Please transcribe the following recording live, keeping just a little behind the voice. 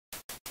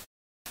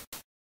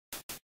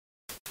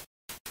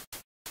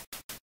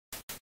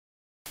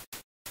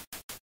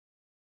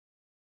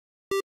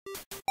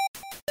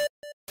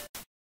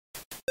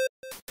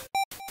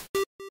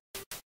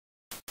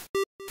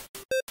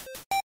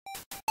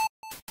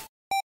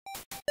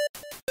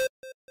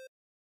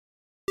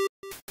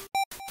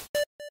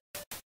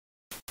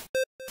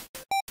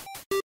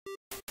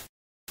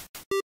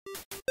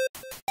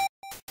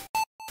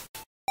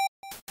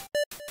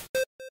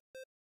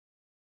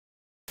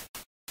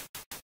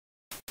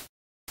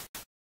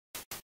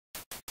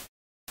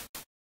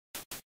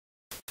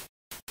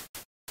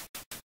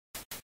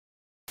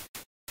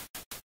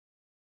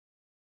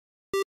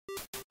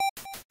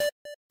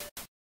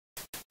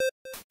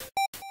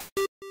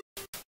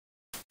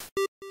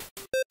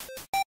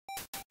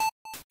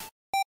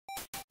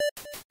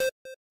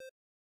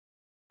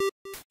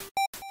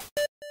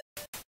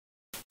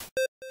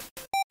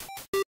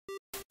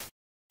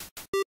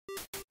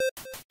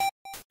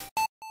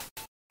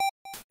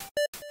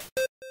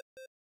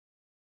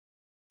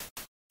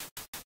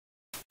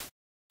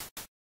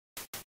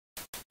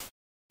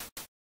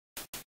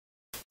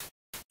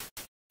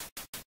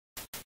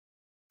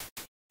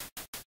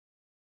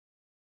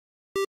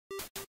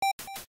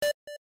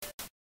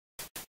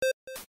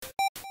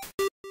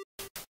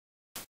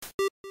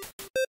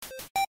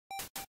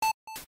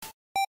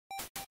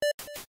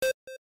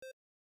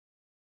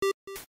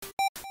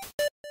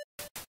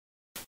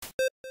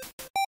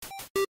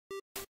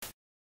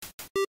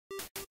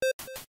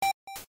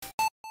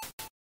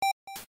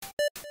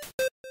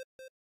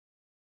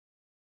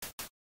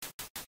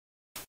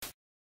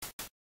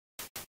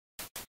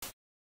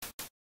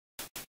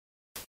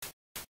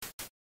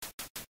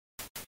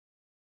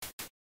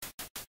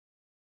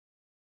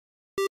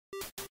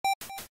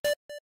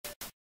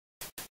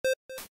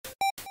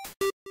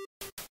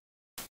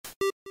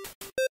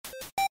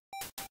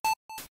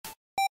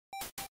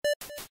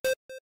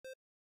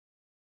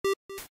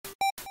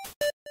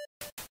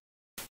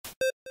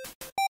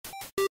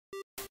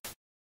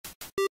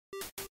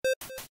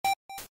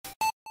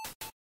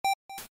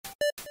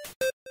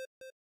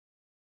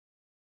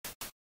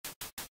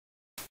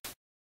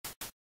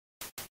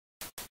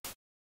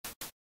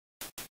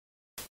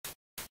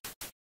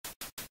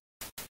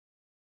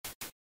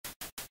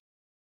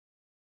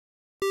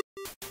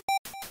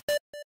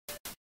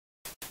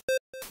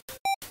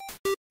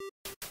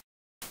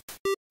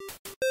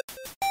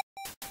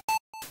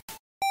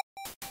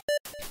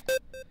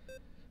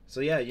So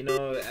yeah, you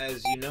know,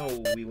 as you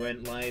know, we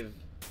went live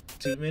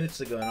 2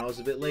 minutes ago, and I was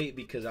a bit late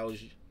because I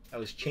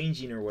was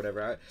changing or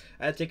whatever.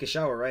 I had to take a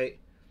shower, right?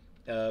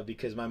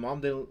 Because my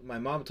mom didn't. My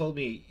mom told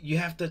me you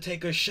have to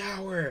take a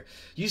shower.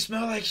 You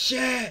smell like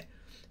shit.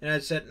 And I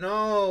said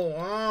no.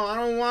 Oh, I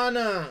don't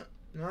wanna.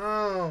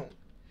 No.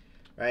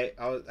 Right?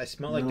 I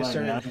smell like You're a like,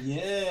 certain. not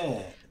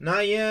yet.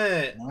 Not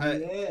yet. Not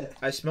yet.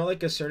 I smell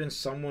like a certain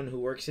someone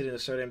who works in a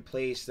certain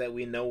place that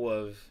we know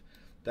of,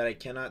 that I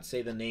cannot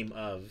say the name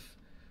of,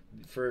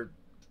 for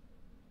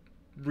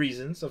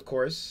reasons, of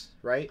course.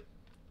 Right?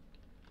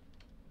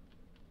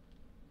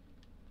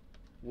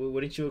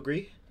 Wouldn't you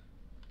agree?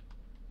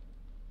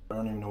 I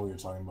don't even know what you're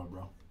talking about,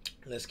 bro.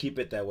 Let's keep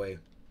it that way.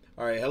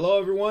 All right. Hello,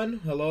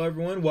 everyone. Hello,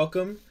 everyone.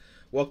 Welcome.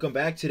 Welcome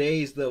back.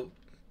 Today is the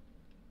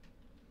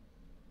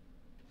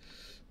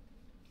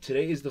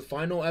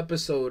final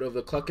episode of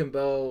the Cluckin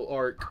Bell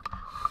arc.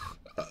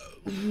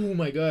 Oh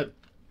my god.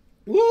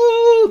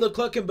 Woo! The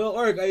Cluckin Bell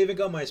arc. I even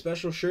got my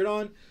special shirt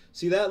on.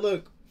 See that?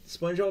 Look.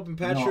 SpongeBob and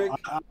Patrick.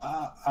 No,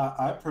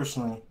 I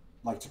personally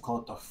like to call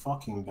it the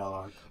fucking Bell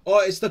arc. Oh,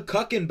 it's the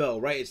Cuckin Bell,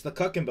 right? It's the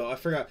Cuckin Bell. I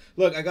forgot.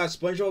 Look, I got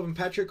SpongeBob and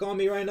Patrick on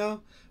me right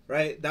now,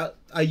 right? That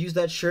I used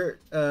that shirt.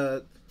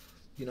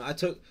 You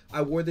know,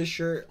 I wore this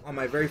shirt on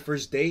my very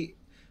first date,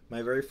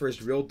 my very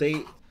first real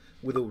date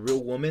with a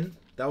real woman.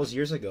 That was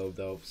years ago,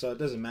 though, so it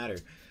doesn't matter.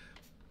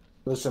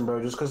 Listen,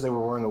 bro, just because they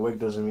were wearing a wig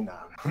doesn't mean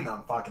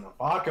I'm fucking with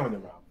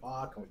them, bro.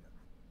 I'm fucking with them.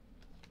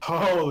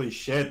 Holy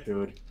shit,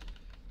 dude.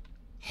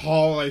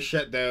 Holy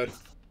shit, dude.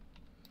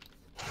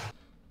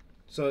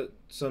 So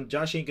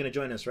Josh ain't gonna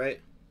join us, right?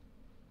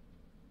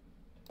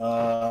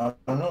 I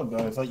don't know,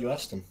 bro. I thought you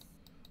asked him.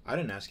 I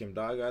didn't ask him,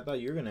 dog. I thought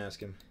you were gonna ask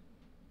him.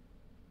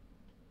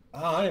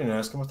 Oh, I didn't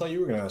ask him. I thought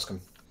you were gonna ask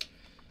him.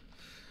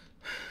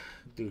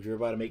 Dude, you're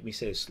about to make me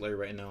say a slur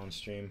right now on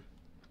stream.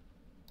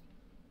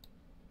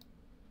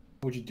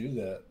 Would you do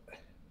that?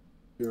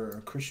 You're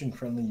a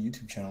Christian-friendly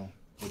YouTube channel,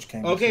 which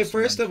can. Okay,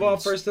 first of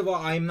all,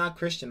 I am not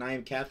Christian. I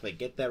am Catholic.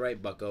 Get that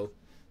right, Bucko.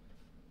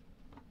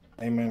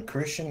 Hey man,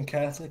 Christian,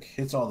 Catholic,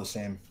 it's all the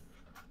same.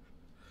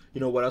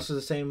 You know what else is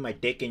the same? My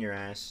dick in your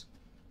ass.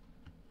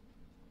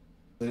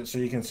 So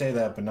you can say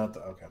that, but not the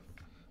okay.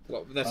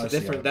 Well, that's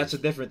a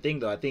different thing,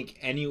 though. I think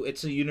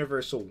it's a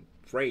universal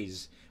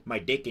phrase. My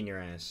dick in your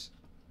ass.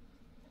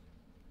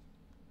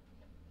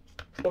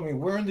 I mean,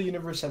 where in the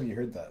universe have you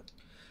heard that?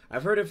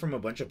 I've heard it from a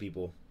bunch of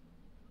people.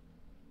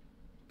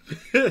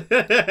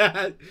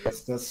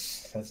 That's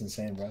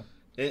insane, bro.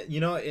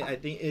 I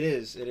think it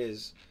is. It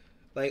is.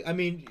 Like, I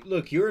mean,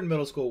 look, you're in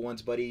middle school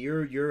once, buddy.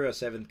 You're a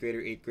 7th grader,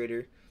 8th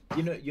grader.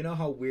 You know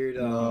how weird.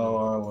 No,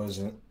 I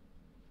wasn't.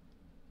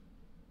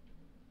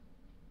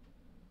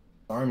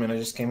 Sorry, man. I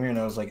just came here and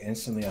I was like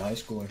instantly a high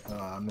schooler.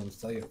 I don't know what to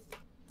tell you.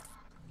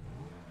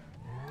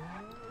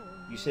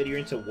 You said you're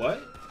into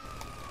what?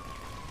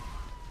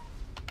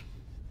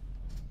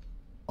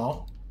 Huh?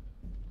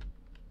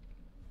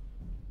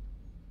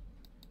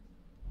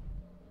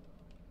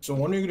 So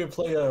when are you gonna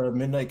play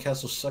Midnight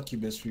Castle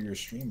Succubus for your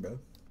stream, bro?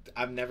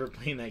 I'm never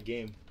playing that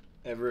game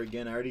ever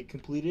again. I already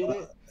completed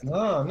it.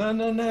 No.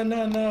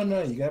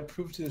 You gotta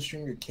prove to the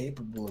stream you're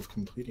capable of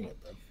completing it,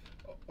 bro.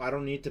 I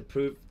don't need to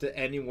prove to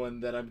anyone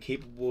that I'm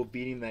capable of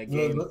beating that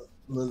game.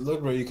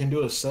 Look, bro, you can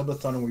do a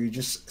subathon where you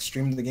just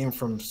stream the game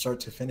from start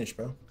to finish,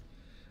 bro.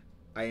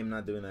 I am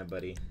not doing that,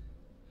 buddy.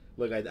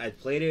 Look, I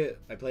played it.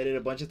 I played it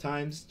a bunch of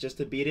times just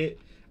to beat it.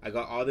 I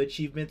got all the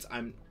achievements.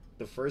 I'm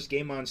the first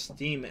game on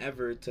Steam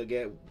ever to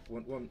get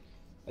one.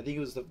 I think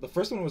it was the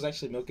first one was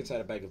actually Milk Inside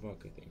a Bag of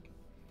Milk, I think.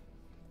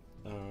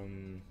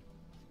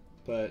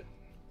 But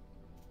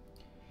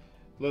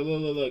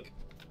look.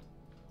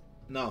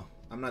 No,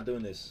 I'm not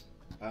doing this.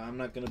 I'm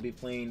not gonna be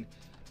playing.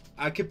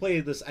 I could play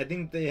this. I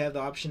think they have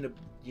the option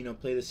to,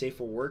 play the Safe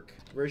for Work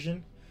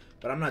version,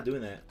 but I'm not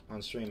doing that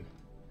on stream.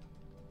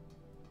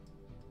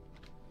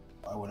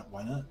 Why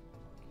not?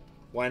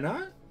 Why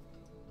not?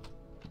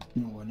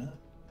 No, why not?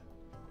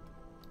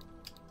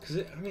 Because,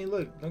 I mean,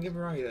 look, don't get me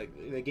wrong, like,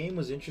 the game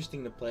was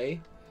interesting to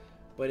play,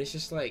 but it's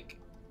just like,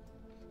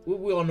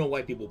 we all know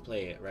why people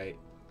play it, right?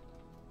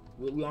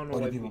 We all know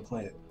why people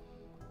play it.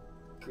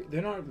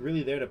 They're not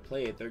really there to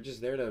play it, they're just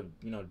there to,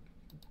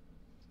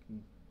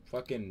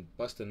 fucking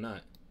bust a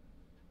nut.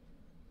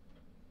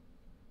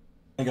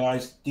 Hey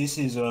guys, this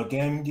is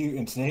Game Dude,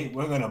 and today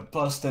we're gonna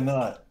bust a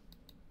nut.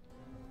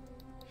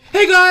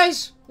 Hey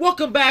guys!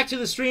 Welcome back to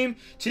the stream.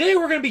 Today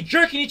we're gonna be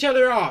jerking each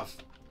other off.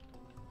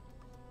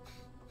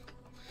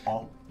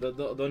 Oh.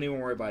 Don't even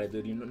worry about it,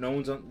 dude. No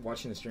one's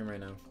watching the stream right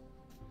now.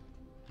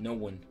 No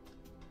one.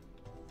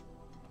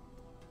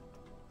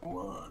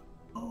 What?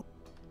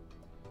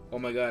 Oh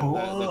my god,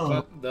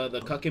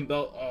 the Cuckin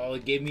Bell. Oh,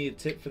 it gave me a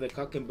tip for the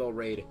Cuckin Bell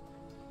raid.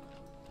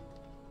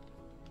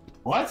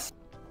 What?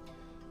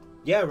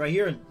 Yeah, right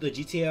here in the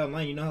GTA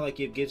Online, you know how like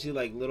it gives you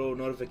like little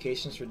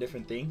notifications for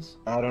different things?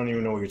 I don't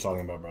even know what you're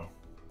talking about, bro.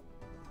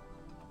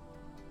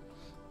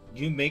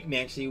 You make me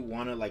actually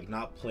want to like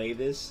not play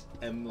this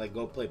and like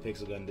go play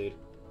Pixel Gun, dude.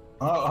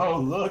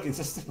 Oh, look, it's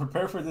just to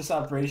prepare for this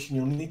operation,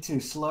 you'll need to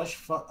slush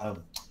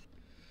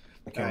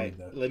I All can't right, read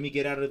that. let me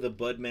get out of the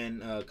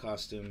Budman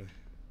costume.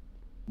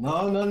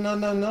 No, no, no,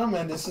 no, no,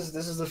 man. This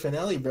is the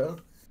finale, bro.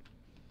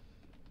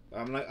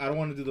 I'm like, I don't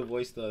want to do the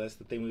voice though. That's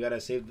the thing. We gotta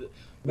save the.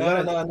 We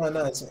No, gotta. no, no,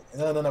 no.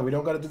 No, no, no. We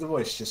don't gotta do the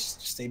voice.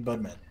 Just stay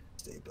Budman.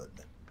 Stay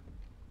Budman.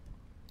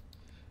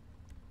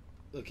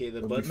 Okay, the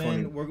It'll be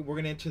funny. Budman. We're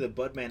gonna enter the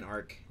Budman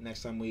arc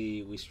next time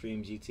we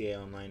stream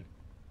GTA Online.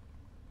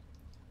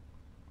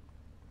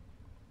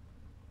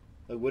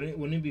 Like,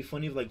 wouldn't it be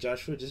funny if like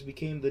Joshua just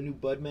became the new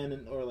Budman,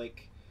 and or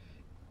like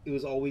it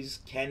was always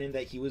canon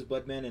that he was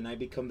Budman and I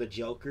become the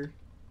Joker?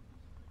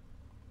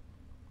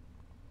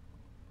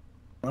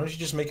 Why don't you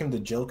just make him the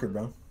Joker,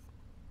 bro?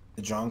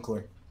 The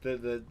Jonkler.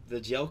 The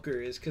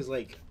Joker is because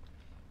like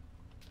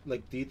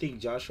do you think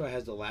Joshua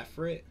has the laugh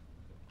for it?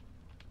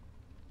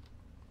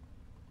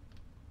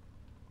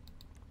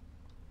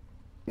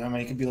 Yeah, man,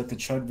 he could be like the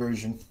Chud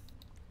version.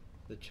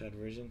 The Chud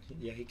version?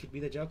 Yeah, he could be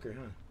the Joker,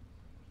 huh?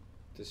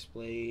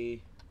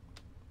 Display.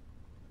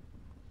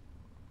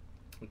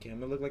 Okay, I'm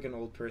gonna look like an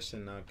old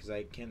person now because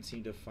I can't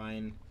seem to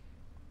find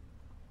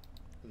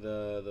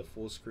the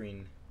full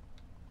screen.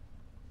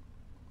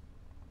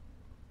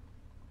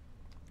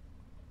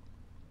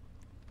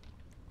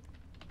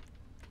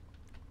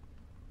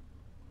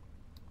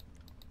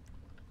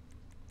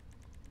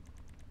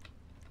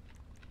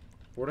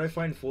 Where do I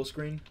find full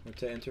screen? Or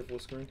to enter full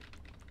screen?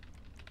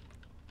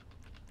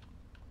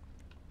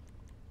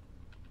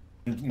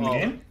 In the Oh.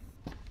 game?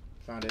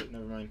 Found it.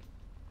 Never mind.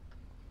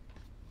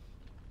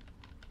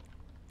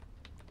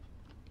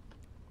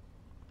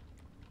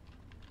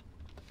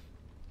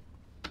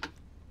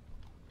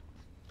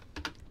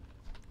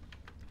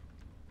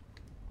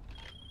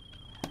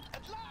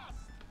 At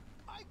last!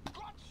 I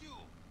got you!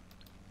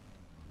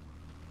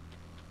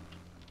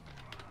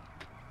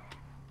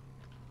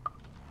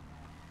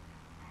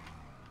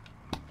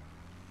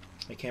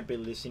 I can't be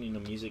listening to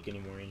music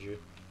anymore, Andrew.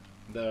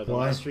 The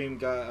Why? last stream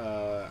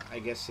got I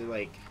guess it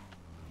like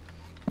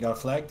You got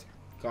flagged?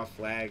 got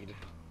flagged,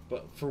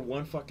 but for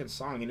one fucking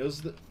song, and it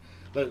was the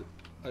like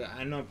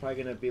I know I'm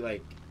probably gonna be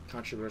like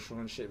controversial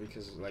and shit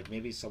because like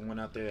maybe someone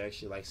out there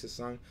actually likes this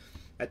song.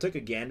 I took a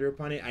gander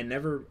upon it. I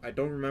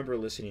don't remember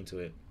listening to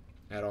it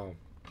at all.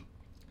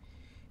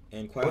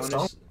 And quite What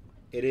honest, song?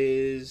 it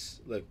is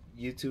like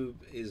YouTube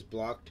is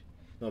blocked.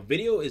 No,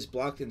 video is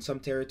blocked in some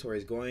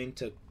territories going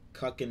to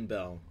Cuckin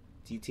Bell,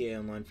 GTA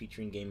Online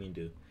featuring Gaming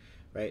Do,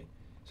 right?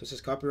 So it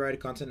says copyrighted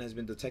content has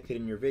been detected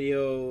in your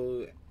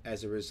video.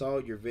 As a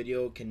result, your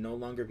video can no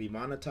longer be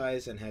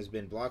monetized and has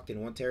been blocked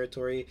in one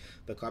territory.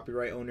 The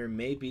copyright owner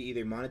may be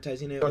either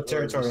monetizing it What or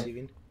territory?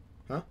 receiving.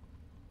 Huh?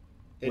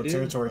 What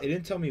territory? It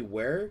didn't tell me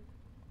where,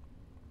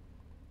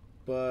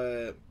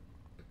 but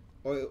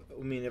I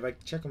mean, if I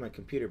check on my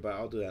computer, but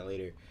I'll do that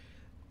later.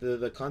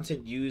 The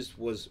content used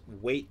was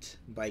 "Wait"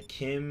 by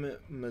Kim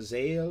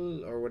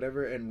Mazael or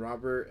whatever and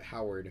Robert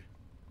Howard.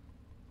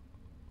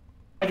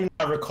 I do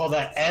not recall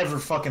that ever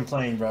fucking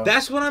playing, bro.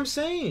 That's what I'm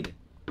saying.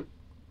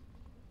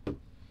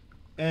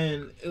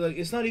 And like,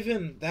 it's not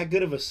even that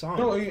good of a song.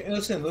 No,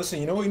 listen.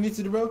 You know what you need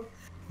to do, bro?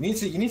 You need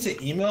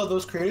to email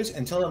those creators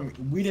and tell them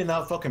we did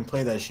not fucking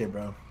play that shit,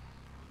 bro.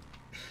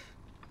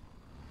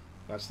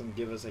 Watch them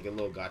give us like a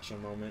little gotcha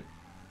moment.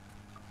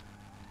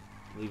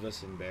 Leave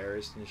us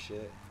embarrassed and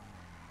shit.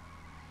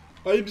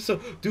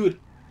 Dude.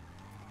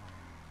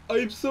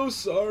 I'm so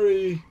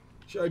sorry.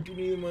 Sure, I do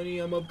need the money.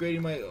 I'm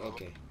upgrading my.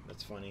 Okay,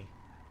 that's funny.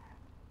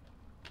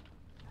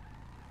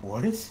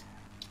 What is?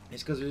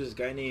 It's because there's this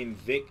guy named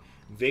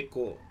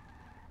Victo.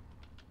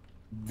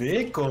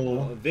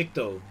 Vico.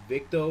 Victo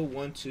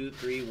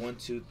 123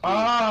 123.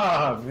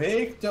 Ah,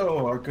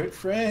 Victo, our good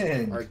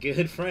friend. Our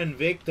good friend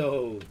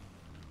Victo.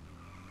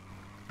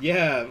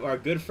 Yeah, our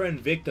good friend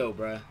Victo,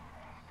 bruh.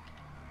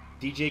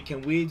 DJ,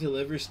 can we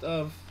deliver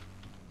stuff?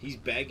 He's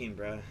begging,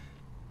 bruh.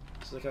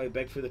 It's like how he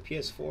begged for the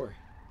PS4.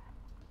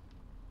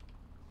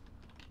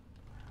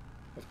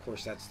 Of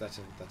course, that's a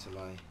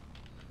lie.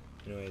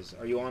 Anyways,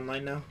 are you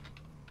online now?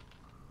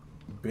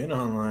 Been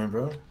online,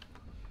 bro.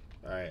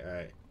 All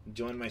right.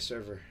 Join my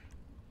server.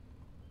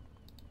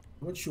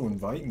 Why don't you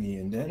invite me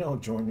and then I'll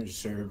join your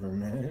server,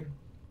 man?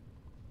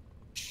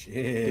 Shit.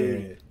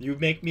 Dude, you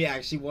make me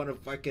actually want to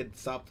fucking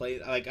stop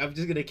playing. Like, I'm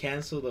just gonna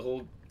cancel the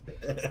whole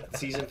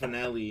season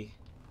finale.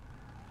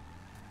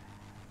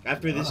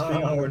 After this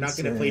stream, we're not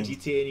gonna play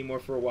GTA anymore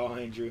for a while,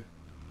 Andrew.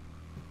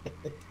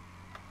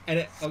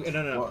 And okay,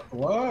 no.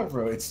 What,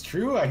 bro? It's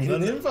true. I need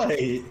an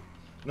invite.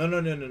 No.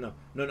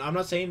 I'm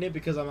not saying it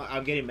because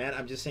I'm getting mad.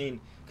 I'm just saying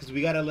because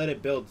we gotta let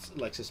it build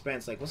like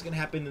suspense. Like, what's gonna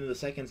happen in the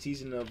second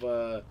season of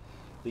the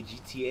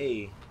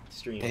GTA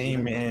stream? Hey,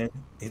 man,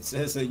 it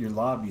says that your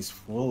lobby's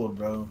full,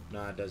 bro.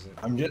 No, it doesn't.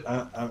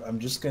 I'm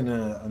just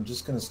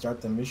gonna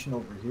start the mission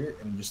over here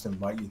and just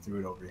invite you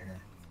through it over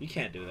here. You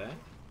can't do that.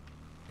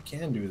 I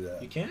can do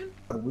that. You can?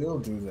 I will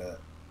do that.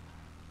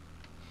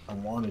 I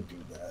want to do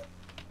that.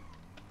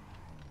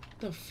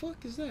 What the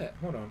fuck is that?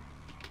 Hold on.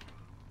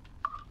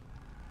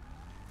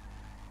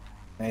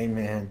 Hey,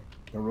 man,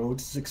 the road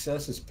to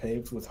success is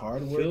paved with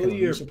hard work Fill and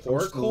your reach approach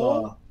pork to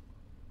hole? law.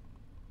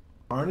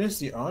 Harness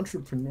the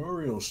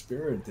entrepreneurial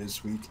spirit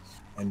this week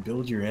and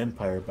build your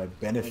empire by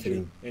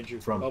benefiting Andrew,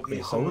 from help a me.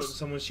 host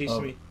Someone's chasing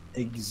of me.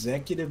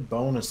 executive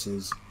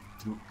bonuses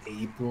through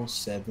April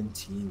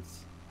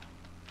 17th.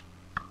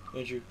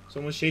 Andrew,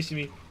 someone's chasing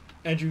me.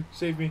 Andrew,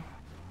 save me.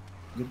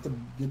 Get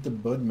the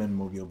Budman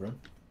mobile, bro.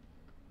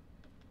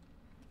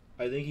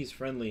 I think he's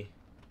friendly.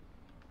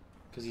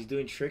 Because he's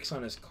doing tricks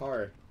on his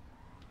car.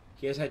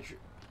 He has had...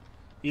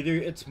 Either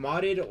it's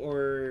modded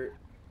or...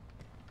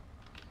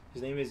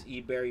 His name is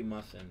E-Berry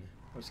Muffin.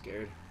 I'm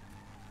scared.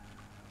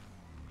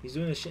 He's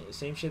doing the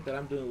same shit that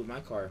I'm doing with my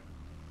car.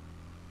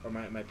 Or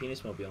my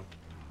penis mobile.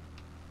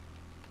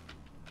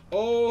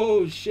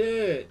 Oh,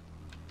 shit!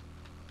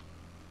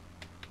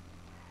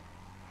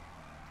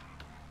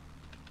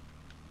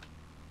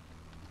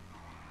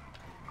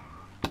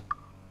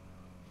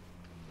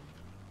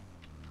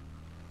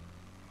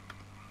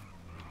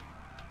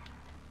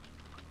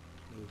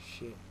 Oh,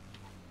 shit.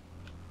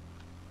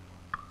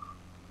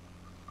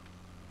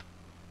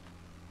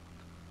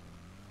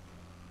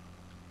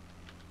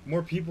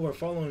 More people are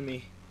following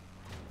me.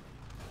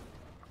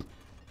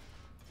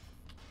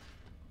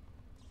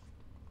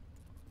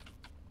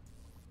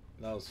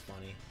 That was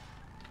funny.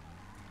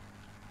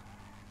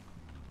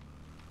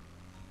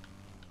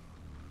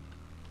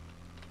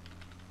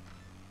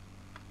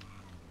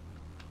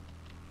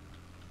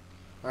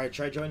 Alright,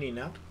 try joining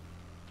now.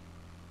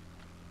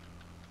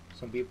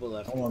 Some people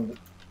left. Hold on.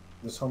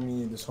 This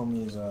homie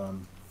is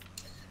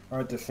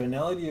alright, the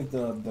finality of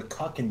the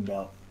Cuckin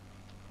Bell.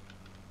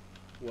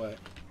 What?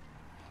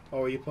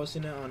 Oh, are you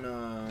posting it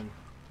on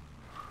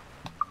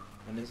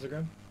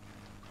Instagram?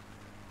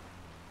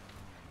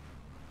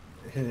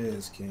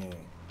 Yes, king.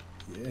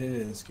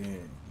 Yes,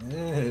 king.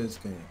 Yes,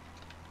 king.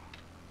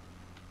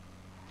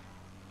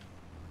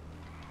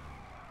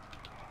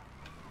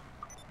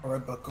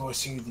 Alright, Bucko, I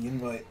see the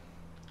invite.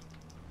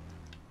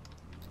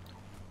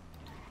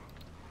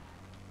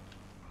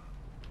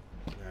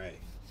 Alright.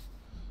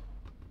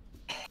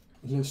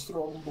 Let's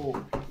throw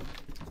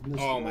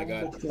Oh my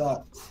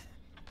god.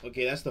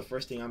 Okay, that's the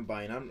first thing I'm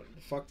buying. I'm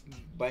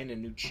buying a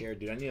new chair,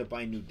 dude. I need to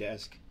buy a new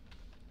desk.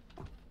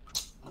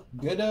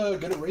 Get a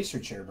racer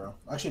chair, bro.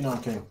 Actually, no,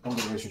 I'm kidding. Don't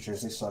get racer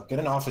chairs. They suck. Get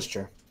an office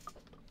chair.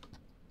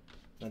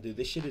 No, dude,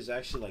 this shit is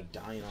actually like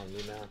dying on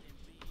me now.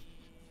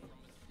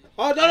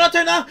 Oh no!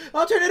 Turn it off!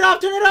 Oh, turn it off!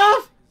 Turn it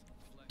off!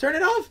 Turn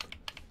it off!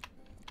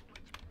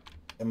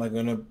 Am I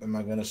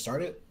gonna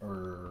start it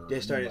or? Yeah,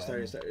 start it.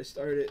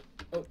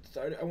 Oh,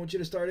 start it. I want you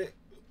to start it.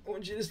 I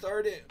want you to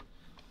start it.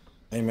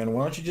 Hey man,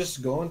 why don't you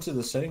just go into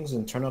the settings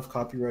and turn off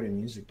copyrighted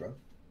music, bro?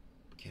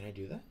 Can I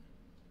do that?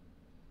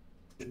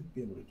 Should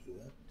be able to do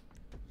that.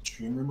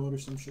 Streamer mode or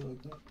some shit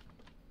like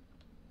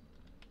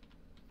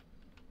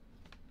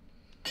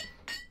that.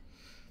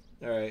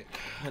 Alright,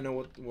 I know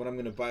what I'm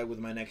gonna buy with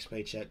my next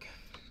paycheck.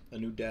 A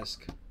new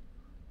desk. It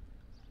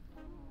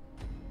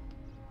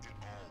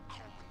all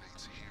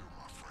culminates here,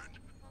 my friend.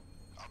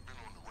 I've been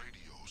on the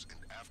radios, and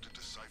after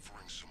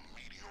deciphering some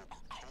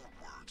mediocre code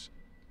words,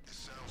 it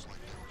sounds like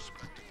they're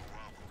expecting a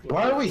robbery.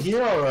 Why are we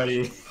here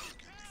already?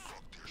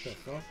 The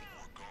fuck?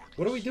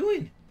 What are we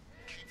doing?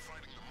 Keep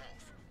fighting them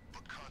off,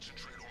 but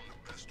concentrate on the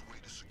best way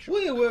to secure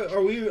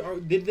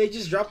Wait, did they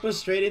just drop us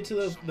straight into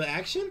the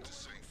action? the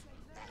safe.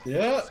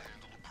 Yeah.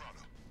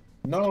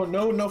 No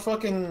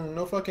fucking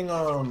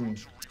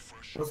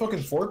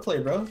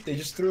foreplay, bro. They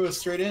just threw us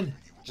straight in.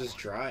 Just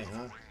dry, huh?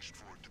 Arranged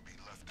for it to be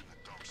left in a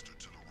dumpster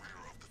to the rear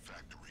of the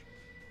factory.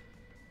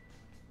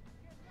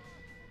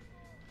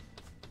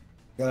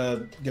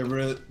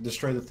 Gotta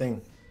destroy the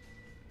thing.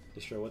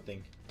 Destroy what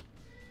thing?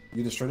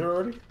 You destroyed it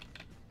already?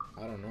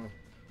 I don't know.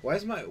 Why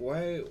is my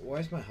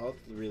health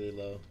really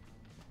low?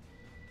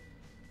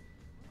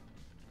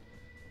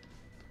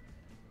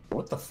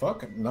 What the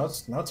fuck? Now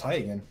it's high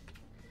again.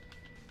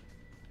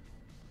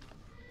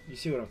 You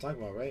see what I'm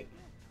talking about, right?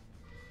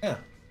 Yeah.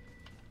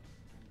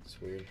 It's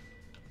weird.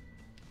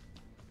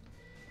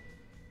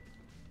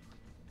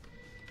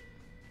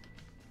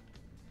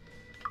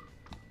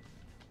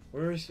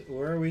 Where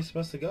are we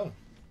supposed to go?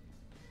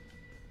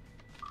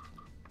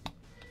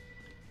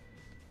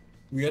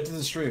 We had to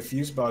destroy a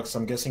fuse box.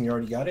 I'm guessing you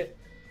already got it.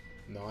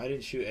 No, I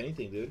didn't shoot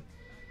anything, dude.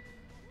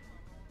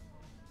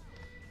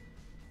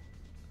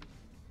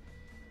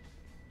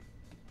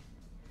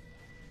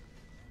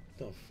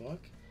 The fuck?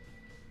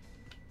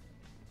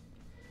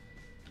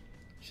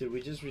 Should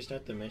we just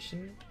restart the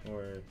mission,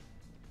 or?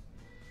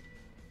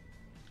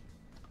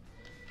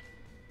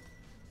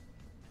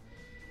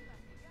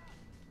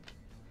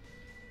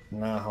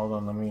 Nah, hold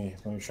on. Let me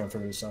try and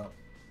figure this out.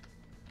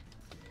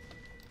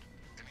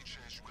 Any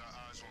chance you got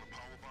eyes on the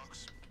power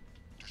box?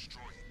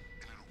 Destroy it,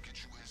 and it'll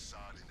get you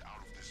inside and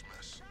out of this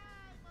mess.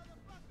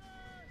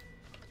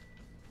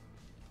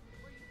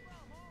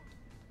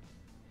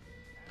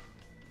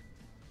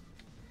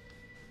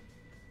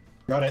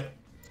 Got it.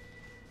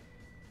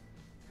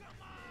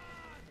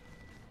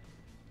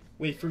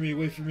 Wait for me,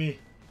 wait for me.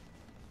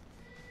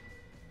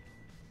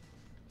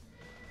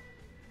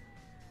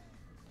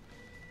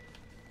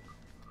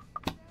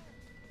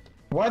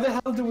 Why the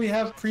hell do we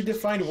have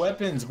predefined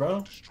weapons,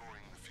 bro? Destroying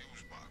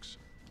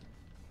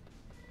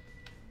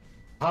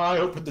Hi,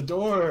 open the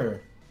door.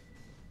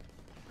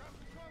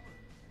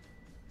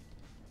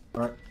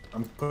 Alright,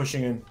 I'm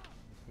pushing in.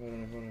 Hold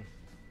on.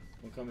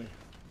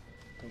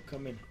 I'm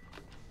coming.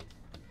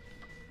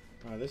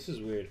 Ah, this is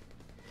weird.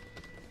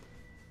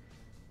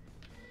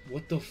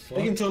 What the fuck?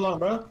 Taking too long,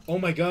 bro. Oh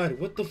my god,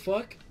 what the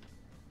fuck?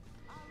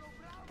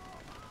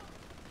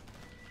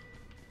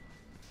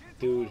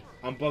 Dude,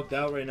 I'm bugged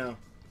out right now.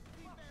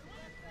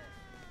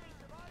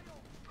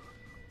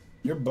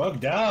 You're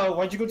bugged out.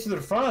 Why'd you go to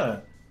the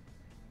front?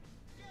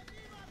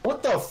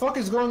 What the fuck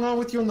is going on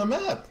with you on the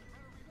map?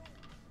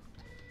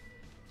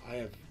 I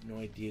have no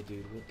idea,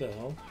 dude. What the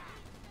hell?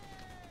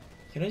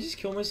 Can I just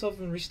kill myself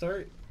and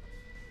restart?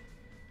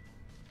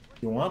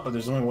 You want, but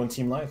there's only one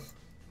team left.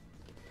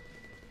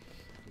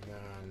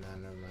 Nah,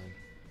 never mind.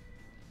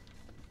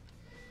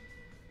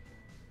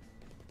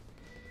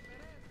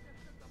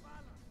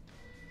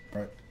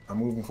 Alright, I'm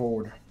moving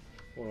forward.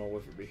 Hold on,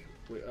 wait for B.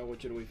 Wait, I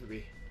want you to wait for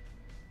B.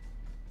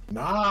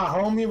 Nah,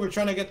 homie, we're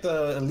trying to get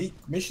the elite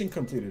mission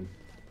completed.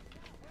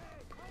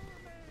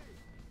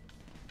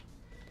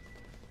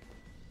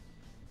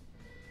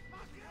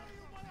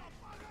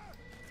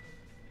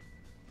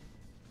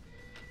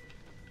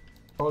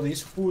 Oh,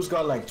 these fools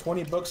got like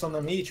 20 bucks on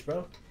them each,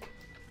 bro.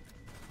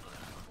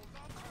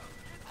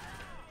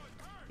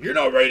 You're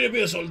not ready to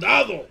be a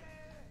soldado!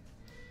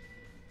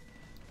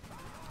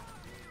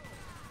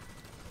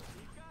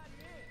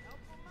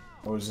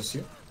 Oh, is this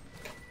you?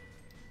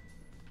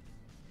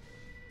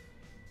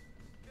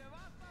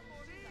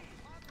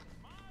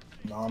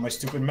 Nah, my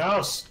stupid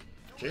mouse.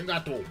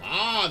 Chinga tu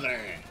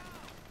madre!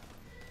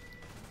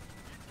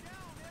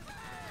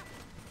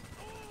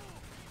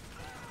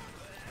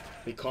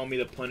 They call me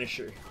the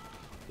Punisher.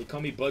 They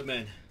call me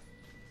Bugman.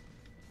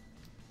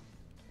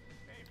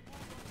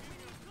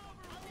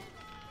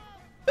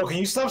 Oh, can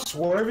you stop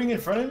swerving in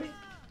front of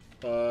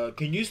me?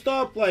 Can you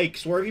stop, like,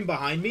 swerving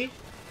behind me?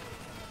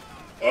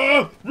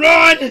 Oh,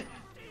 run!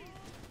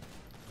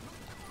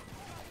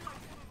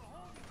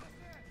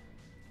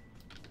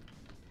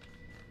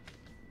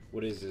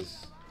 What is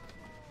this?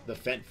 The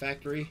Fent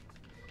Factory?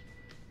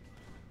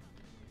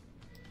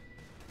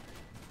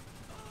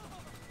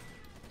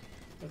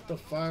 What the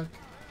fuck?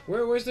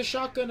 Where's the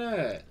shotgun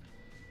at?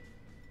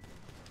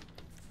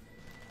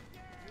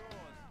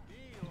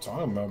 What you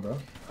talking about, bro?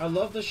 I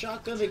love the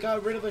shotgun. They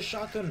got rid of the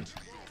shotgun.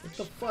 What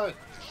the fuck?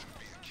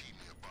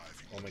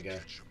 Oh my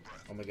god.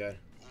 Oh my god.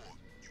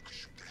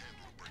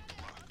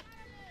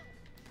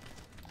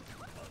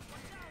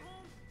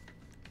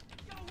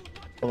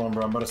 Hold on,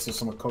 bro. I'm about to steal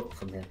some coke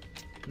from here.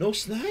 No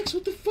snacks?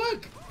 What the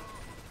fuck?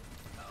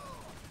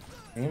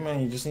 Hey,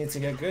 man, you just need to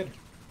get good.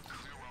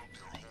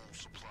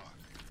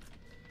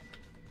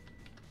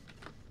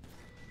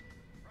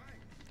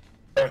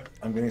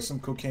 I'm getting some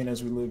cocaine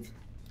as we live.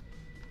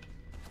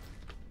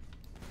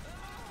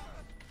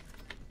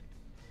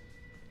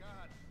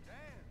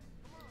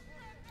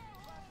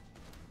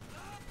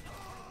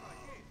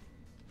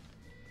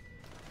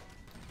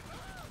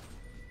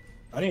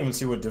 I didn't even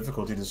see what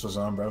difficulty this was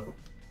on, bro.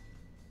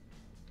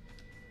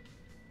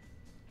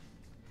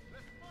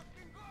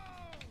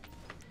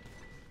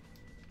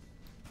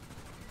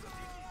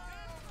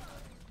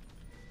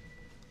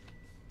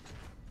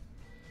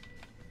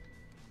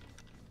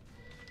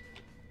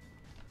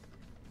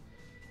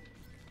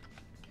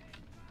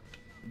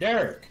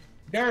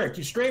 Derek,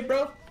 you straight,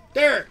 bro?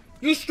 Derek,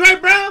 you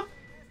straight, bro?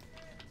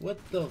 What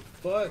the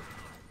fuck?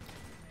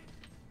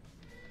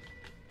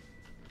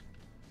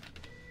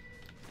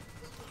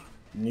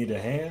 Need a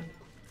hand?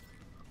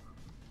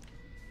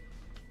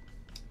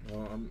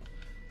 Well,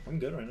 I'm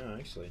good right now,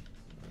 actually.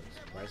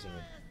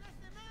 Surprisingly.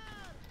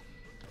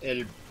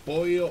 El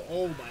pollo,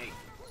 oh my.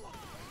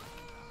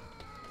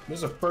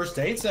 There's a first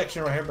aid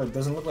section right here, but it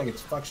doesn't look like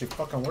it's actually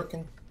fucking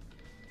working.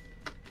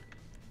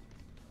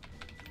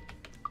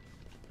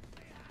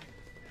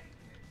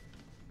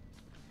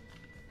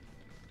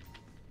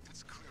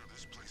 It's clear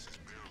this place is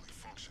barely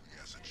functioning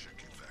as a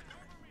chicken factory.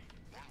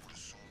 One would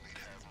assume they'd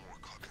have more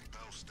Cuckin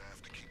Bell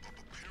staff to keep up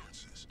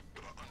appearances,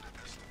 but are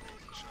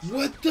underestimating just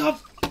What the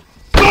fuck?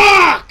 they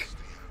have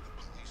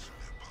the police in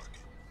their pocket.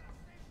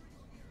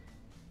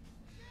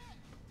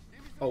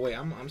 Oh wait,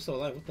 I'm still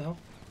alive. What the hell?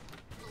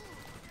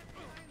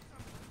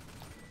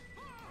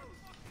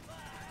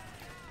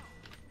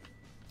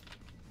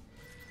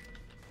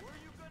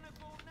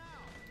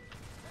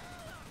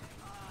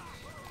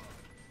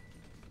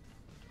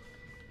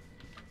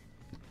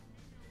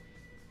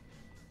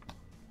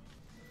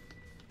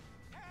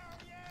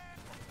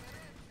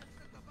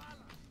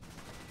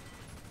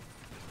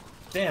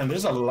 Damn,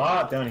 there's a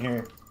lot down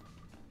here.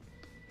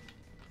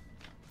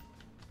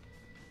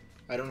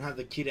 I don't have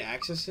the key to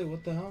access it?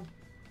 What the hell?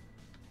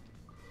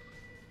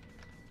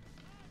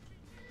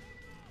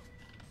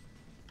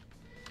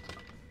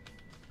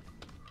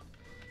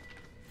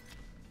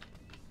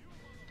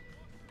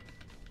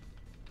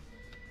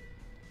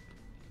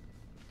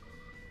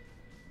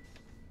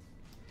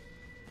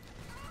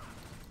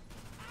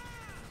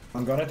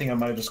 I'm God, I think I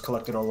might have just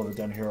collected all of it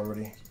down here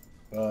already.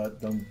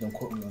 Don't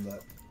quote me on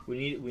that.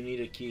 We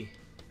need a key.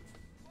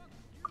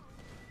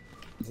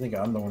 I think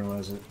I'm the one who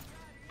has it.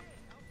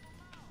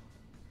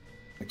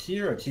 A key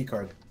or a key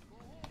card?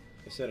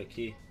 I said a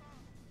key.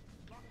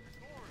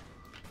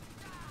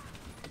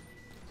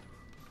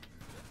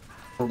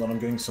 Hold on, I'm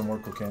getting some more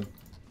cocaine.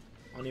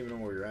 I don't even know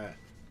where you're at.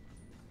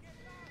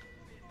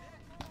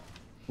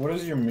 What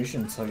does your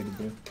mission tell you to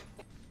do?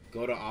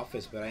 Go to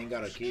office, but I ain't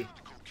got a key.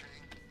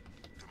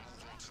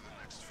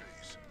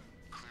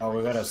 Oh,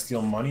 we gotta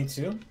steal money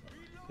too?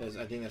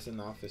 I think that's in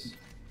the office.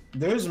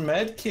 There's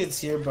med kits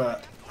here,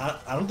 but I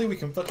don't think we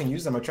can fucking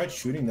use them. I tried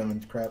shooting them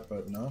and crap,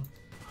 but no.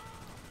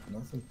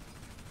 Nothing.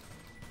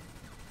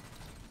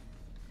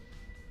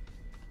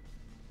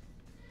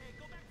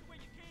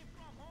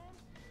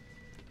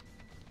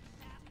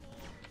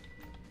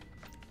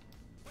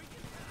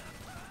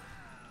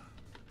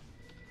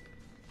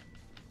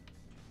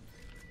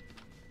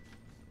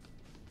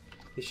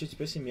 This shit's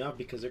pissing me off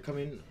because they're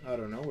coming out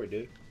of nowhere,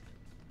 dude.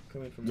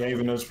 Coming from Yeah, nowhere.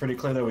 even though it's pretty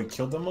clear that we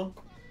killed them all?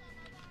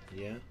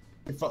 Yeah.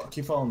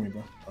 Keep following me,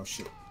 bro. Oh,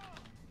 shit.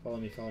 Follow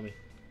me, follow me.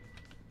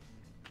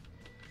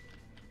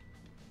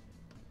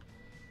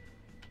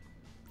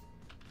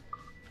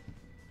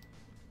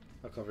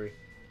 I'll cover you.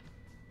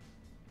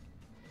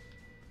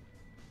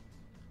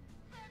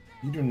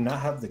 You do not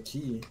have the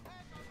key.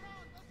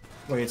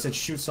 Wait, it said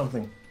shoot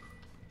something.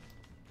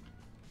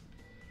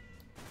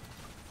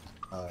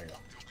 Oh, there you go.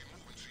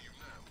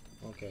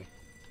 Okay.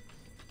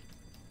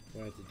 What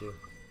do I have to do?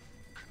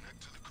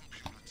 Connect to the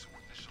computer to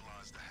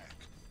initialize the hack.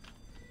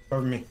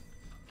 Cover me.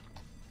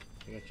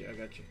 I got you, I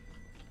got you.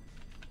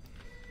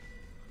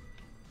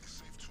 It's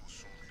safe to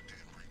assume you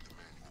didn't read the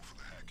manual for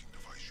the hacking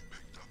device you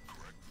picked up,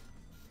 correct?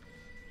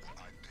 What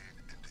I did,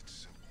 and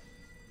it's simple.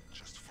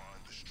 Just find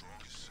the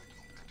strongest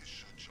signal and it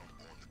should jump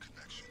on the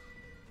connection.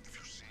 If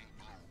you're seeing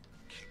blue,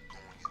 keep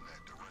going in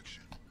that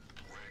direction.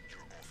 Red,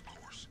 you're off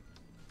course.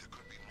 There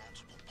could be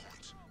multiple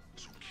points,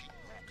 so keep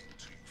walking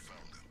till you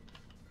found them.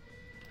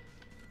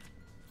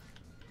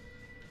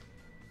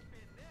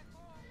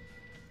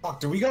 Fuck,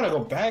 do we gotta go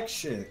back?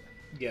 Shit.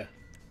 Yeah.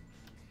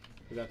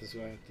 We got this, we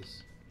got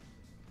this.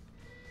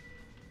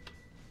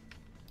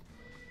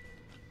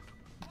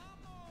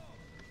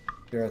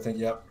 Here, I think,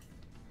 yep.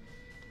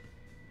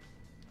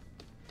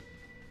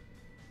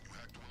 You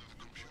hacked one of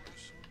the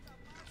computers,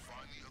 then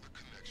find the other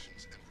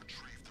connections and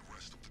retrieve the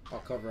rest of the I'll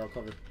code. cover, I'll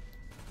cover.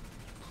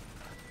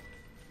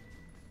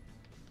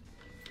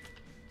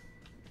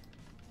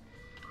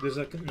 There's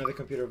another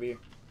computer over here.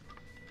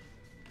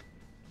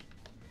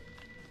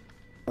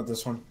 Not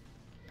this one.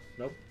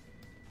 Nope.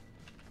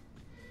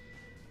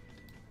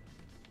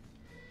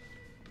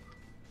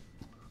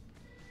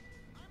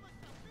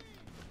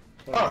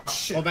 Oh,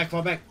 shit. Fall back,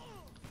 fall back.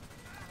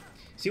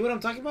 See what I'm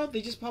talking about?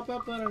 They just pop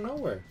up out of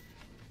nowhere.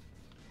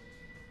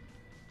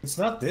 It's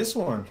not this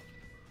one.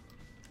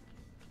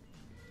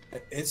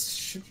 It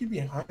should be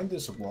behind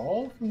this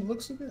wall from the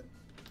looks of it.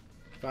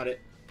 Got it.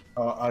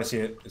 Oh, I see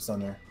it. It's down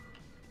there.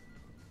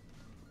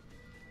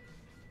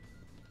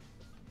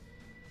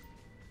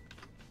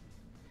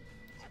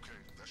 Okay,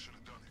 that should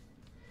have done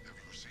it. Have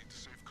you received the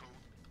safe code?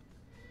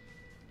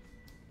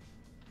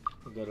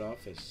 We'll go to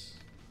office.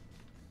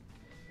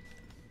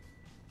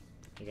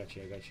 I got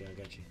you, I got you, I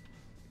got you.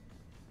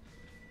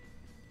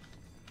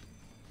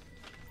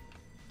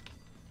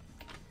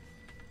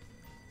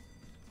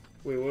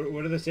 Wait,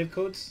 what are the safe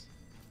codes?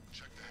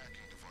 Check the hacking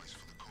device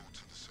for the code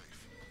to the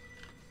safe.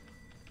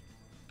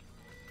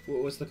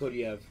 What's the code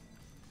you have?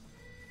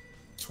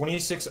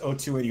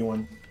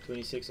 260281.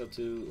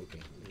 2602, okay.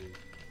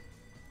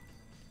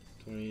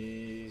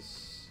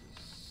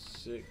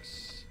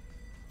 26,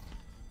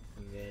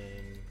 and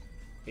then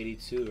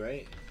 82,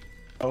 right?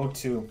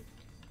 02.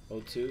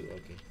 02,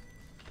 okay.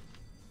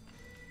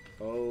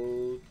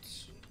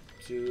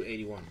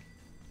 0281.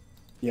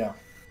 Yeah.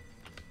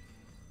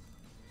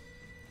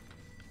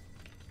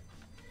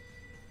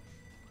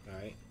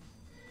 Alright.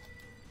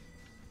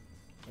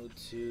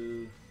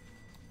 02.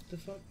 What the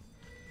fuck?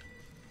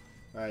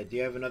 Alright, do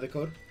you have another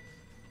code?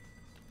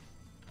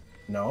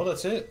 No,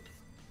 that's it.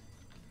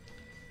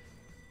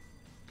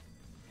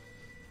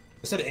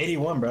 I said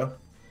 81, bro.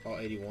 Oh,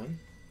 81?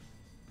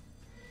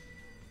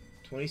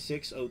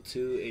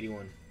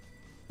 260281.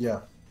 Yeah.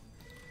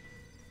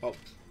 Oh,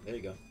 there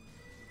you go.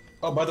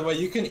 Oh, by the way,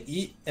 you can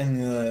eat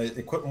and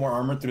equip more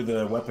armor through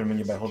the weapon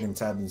menu by holding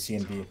tab and C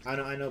and B.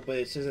 I know, but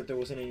it says that there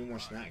wasn't any more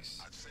snacks.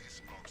 I'd say it's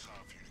about time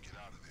for you to get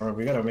out of there. Alright,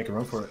 we gotta make a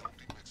run for it.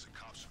 Empty mix of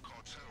cops and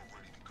cartel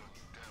ready to gun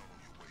you down on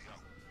your way out.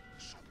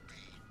 So be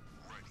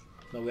ready.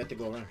 No, we have to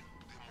go around.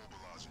 They're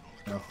mobilizing on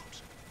the No.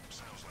 comms.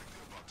 Sounds like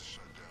they're about to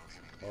shut down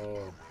any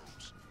Oh.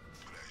 roads.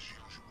 But as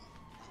usual,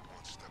 we're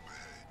one step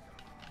ahead.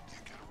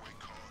 Your getaway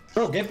car is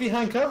Bro, get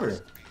behind cover.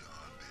 beyond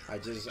there. I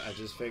just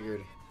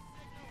figured.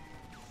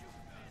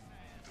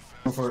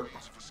 Go for it.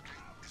 Means of escape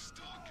is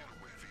still a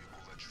getaway vehicle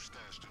that you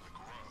stashed in the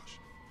garage.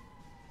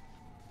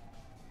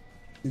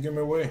 You get me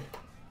away.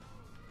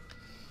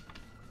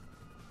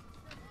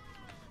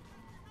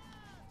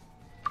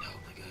 Oh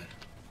my god.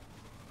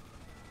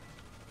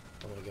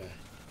 Oh my god.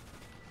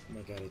 Oh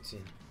my god, it's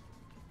in.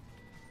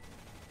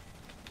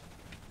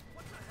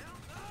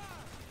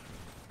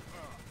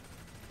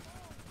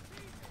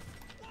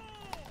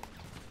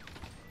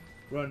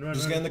 Run, run,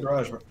 Just run. get in the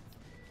garage, bro.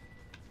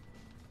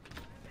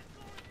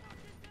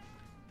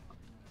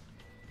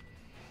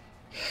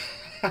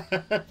 Means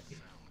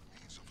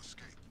of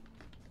escape.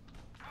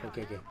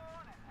 Okay, okay.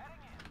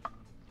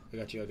 I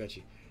got you, I got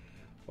you.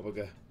 Oh my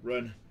god.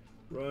 Run.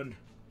 Run.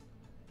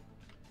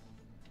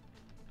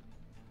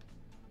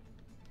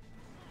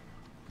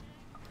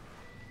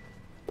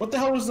 What the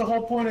hell was the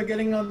whole point of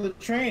getting on the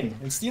train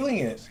and stealing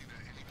it? See that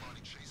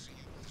anybody chasing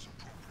you is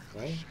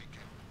appropriately Right?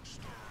 shaken,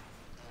 stirred,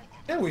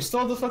 or Yeah, we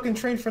stole the fucking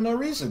train for no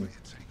reason. it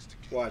takes to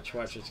get Watch,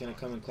 watch. It's gonna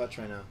come in clutch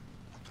right now.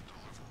 with the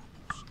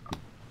deliverables.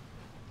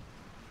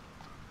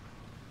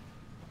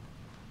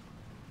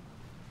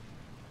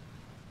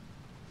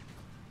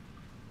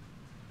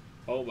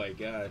 Oh my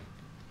god.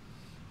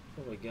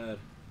 Oh my god.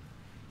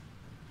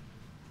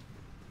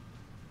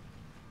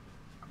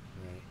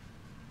 Alright.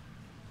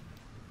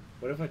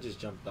 What if I just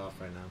jumped off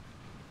right now?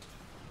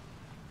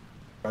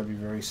 I'd be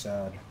very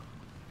sad.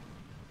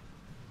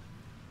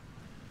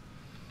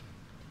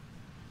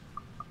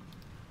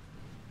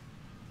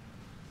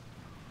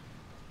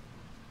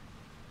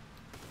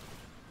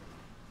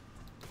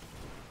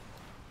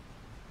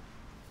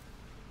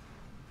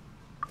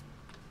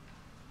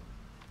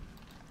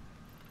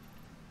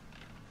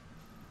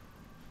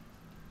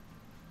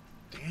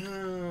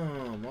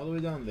 Damn, all the way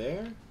down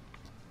there?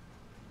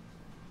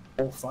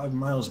 Oh, 5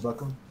 miles,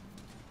 Buckham.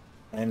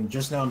 And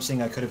just now I'm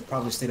seeing I could have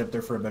probably stayed up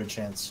there for a better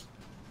chance.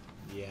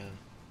 Yeah.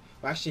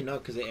 Well, actually, no,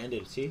 because it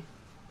ended. See?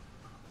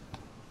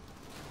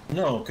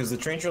 No, because the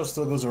train trail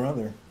still goes around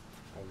there.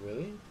 Oh,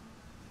 really?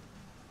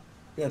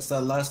 Yeah, it's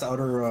that last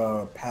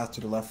outer path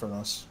to the left from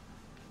us.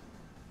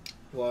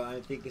 Well,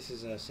 I think this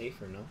is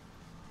safer, no?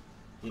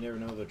 You never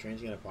know if a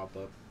train's gonna pop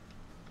up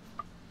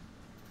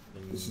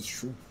and This is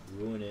true.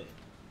 ruin it.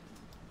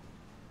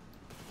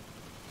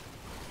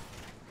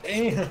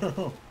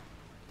 Damn!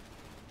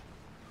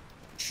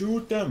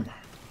 Shoot them!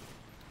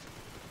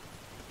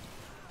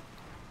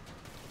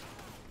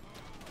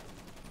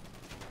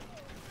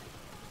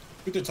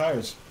 Shoot the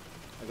tires.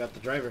 I got the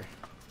driver.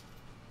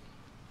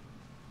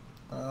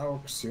 I'll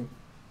pursue.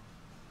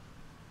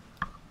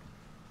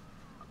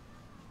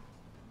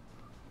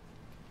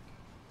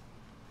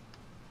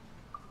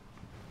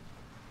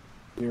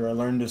 Here, I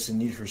learned this in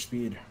Need for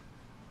Speed.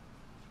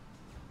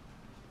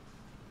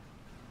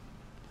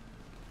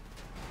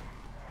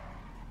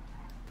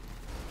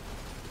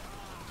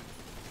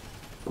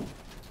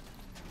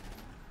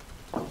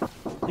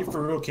 He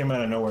for real came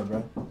out of nowhere,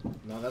 bro.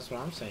 No, that's what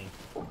I'm saying.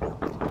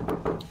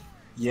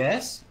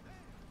 Yes?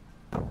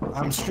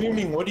 I'm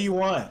streaming, what do you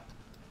want?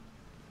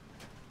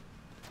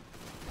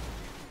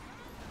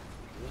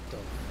 What the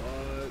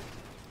fuck?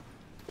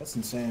 That's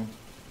insane.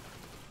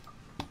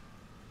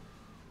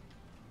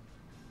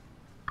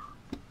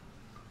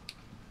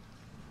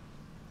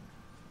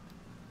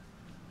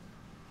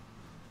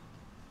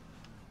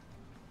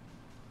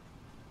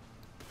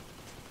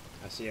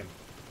 I see him.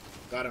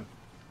 Got him.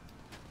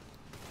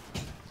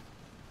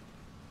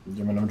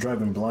 Yeah, man, I'm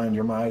driving blind.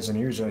 You're my eyes and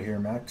ears out here,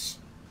 Max.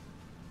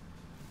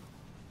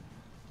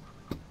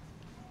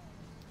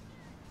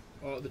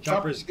 Oh, the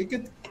chopper's. It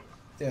could...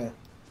 Yeah.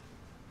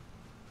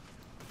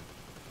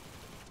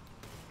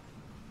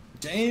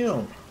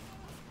 Damn!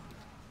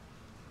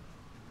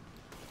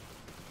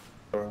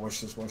 Alright,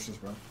 watch this,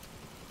 bro.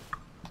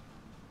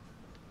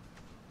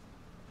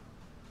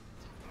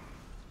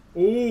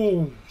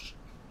 Ooh.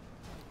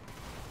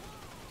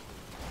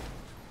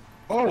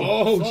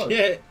 Oh fuck.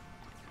 shit!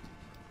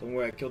 Don't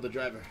worry, I killed the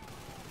driver.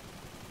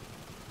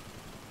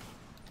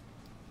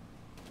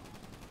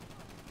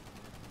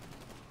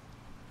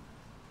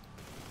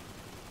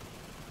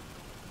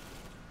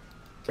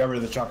 Driver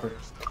of the chopper.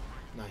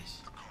 Nice.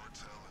 The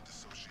cartel and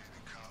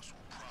associated cops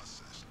will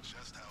process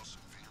just how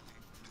severely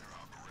their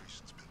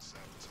operations been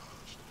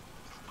sabotaged.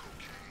 No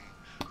cocaine,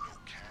 no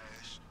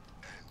cash,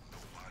 and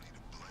nobody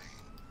to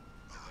blame.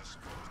 Unless,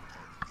 of course,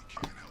 part of me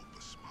can't help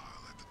but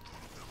smile at the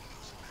thought of them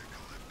losing their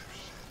collective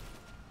shit.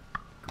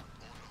 On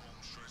the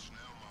home stretch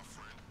now, my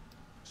friend.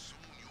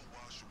 Soon you'll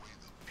wash away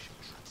the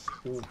putrid scent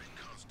Ooh. of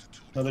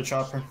reconstituted. Another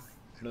chopper.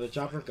 Another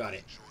chopper? Got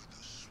it. Enjoy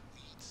the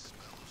sweet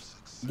smell of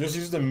success. Just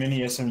use the mini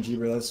SMG,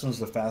 bro. This one's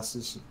the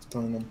fastest. It's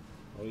killing them.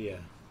 Oh yeah.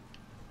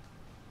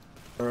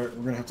 Alright,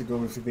 we're gonna have to go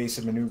with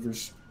evasive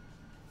maneuvers.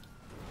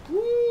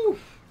 Woo!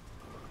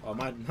 Oh,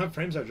 my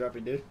frames are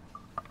dropping, dude.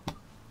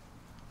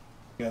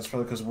 Yeah, it's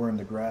probably because we're in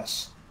the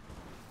grass.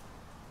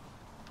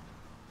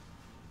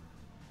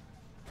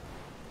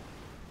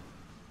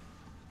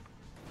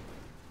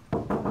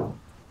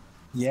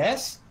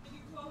 Yes?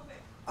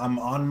 I'm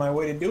on my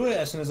way to do it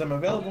as soon as I'm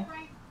available.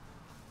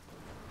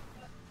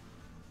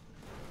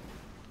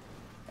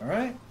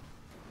 Alright.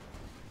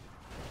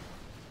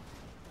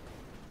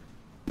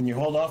 Can you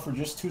hold off for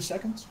just 2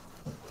 seconds?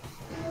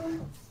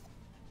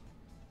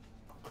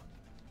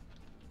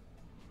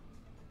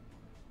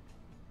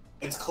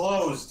 It's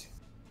closed.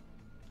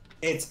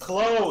 It's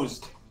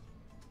closed.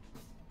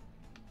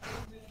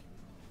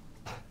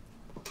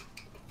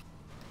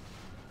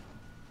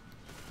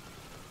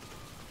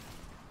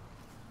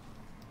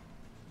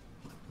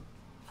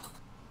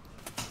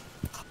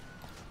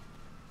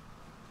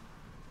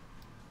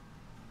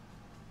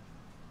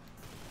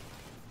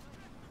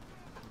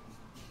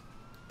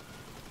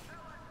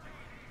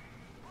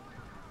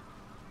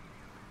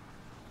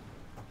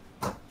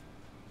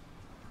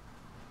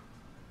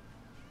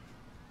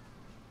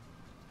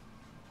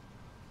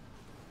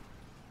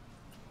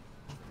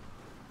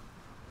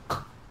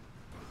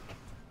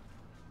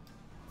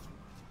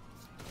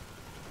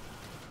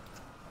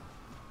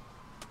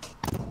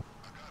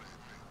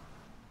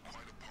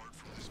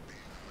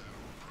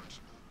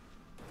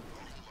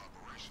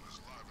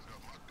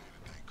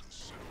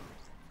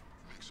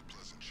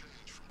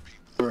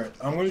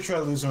 I'm gonna try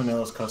losing someone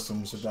else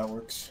customs if that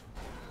works.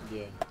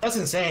 Yeah. That's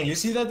insane. You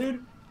see that,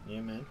 dude?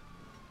 Yeah, man.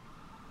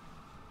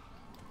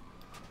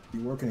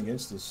 You're working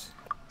against us.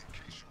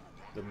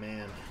 The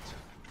man.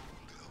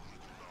 The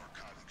illegal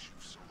narcotics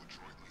you've so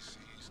adroitly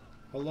seized.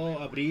 Hello,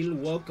 Abril.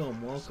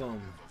 Welcome, welcome. Of a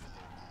local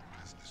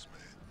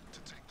businessman to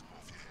take them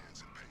off your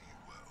hands and pay you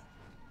well.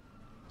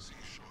 See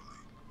you shortly.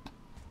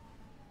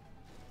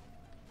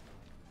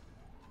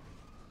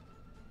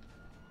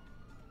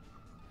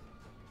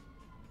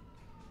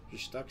 You're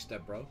stuck,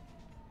 step bro.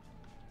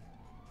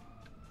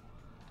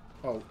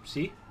 Oh,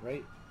 see?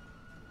 Right?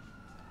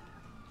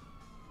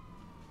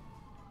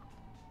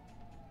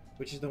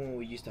 Which is the one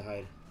we used to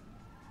hide?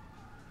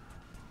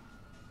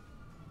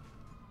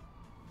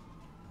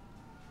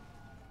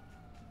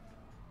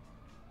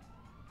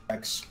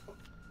 X.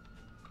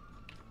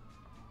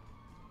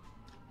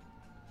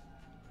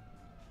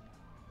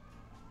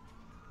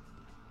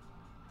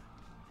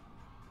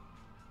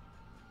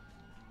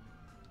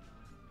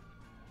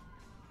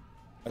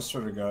 I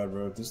swear to God,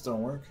 bro, if this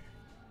don't work.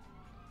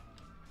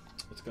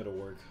 It's gotta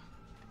work.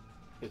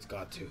 It's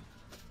got to.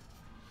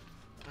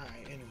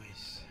 Alright,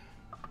 anyways.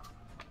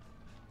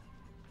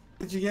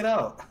 Did you get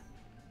out?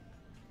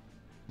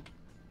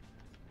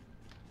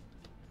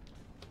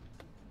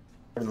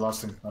 I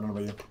lost him. I don't know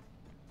about you.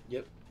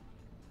 Yep.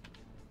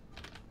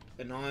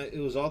 And it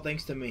was all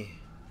thanks to me.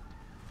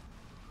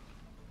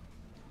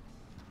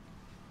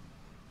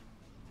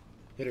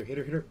 Hit her, hit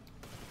her, hit her.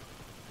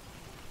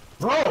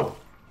 Bro!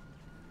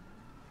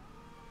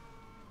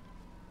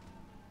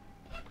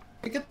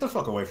 Hey, get the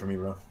fuck away from me,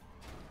 bro.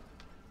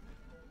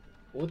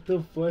 What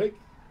the fuck?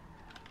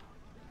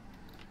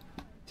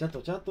 Chato,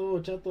 chato,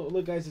 chato.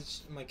 Look, guys,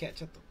 it's my cat,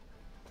 Chato.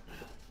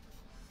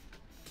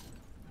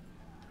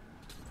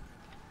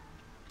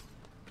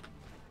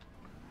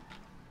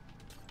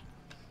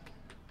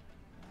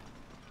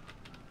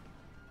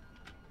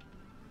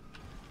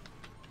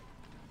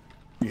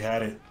 We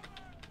had it.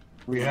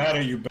 We had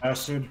it, you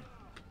bastard.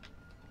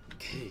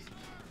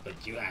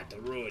 But you had to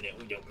ruin it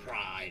with your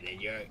pride and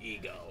your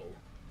ego.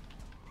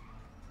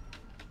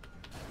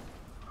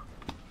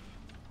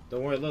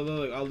 Don't worry, look, look,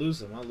 look. I'll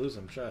lose him. I'll lose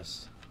him.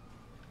 Trust.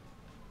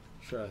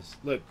 Trust.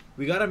 Look,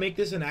 we gotta make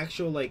this an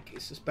actual, like,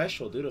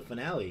 special, dude, a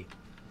finale.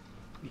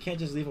 You can't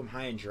just leave him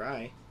high and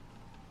dry.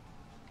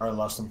 Alright,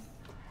 lost him.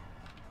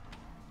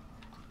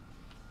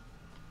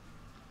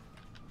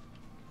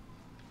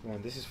 Come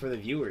on, this is for the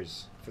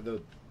viewers. For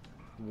the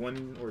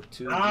 1 or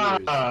 2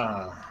 viewers.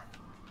 Ah!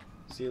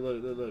 See,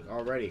 look, look, look,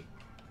 already.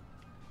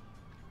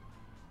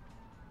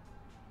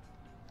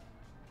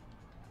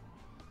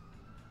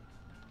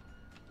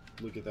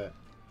 Look at that.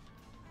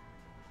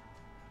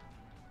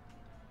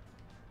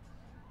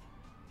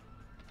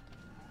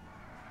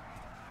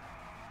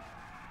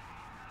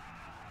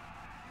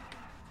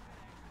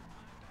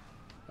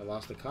 I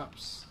lost the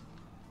cops.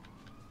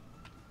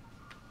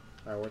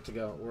 Alright, where to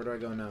go? Where do I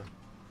go now?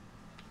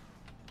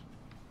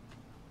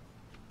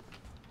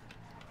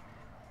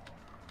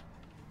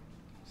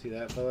 See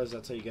that, fellas?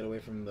 That's how you get away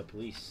from the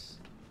police.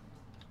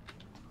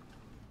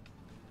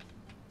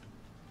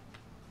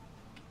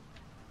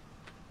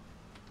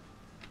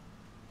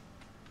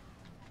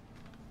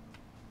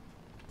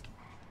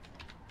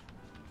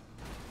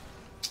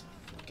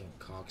 Fucking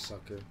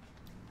cocksucker.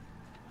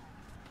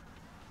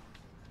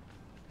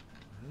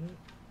 Alright.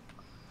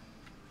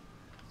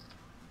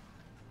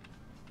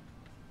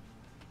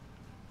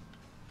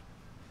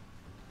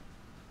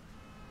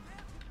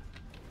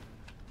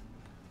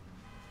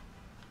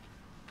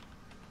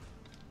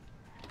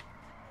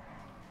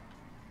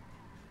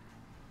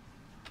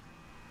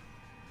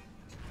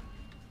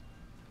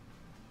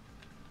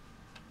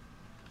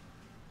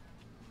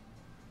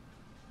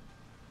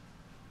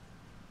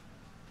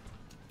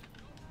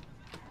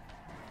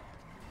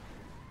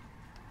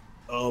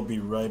 I'll be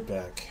right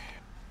back.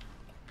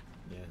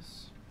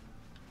 Yes.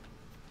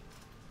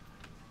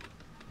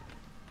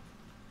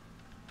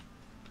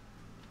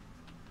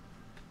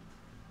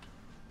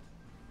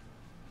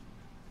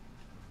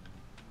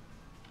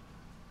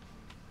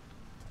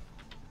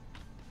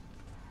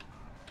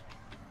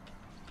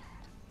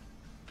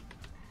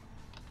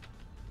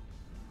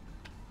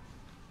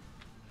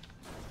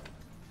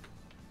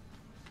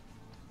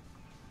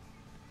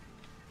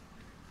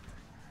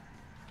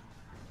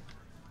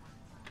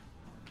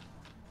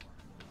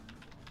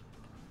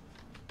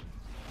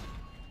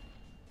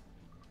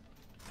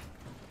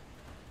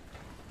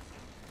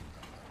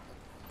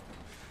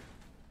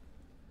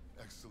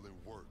 Excellent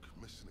work.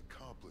 Mission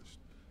accomplished.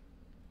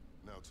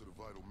 Now to the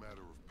vital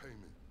matter of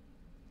payment.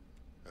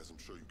 As I'm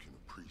sure you can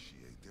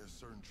appreciate, there are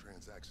certain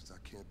transactions I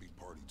can't be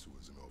party to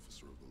as an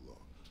officer of the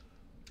law.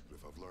 But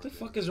if I've learned What the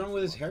fuck is wrong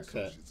with his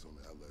haircut? On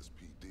the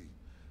LSPD,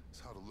 it's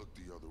how to look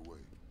the other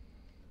way.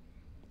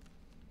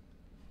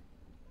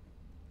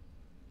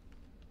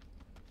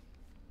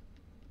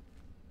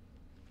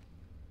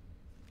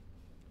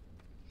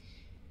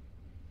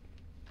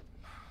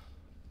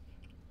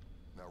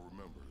 Now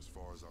remember, as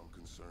far as I'm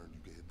concerned,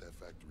 you can hit that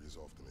factory as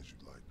often as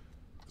you'd like.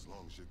 As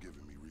long as you're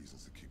giving me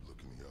reasons to keep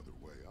looking the other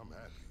way, I'm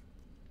happy.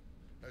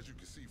 As you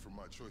can see from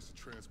my choice of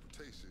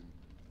transportation,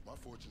 my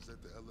fortunes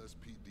at the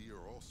LSPD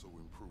are also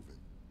improving.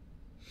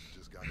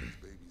 Just got these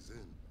babies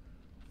in,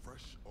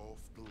 fresh off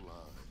the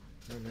line.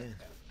 Oh man.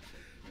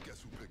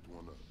 Guess who picked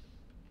one up?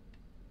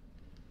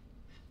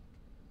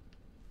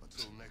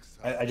 Until next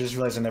time. I just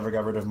realized I never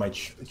got rid of my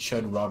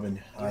Chud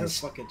Robin You're a eyes.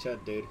 fucking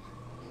chud, dude.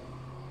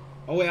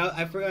 Oh wait,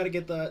 I forgot to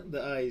get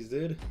the eyes,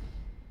 dude.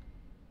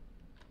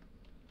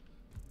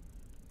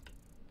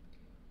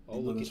 Oh,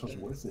 Even though look this at was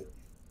that. worth it.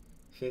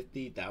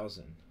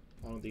 50,000.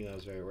 I don't think that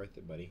was very worth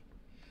it, buddy.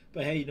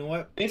 But hey, you know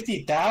what?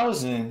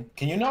 50,000?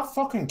 Can you not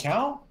fucking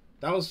count?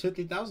 That was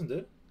 50,000,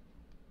 dude.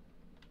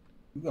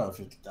 You got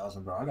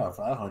 50,000, bro. I got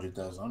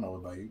 500,000. I don't know what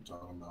about you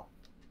talking about.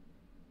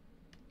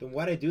 Then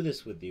why'd I do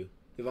this with you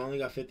if I only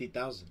got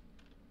 50,000?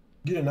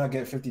 You did not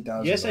get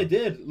 50,000. Yes, bro. I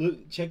did.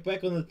 Look, check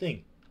back on the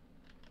thing.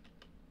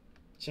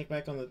 Check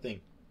back on the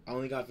thing. I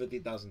only got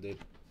 50,000, dude.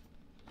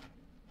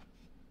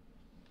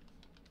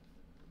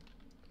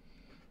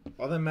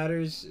 All that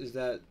matters is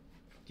that,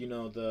 you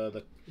know,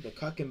 the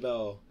Cuckin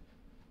Bell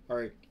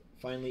arc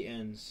finally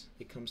ends.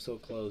 It comes to a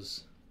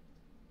close.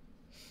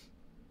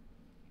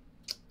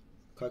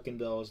 Cuckin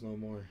Bell is no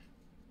more.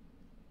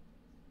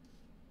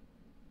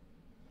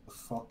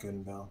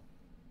 Fucking Bell.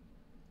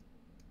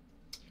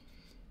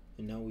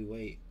 And now we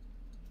wait.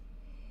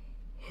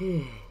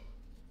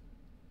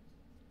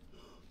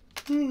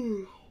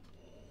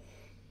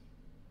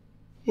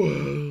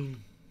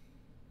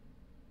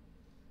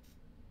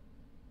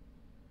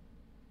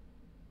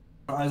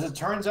 As it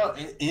turns out,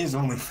 it is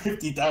only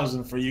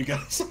 50,000 for you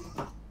guys.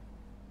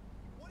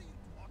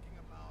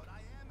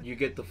 You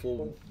get the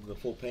full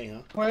pay,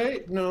 huh?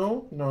 Wait,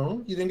 no,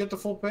 you didn't get the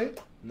full pay.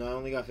 No, I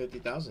only got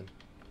 50,000.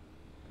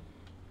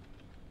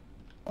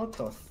 What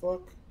the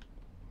fuck?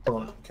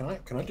 Hold on,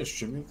 can I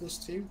distribute this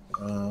to you?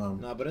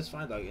 No, but it's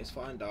fine, doggy. It's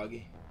fine,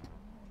 doggy.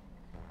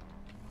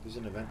 There's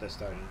an event that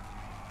started.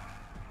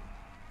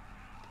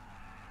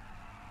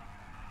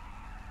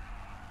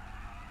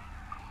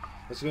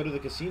 Let's go to the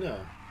casino.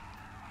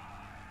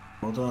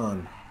 Hold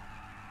on.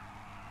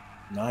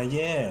 Not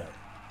yet.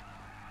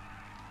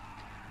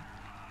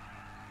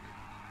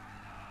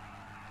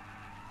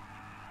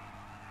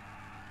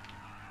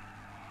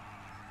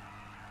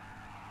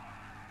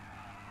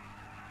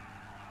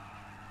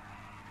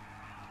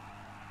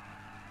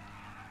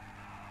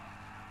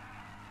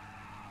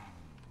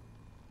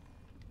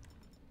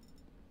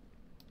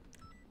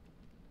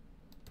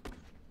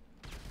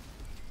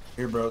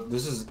 Here, bro.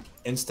 This is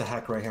insta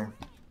hack right here.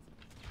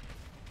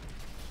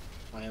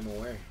 I am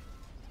aware.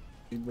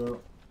 Here,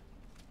 bro.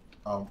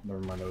 Oh,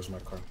 never mind. That was my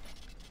car.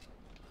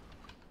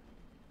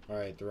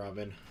 Alright, the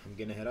Robin. I'm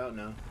gonna head out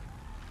now.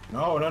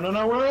 No,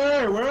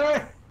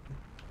 wait!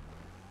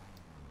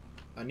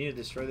 I need to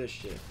destroy this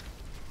shit.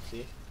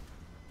 See?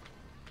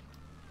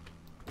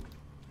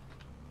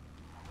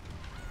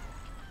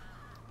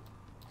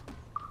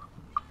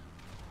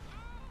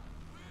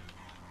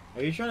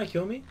 Are you trying to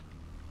kill me?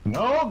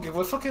 No, get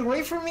fucking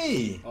away from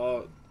me!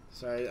 Oh,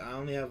 sorry. I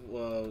only have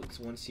it's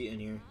one seat in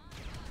here.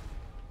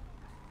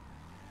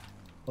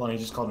 Hold on,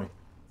 he just called me.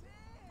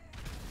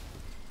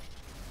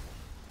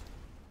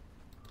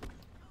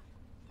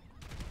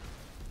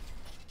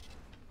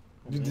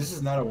 Dude, this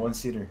is not a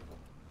one-seater.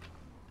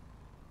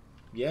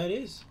 Yeah, it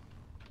is.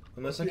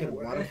 Unless I can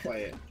modify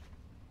it.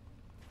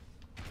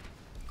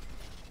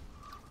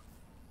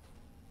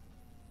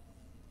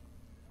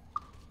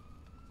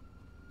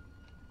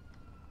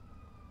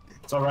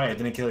 It's alright, I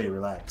didn't kill you,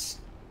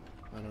 relax.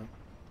 I know.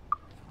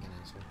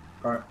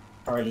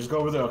 Alright, just go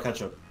over there, I'll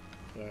catch up.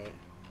 Alright.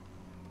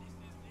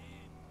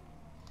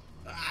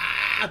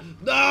 Ah!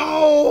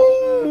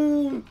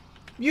 No!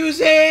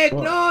 Music!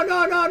 What? No,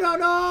 no, no, no,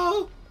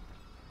 no!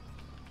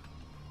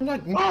 I'm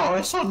like, no,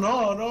 I saw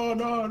no.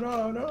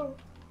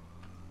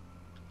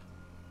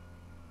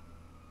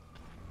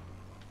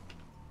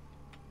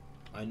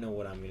 I know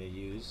what I'm gonna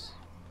use.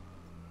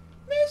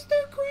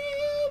 Mr.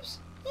 Krabs!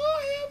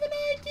 I have an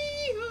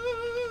idea!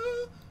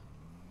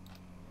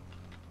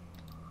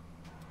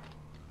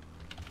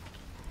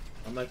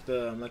 I'm like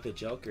the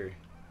Joker.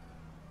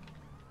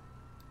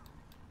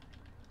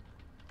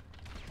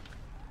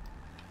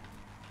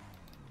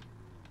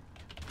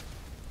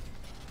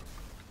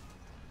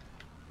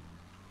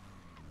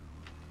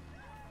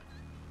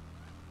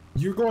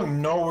 You're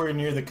going nowhere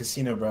near the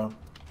casino, bro.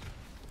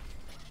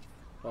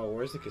 Oh,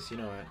 where's the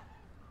casino at?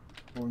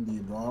 Going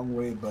the wrong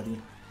way, buddy.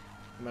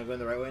 Am I going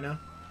the right way now?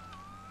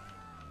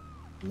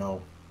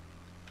 No.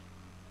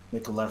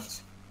 Make a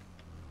left.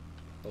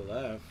 The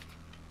left.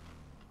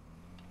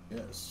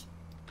 Yes.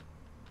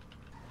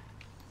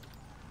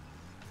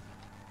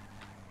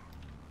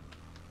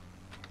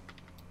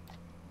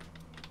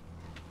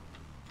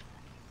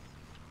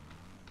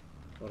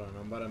 Hold on,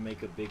 I'm about to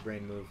make a big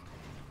brain move.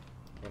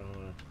 Hold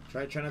on.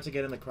 Try not to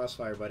get in the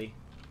crossfire, buddy.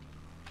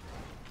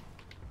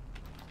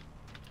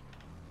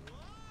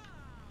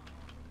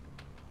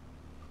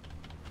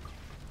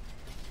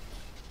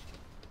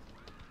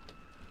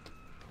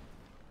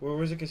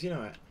 Where's the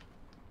casino at?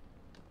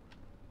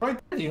 Right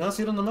there, do you not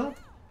see it on the map?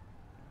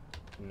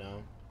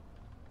 No.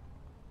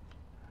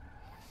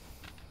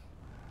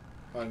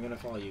 Oh, I'm gonna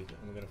follow you.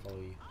 I'm gonna follow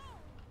you.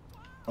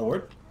 Oh,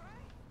 word?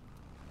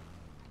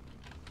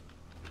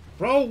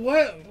 Bro,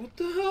 what? What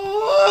the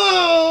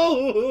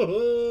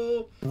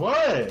hell?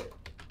 What?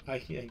 I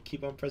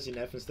keep on pressing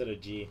F instead of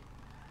G.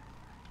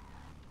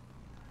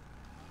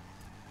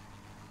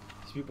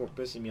 These people are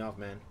pissing me off,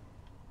 man.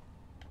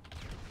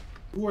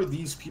 Who are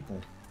these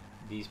people?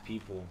 These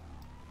people.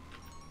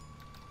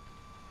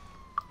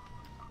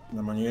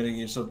 No, man, you gotta get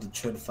yourself the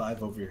Chud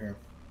 5 over here.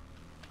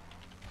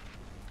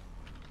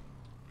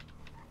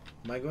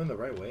 Am I going the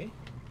right way?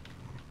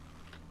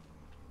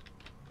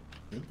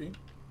 Should be.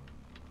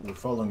 You were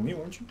following me,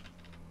 weren't you?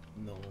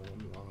 No,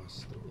 I'm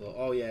lost.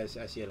 Oh yeah,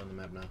 I see it on the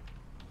map now.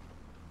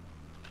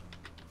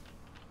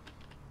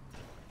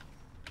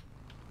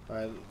 All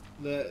right,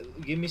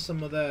 give me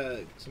some of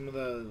the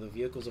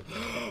vehicles.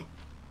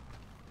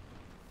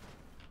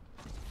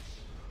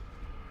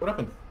 What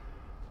happened?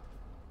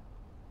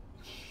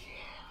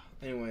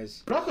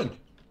 Anyways, What happened?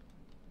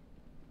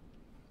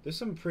 there's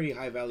some pretty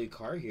high value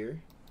car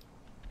here.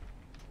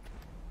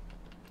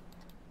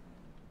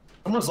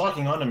 Someone's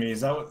locking onto me.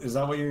 Is that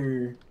what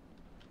you're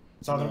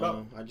talking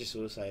about? I just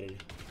suicided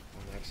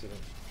on accident.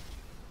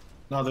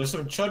 No, there's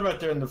some Chud right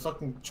there in the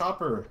fucking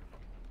chopper,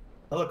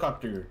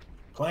 helicopter,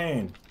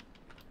 plane.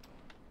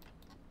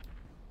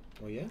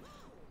 Oh yeah?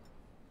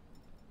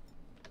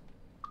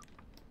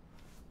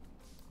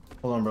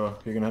 Hold on, bro.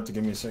 You're gonna have to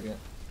give me a second.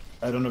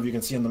 I don't know if you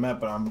can see on the map,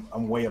 but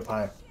I'm way up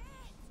high.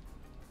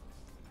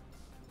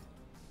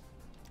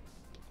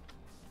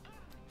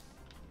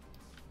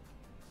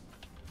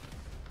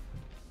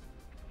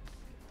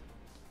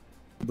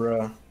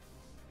 Bruh.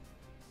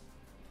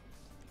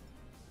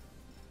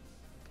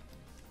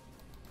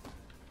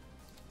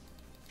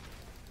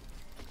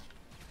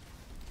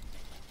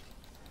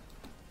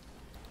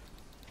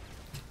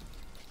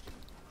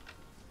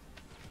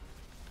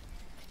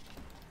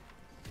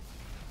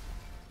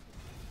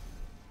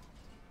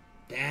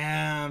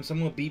 Damn,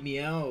 someone beat me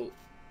out.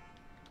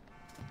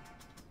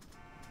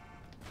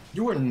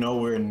 You were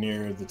nowhere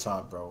near the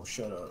top, bro.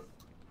 Shut up.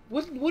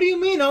 What do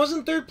you mean? I was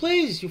in third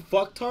place, you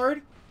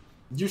fucktard.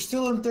 You're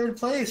still in third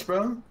place,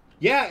 bro.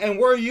 Yeah, and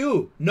where are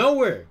you?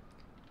 Nowhere.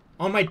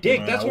 On my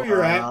dick, that's where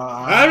you're at.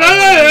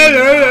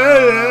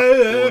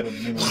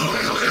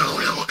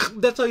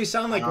 That's how you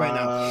sound like right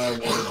now.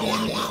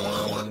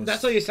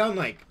 That's how you sound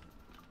like.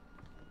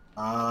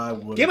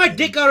 Get my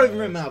dick out of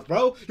your mouth,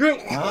 bro.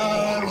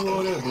 I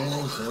would have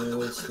been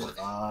pissed if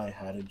I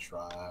hadn't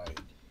tried.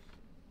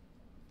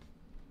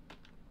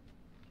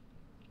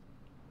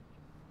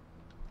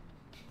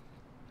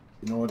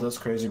 You know what? That's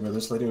crazy, bro.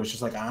 This lady was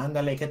just like,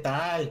 "Ándale, ¿qué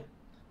tal?"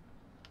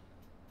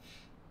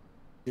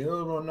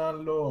 Yo,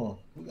 Ronaldo.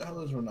 Who the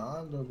hell is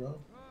Ronaldo, bro?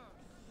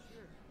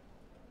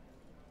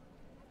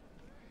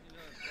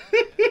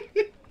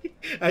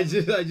 I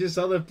just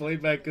saw the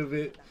playback of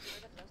it.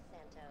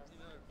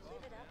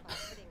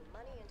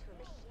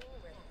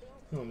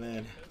 Oh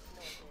man.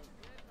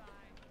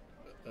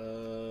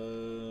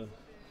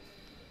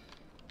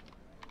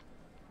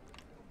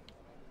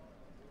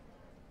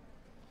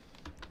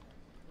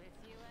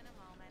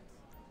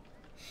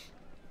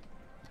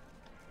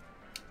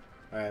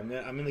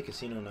 Alright, I'm in the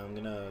casino now. I'm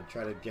gonna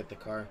try to get the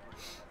car.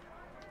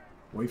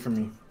 Wait for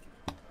me.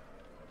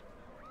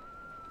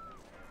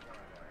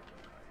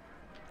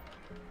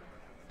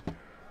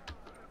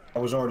 I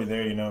was already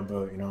there, you know,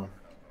 but, you know,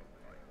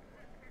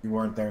 you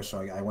weren't there, so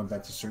I went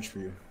back to search for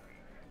you.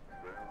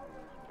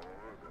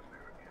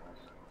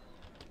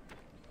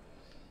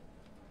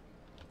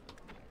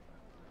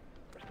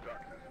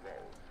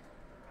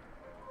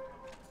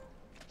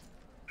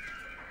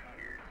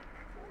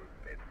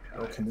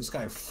 Oh, can this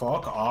guy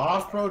fuck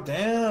off, bro?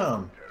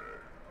 Damn.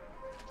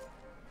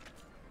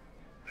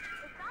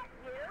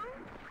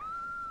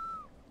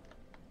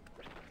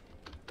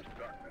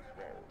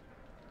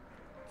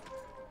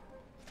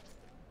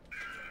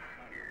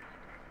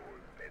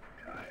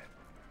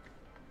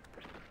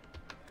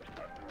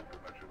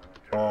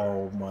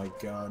 Oh my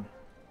god.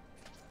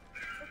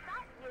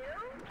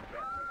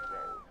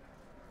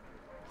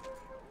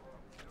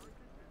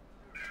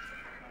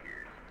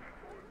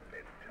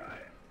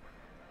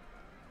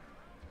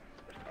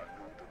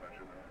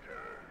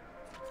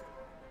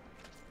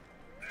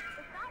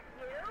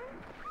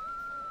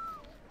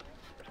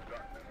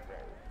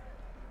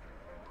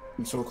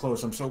 I'm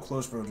so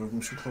close, bro.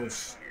 I'm so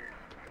close.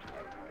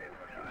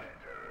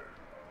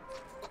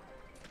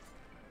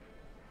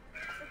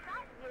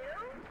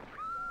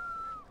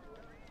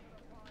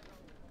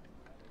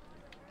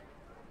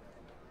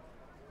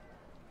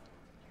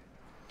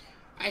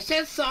 I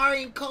said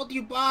sorry and called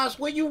you boss.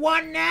 What you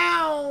want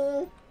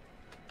now?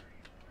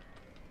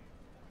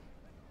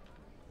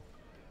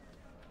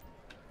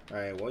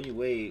 Alright, while you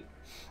wait,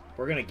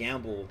 we're gonna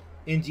gamble.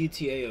 In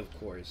GTA, of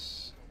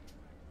course.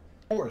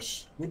 Of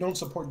course. We don't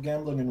support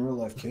gambling in real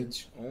life,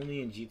 kids.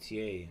 Only in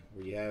GTA,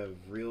 where you have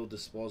real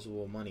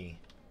disposable money.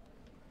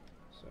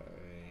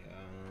 Sorry,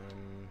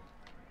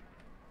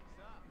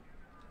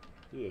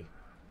 Dude.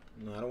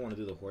 No, I don't want to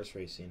do the horse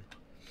racing.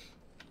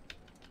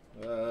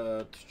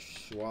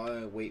 While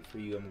I wait for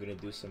you, I'm gonna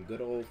do some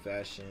good old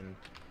fashioned,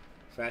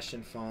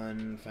 fashion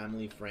fun,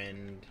 family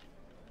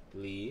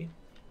friendly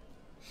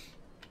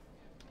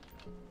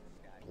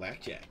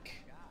blackjack.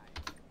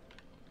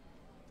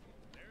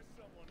 There's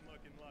someone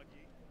looking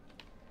lucky.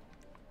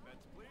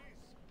 Bets, please.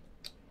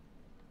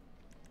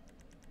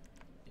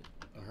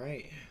 All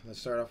right, let's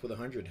start off with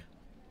 100.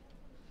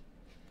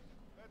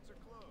 Bets are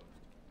closed.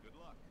 Good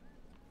luck.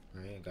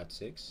 All right, I got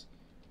 6,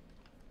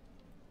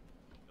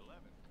 11.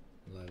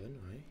 11.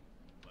 All right,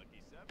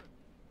 Lucky 7.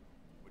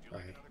 Would you All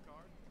like right. another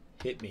card?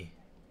 hit me.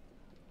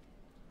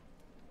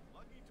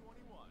 Lucky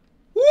 21.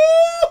 Woo!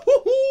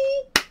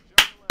 Show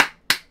 11.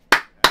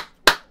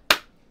 That's 12.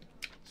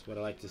 That's what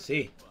I like to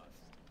see.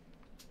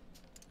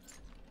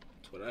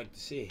 That's what I like to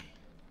see.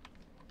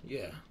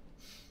 Yeah.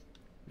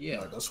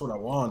 Yeah. That's what I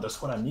want.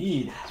 That's what I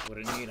need. That's what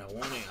I need. I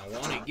want it. I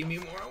want it. Give me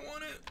more. I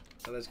want it.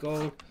 So let's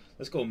go.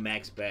 Let's go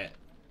max bet.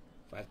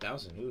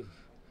 5,000. Ooh.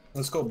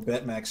 Let's go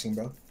bet maxing,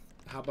 bro.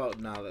 How about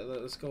now?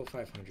 Let's go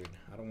 500.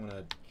 I don't want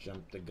to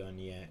jump the gun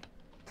yet.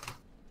 And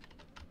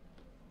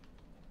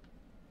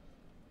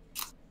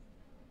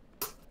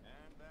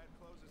that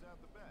closes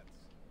out the bets.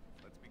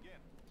 Let's begin.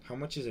 How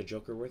much is a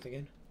joker worth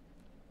again?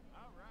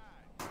 All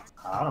right.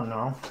 I don't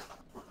know.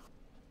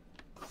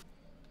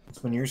 It's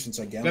been years since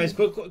I gambled. Guys,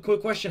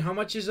 quick question. How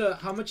much is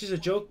a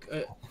joke?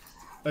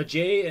 A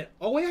J?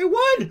 Oh wait, I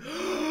won!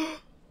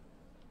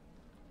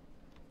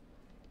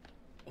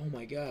 Oh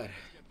my god.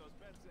 Get those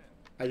bets in.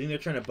 I think they're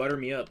trying to butter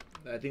me up.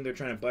 They're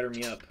trying to butter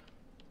me up.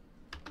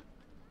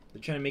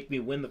 They're trying to make me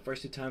win the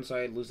first 2 times so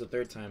I lose the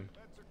 3rd time.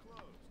 Bets are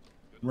closed.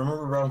 Good luck.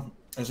 Remember, bro,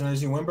 as soon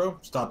as you win, bro,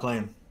 stop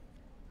playing.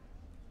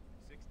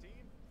 16.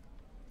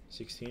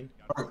 16.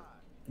 Got Alright.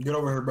 5. Get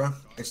over here, bro.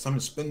 It's time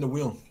to spin the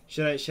wheel.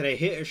 Should I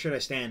hit or should I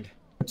stand?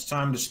 It's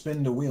time to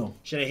spin the wheel.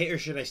 Should I hit or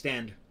should I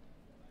stand?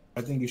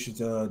 I think you should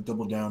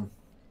double down.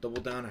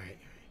 Double down. All right.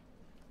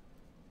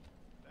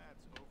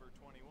 That's over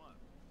 21.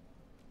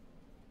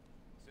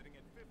 Sitting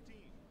at 15.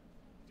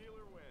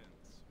 Dealer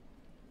wins.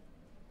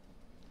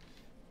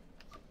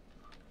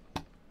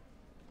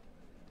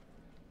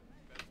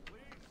 Bets,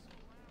 please.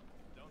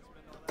 Don't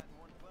spend all that in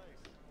one place.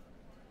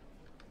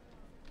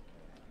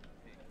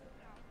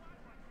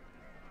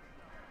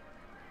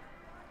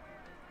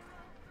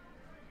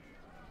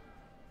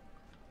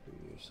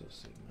 You're so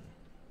sick, man.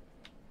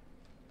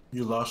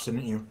 You lost,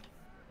 didn't you?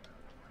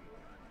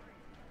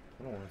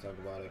 I don't want to talk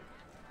about it.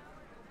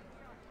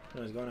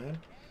 No, he's going ahead.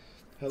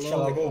 Hello.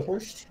 Shall I go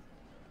first?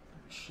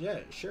 Yeah,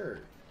 sure.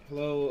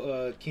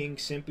 Hello, King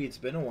Simpy. It's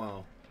been a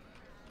while.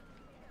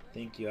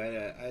 Thank you.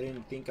 I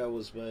didn't think I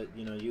was, but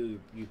you know, you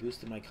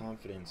boosted my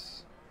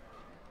confidence.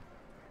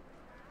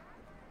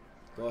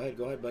 Go ahead,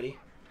 buddy.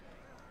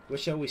 What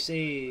shall we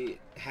say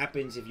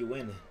happens if you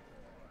win?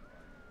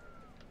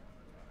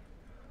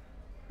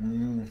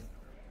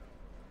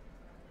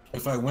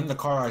 If I win the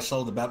car, I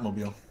sell the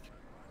Batmobile.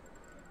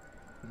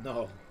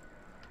 No.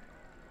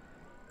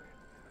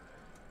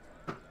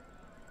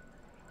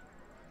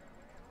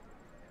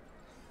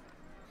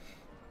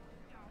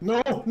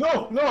 No,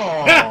 no,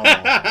 no!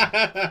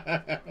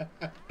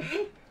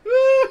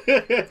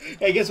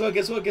 Hey, guess what?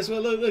 Look,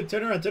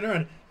 turn around. Turn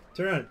around.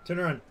 Turn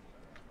around.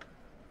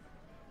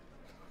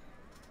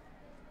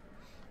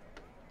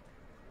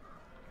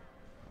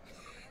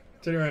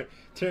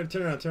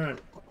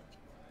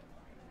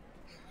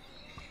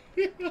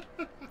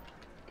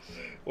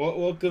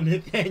 Welcome,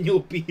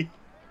 Nathaniel B.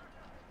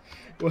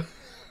 All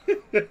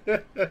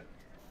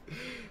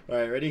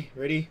right,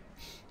 ready?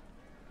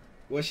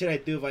 What should I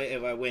do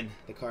if I win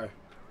the car?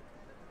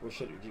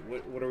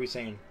 What are we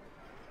saying?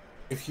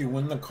 If you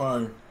win the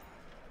car,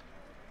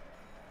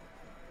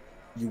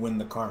 you win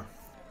the car.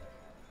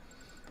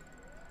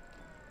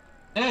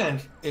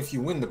 And if you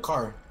win the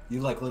car,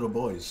 you like little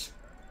boys.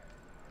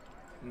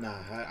 Nah,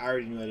 I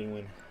already knew I didn't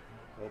win.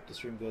 Hope the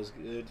stream goes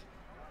good.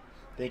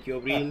 Thank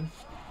you, Abril.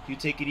 You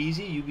take it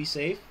easy. You be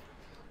safe.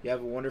 You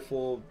have a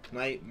wonderful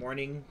night,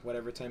 morning,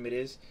 whatever time it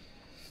is.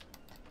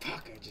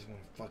 Fuck, I just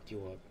want to fuck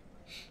you up.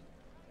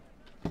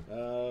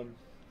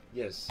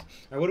 Yes. All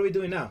right, what are we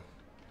doing now?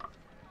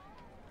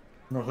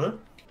 Okay.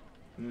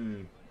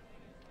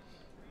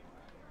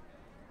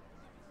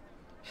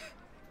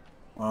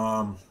 Come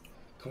on,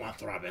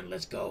 Throbbing,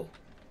 let's go.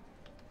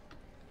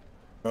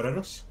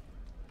 Veneros?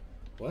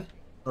 What?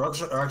 Or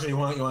actually, you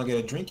want to get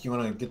a drink? You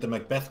want to get the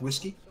Macbeth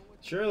whiskey?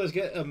 Sure, let's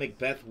get a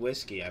Macbeth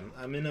whiskey.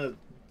 I'm in a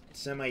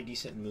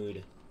semi-decent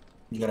mood.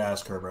 You gotta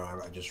ask her, bro.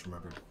 I just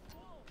remembered.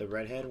 The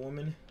redhead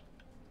woman?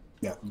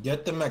 Yeah,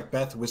 get the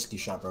Macbeth whiskey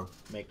shot, bro.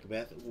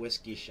 Macbeth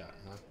whiskey shot,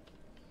 huh?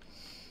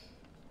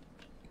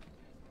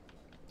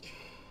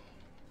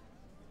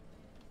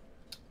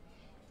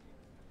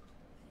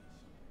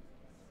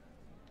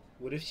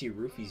 What if she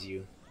roofies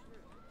you?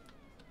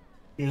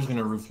 She's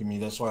gonna roofie me.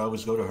 That's why I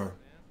always go to her.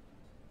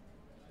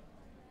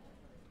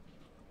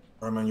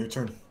 Alright, man, your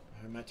turn.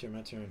 Alright,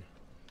 my turn.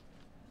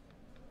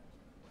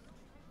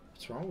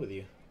 What's wrong with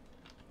you?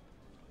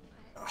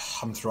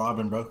 I'm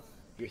throbbing, bro.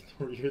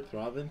 You're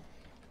throbbing?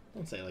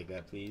 Don't say it like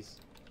that, please.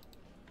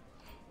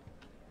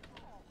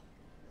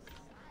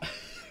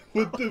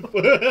 What the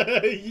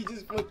fuck? You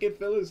just fucking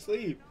fell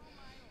asleep.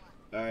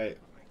 Alright.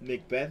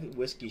 Macbeth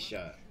whiskey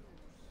shot.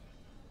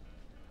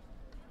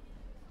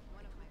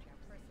 One of my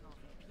personal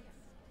favorites.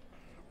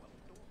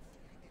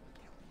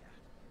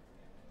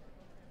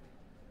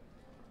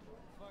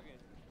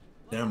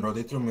 Damn, bro,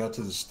 they threw me out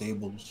to the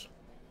stables.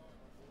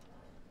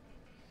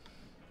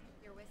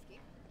 Your whiskey?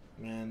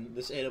 Man,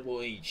 this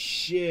edible ain't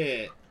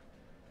shit.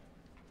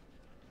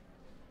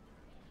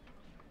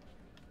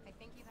 I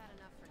think you've had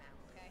enough for now,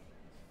 okay?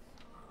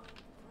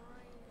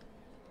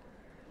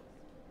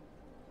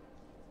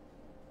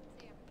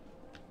 See ya.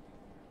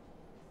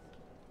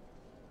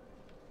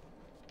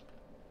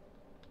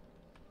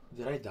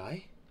 Did I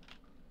die?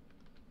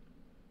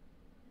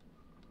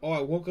 Oh,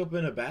 I woke up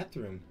in a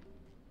bathroom.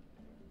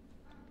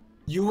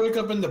 You wake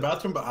up in the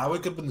bathroom, but I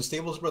wake up in the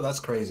stables, bro. That's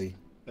crazy.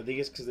 I think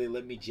it's because they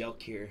let me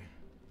jelk here.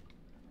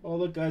 Oh,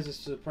 look, guys, a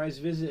surprise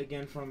visit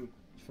again from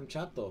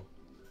Chato.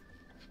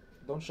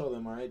 Don't show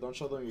them, alright? Don't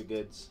show them your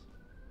goods.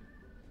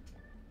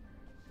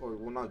 Or,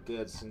 well, not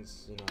goods,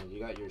 since, you know, you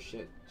got your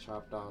shit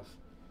chopped off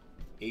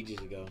ages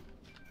ago.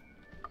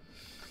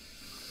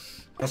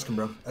 Ask him,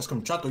 bro. Ask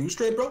him, Chato, you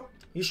straight, bro?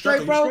 You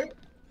straight, Chato, bro? you straight?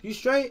 You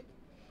straight?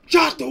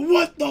 Chato,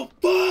 what the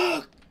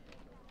fuck?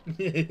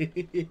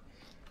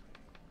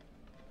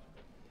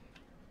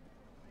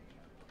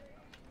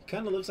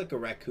 Kind of looks like a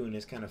raccoon.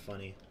 It's kind of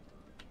funny.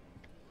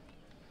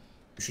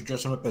 You should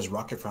dress him up as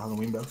Rocket for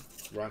Halloween, bro.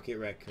 Rocket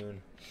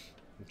raccoon.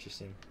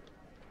 Interesting.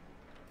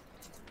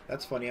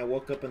 That's funny. I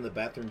woke up in the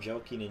bathroom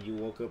joking, and you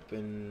woke up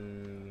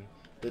in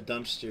the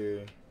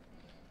dumpster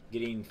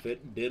getting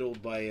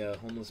diddled by a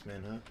homeless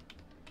man, huh?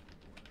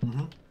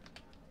 Mm-hmm.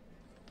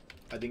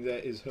 I think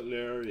that is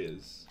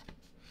hilarious.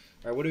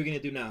 All right, what are we gonna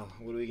do now?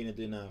 What are we gonna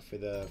do now for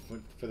the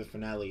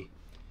finale?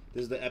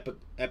 This is the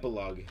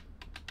epilogue.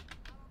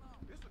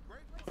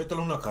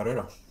 Métele una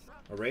carrera.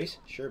 A race?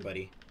 Sure,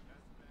 buddy.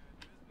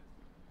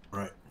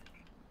 Right.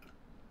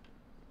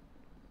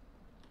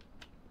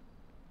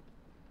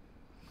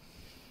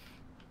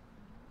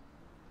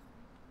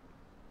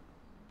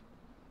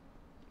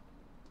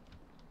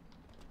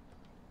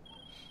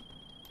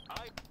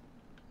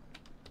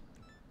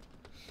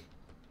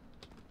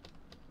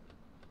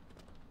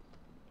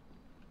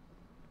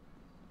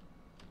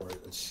 Alright,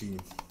 let's see.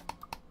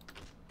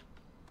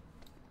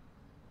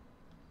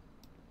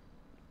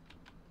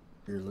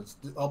 Here,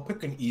 I'll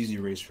pick an easy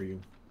race for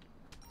you.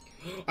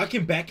 I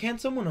can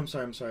backhand someone? I'm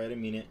sorry, I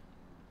didn't mean it.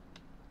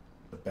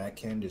 The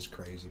backhand is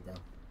crazy, bro.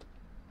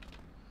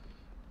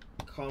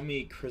 Call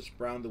me Chris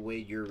Brown the way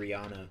you're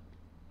Rihanna.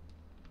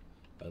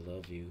 I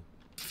love you.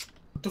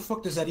 What the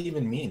fuck does that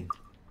even mean?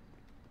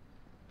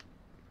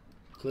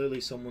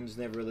 Clearly someone's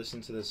never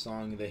listened to the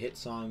song, the hit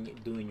song,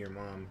 Doing Your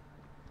Mom.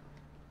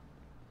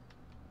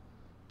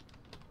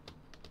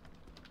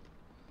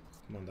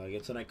 Come on, dog.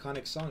 It's an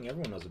iconic song.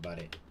 Everyone knows about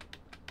it.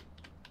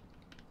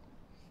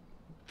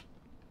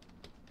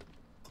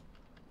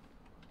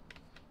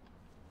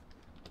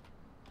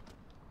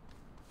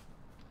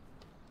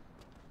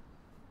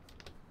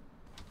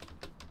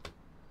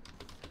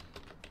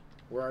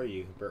 Where are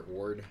you, Burt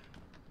Ward?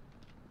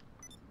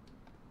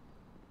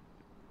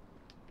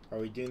 Are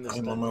we doing this?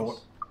 I'm on my way.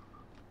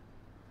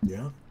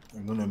 Yeah,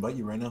 I'm gonna invite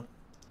you right now.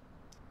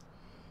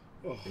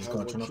 Oh, Just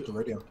gotta turn off the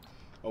radio.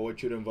 I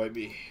want you to invite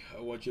me.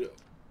 I want you to.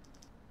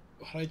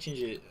 How do I change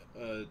it?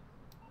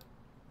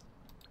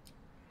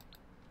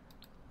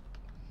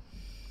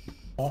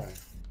 Oh.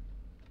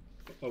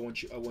 I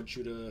want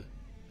you to.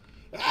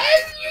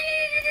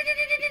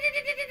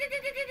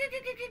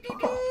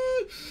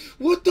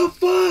 What the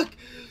fuck?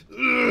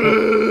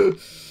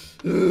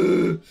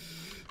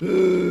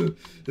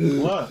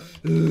 What?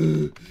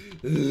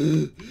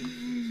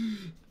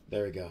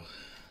 There we go.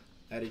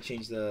 I had to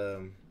change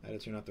the. I had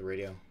to turn off the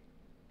radio.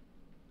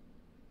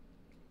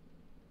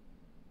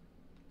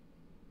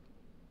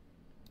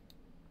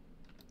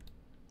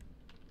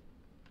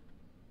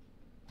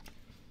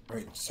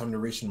 Alright, it's time to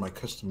race in my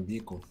custom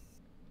vehicle.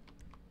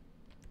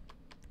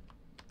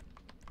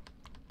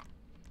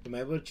 Am I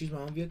able to choose my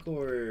own vehicle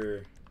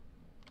or?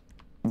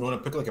 You want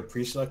to pick like a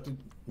pre-selected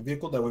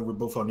vehicle? That way we're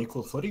both on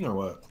equal footing, or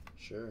what?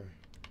 Sure.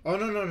 Oh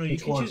no. You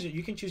Which can one? choose.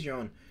 You can choose your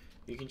own.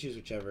 You can choose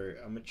whichever.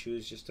 I'm gonna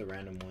choose just a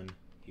random one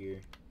here.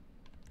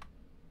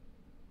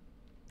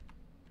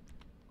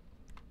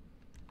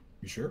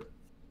 You sure?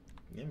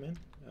 Yeah, man.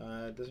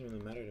 It doesn't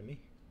really matter to me.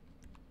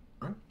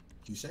 Alright,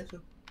 you say so.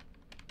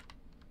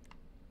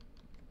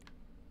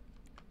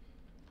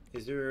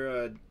 Is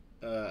there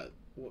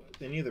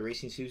any of the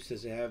racing suits,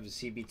 does it have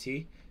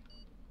CBT?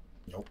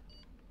 Nope.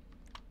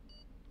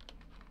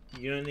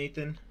 You know,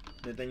 Nathan?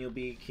 Nathaniel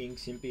B. King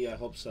Simpy? I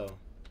hope so.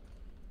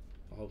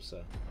 I hope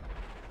so.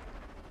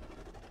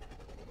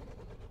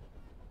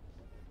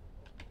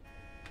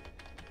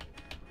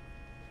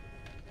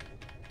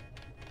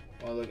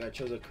 Oh, look, I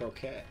chose a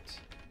croquette.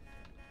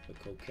 A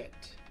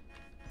coquette.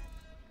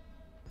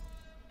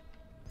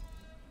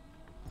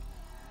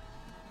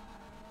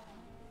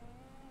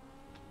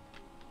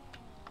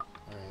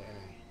 Alright.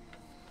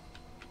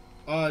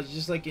 Oh, it's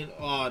just like in.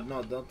 Oh,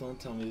 no, don't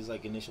tell me this is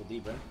like Initial D,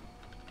 bro.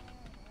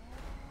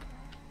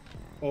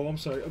 Oh, I'm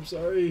sorry. I'm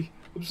sorry.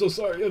 I'm so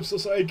sorry. I'm so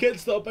sorry. I can't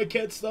stop. I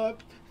can't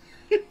stop.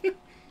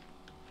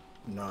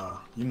 Nah,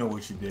 you know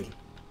what you did.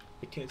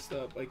 I can't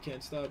stop. I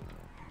can't stop.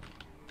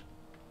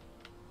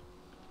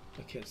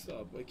 I can't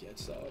stop. I can't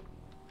stop.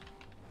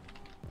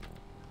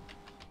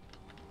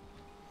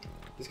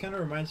 This kind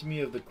of reminds me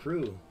of The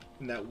Crew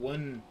and that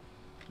one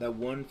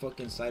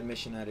fucking side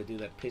mission I had to do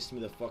that pissed me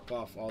the fuck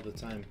off all the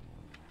time.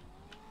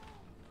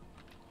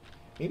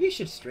 Maybe I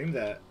should stream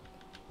that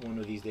one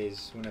of these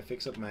days when I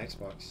fix up my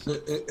Xbox.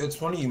 It's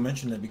funny you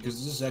mentioned that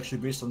because this is actually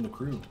based on The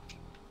Crew.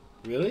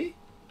 Really?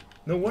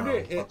 No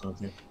wonder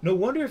no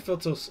wonder it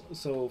felt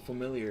so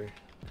familiar.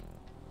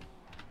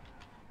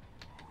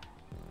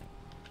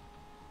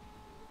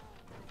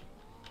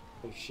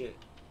 Oh shit.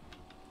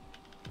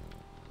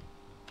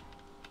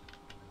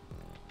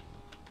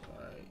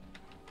 Alright.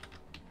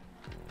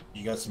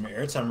 You got some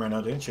airtime right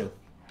now, didn't you?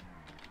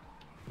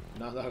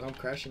 Now dog, I'm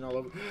crashing all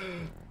over.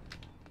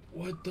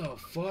 What the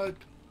fuck?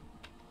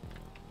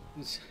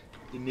 This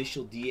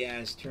initial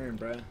Diaz turn,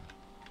 bruh.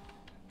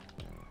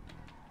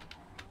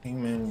 Hey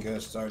man, you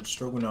gotta start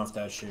stroking off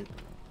that shit.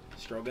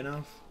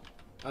 Stroganoff?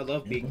 I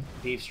love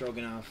beef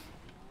stroganoff.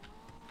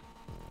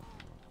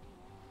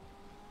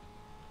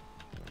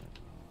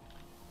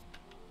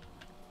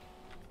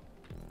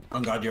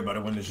 I'm glad you're about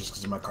to win this just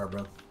because of my car,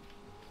 bro.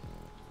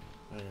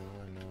 I know.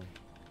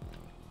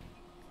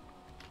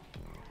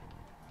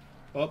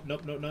 Oh,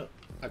 nope.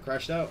 I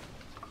crashed out.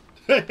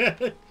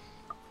 And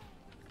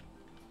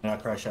I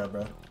crash out,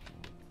 bro.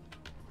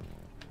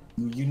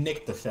 You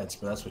nicked the fence,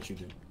 but that's what you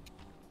did.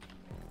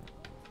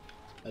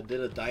 I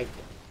did a dive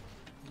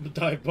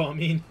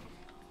bombing.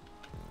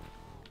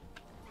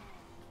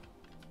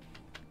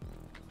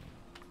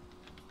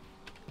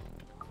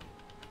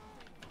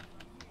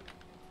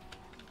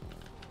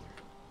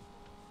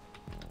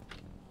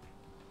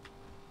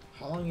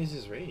 How long is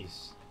this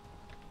race?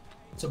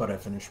 It's about to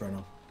finish right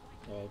now.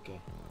 Oh,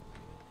 okay.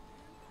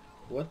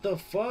 What the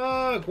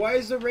fuck? Why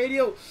is the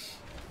radio...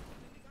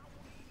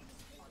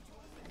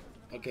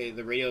 Okay,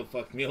 the radio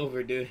fucked me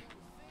over, dude.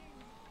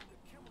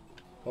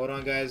 Hold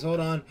on, guys. Hold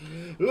on.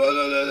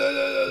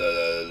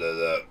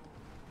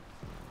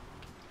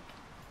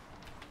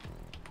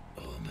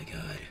 Oh my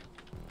god.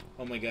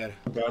 Oh my god.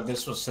 God,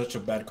 this was such a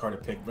bad car to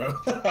pick, bro.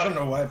 I don't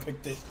know why I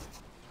picked it.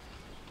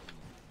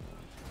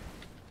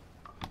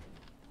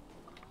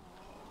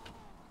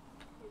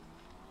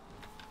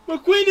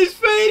 McQueen is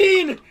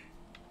fading!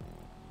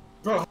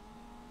 Bro, how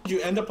did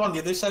you end up on the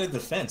other side of the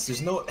fence?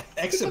 There's no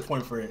exit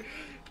point for it.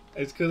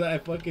 It's because I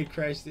fucking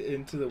crashed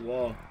into the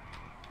wall.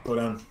 Go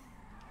down.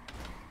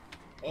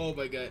 Oh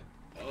my god.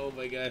 Oh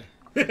my god.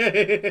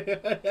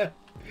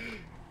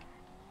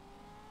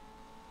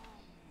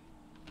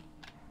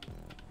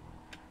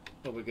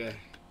 Oh my god.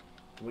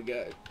 Oh my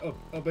god.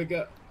 Oh my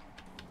god.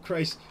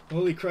 Christ.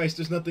 Holy Christ,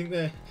 there's nothing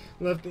there.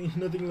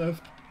 Nothing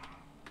left.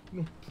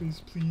 No,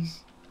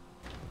 please.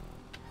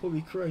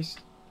 Holy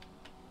Christ.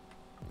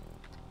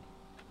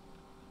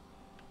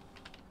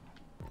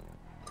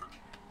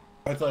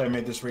 I thought I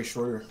made this race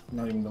shorter,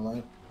 not even gonna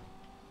lie.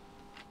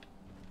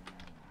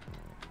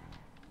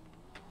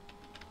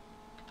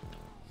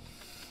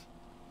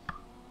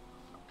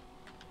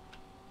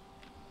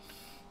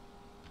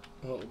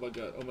 Oh my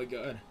god. Oh my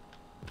god.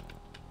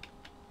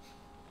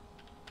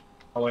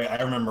 Oh wait,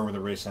 I remember where the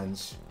race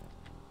ends.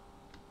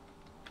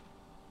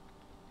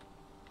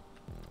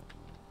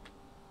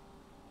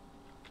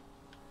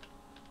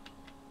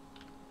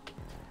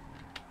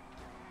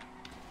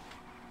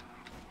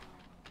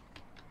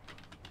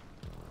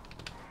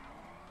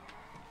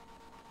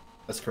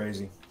 That's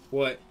crazy.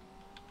 What?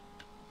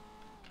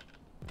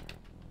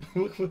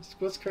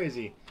 What's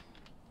crazy?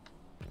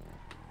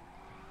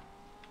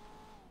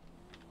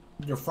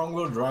 Your front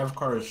wheel drive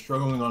car is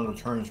struggling on the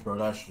turns, bro.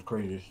 That's the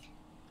craziest.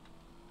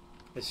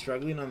 It's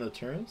struggling on the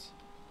turns?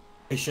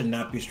 It should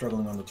not be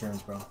struggling on the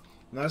turns, bro.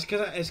 No, it's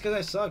cause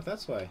I suck,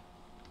 that's why.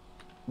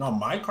 No,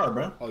 my car,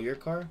 bro. Oh, your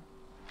car?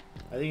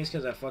 I think it's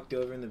because I fucked you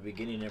over in the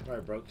beginning. It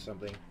probably broke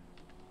something.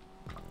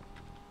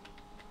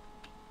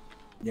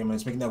 Yeah, man,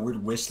 it's making that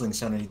weird whistling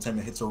sound anytime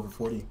it hits over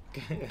 40.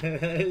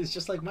 It's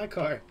just like my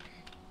car.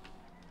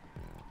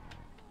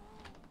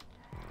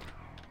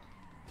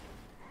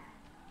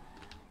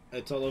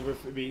 It's all over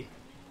for me.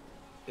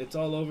 It's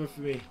all over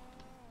for me.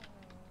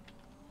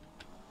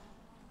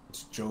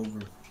 It's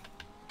Jover.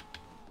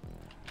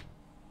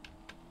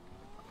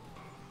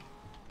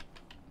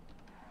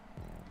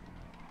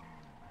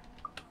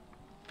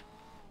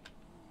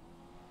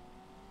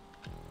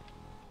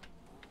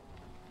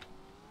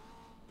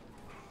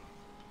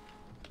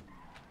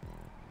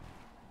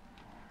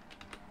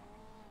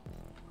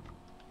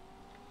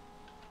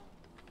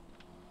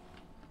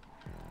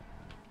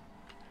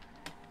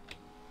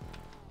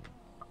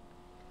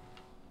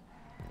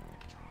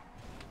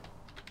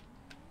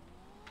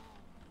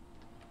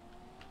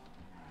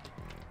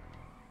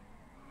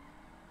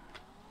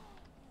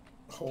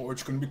 Oh,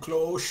 it's gonna be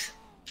close.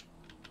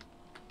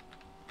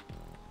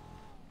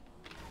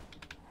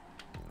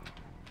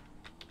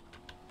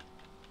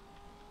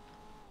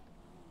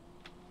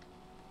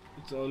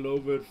 It's all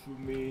over for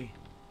me.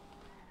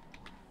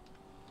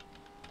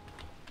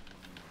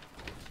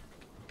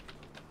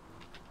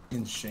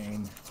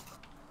 Insane.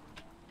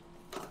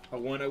 I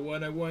won.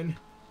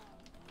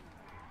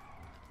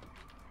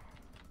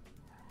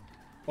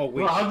 Oh wait.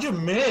 Bro, how'd you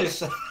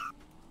miss?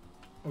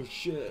 Oh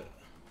shit.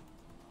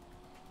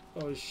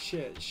 Oh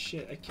shit.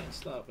 I can't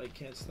stop.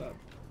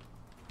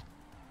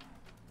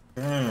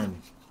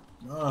 10,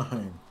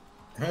 9.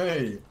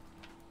 Hey.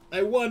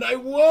 I won.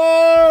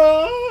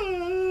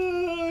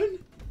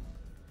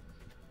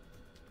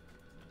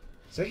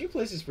 Second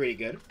place is pretty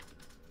good.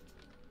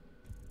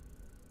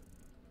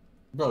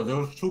 Bro, there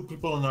was 2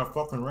 people in that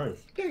fucking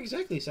race. Yeah,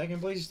 exactly. Second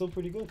place is still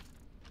pretty good.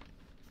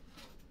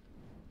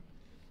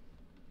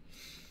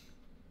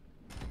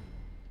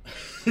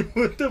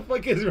 What the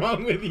fuck is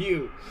wrong with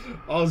you?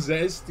 All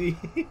zesty.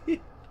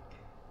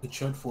 The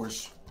Chud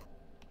Force.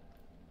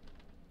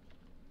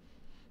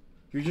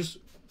 You're just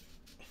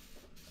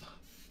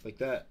like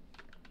that.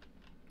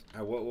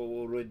 Alright,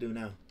 what do I do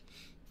now?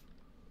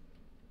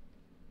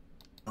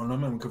 I don't know,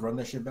 man. We could run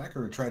that shit back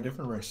or try a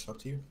different race. Up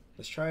to you.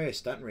 Let's try a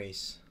stunt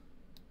race.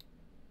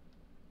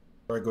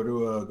 All right, go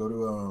to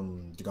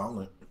the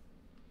Gauntlet.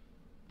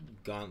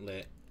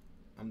 Gauntlet.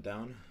 I'm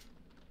down.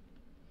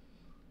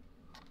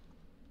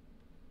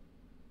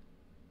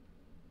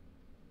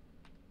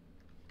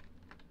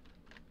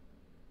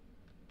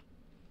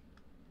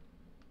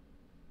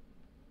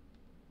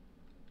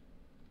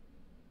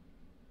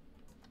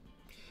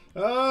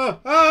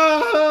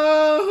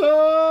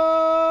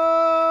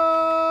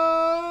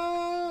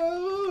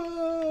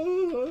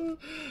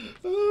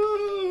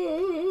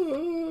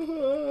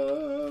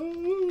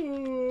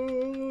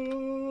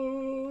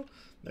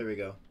 There we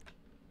go.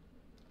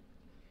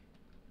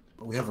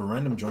 We have a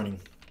random joining.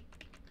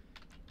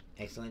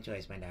 Excellent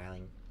choice, my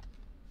darling.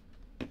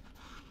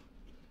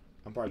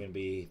 I'm probably gonna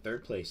be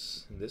third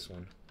place in this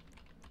one.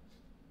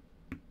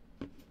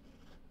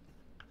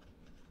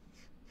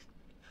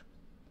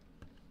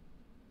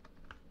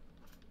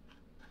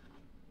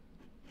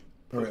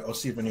 All right, I'll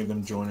see if any of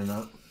them join or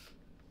not.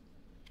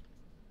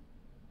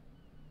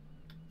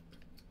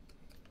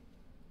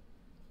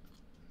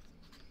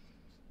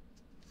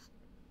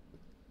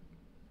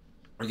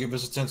 Or give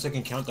us a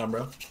 10-second countdown,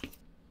 bro.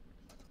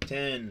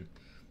 10,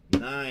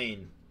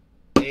 9,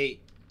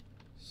 8,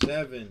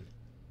 7,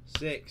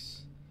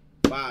 6,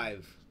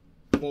 5,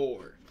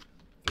 4,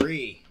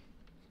 3,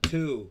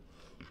 2,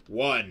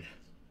 1.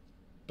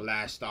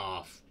 Blast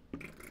off.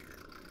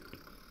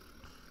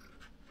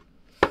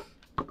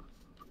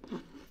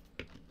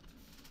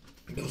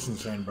 That's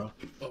insane, bro.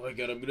 Oh my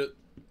god, I'm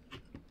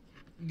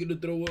gonna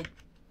throw up.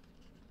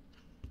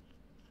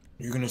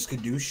 You're gonna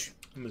skadoosh?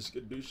 I'm gonna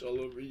skadoosh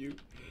all over you.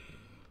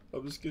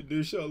 I'm a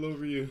skadoosh all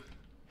over you.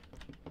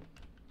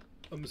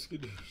 I'm a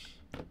skadoosh.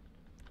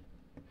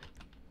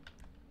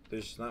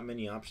 There's not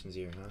many options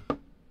here, huh?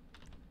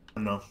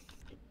 No.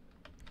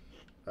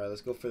 Alright,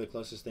 let's go for the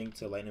closest thing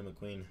to Lightning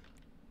McQueen.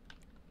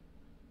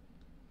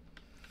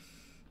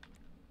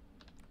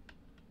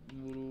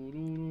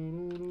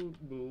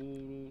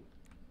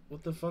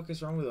 What the fuck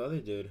is wrong with the other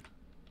dude?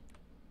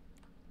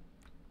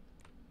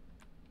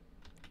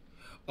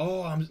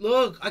 Oh,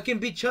 look, I can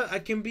be I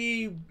can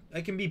be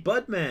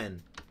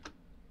Budman.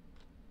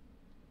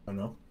 I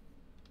know.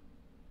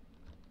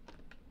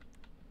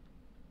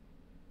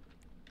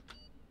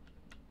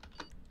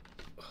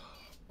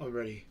 I'm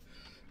ready.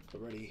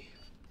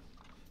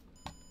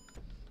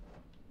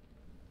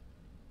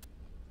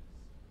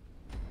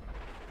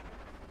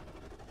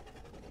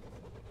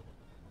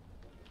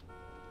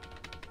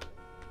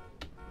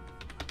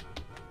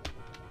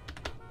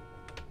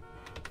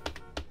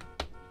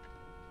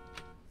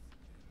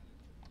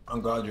 I'm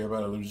glad you're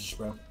about to lose this,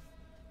 bro.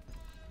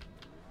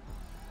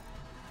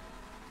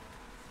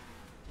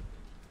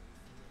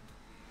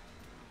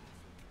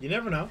 You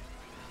never know.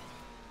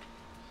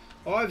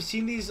 Oh, I've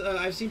seen these.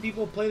 I've seen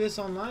people play this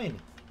online.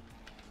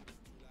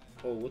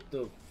 Oh, what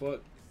the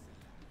fuck?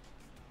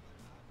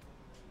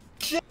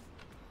 Shit.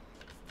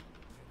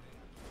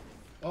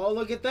 Oh,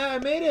 look at that! I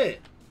made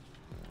it.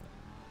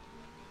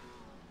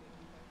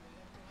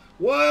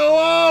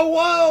 Whoa!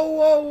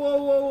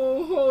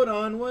 Hold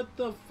on. What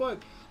the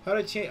fuck? How'd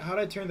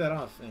I turn that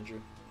off, Andrew?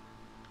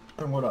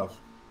 Turn what off?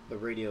 The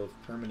radio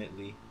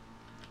permanently.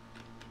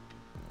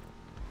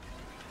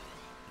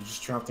 You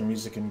just turn off the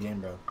music in game,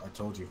 bro. I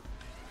told you.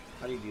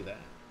 How do you do that?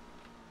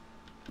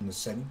 In the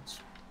settings.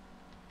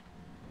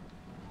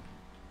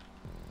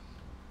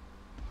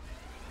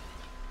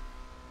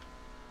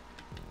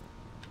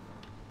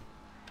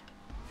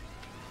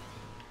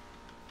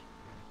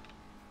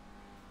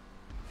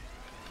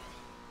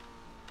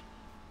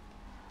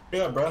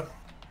 Yeah, bro.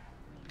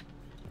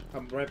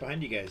 I'm right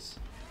behind you guys.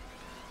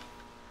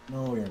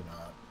 No, you're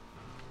not.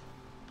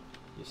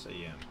 Yes, I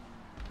am.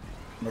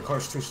 My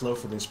car's too slow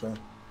for this, bro.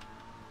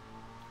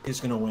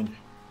 He's gonna win.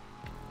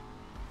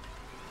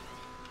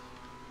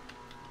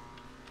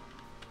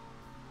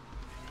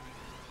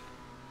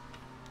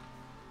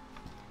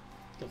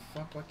 The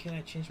fuck? Why can't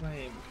I change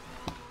my...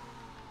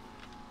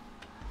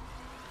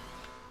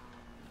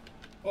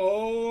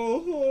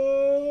 Oh.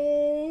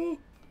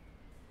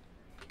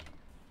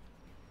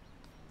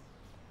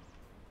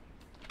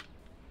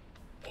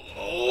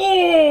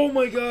 Oh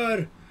my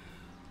god.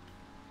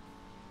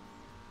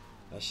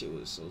 That shit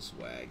was so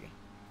swag.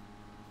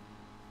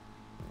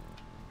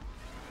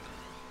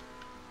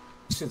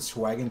 You said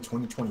swag in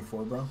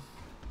 2024, bro.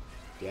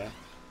 Yeah.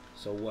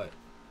 So what?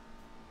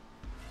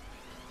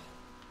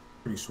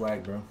 Pretty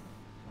swag, bro.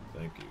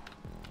 Thank you.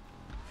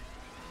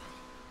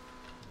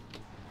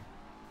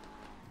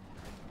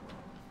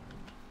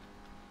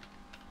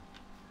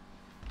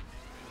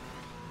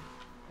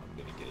 I'm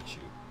gonna get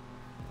you.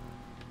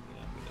 And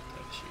I'm gonna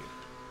touch you.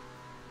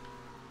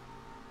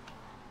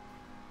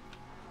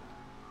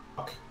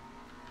 Fuck.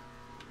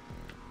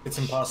 It's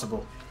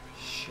impossible.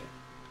 Shit.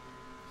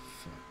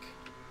 Fuck.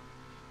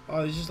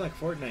 Oh, it's just like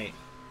Fortnite.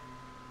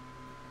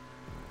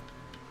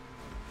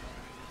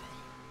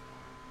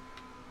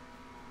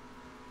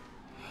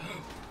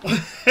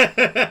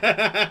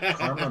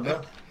 Karma,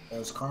 bro. That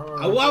was karma.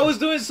 Right I there. was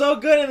doing so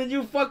good and then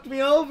you fucked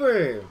me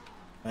over.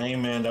 Hey,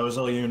 man, that was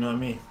all you, not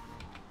me.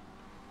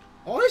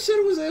 All I said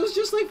was it was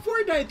just like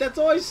Fortnite. That's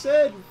all I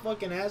said, you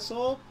fucking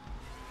asshole.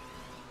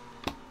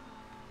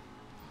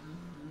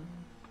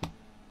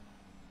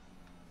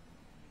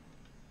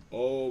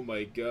 Oh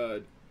my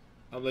god.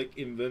 I'm like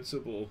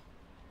invincible.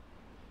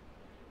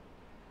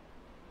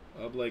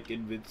 I'm like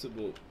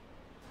invincible.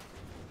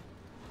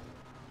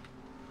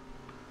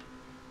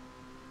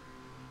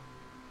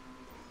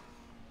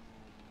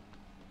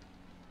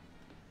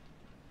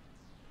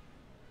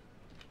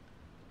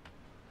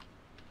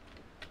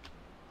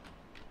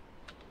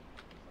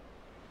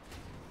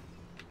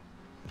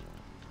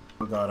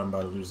 Oh god, I'm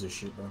about to lose this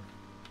shit, bro.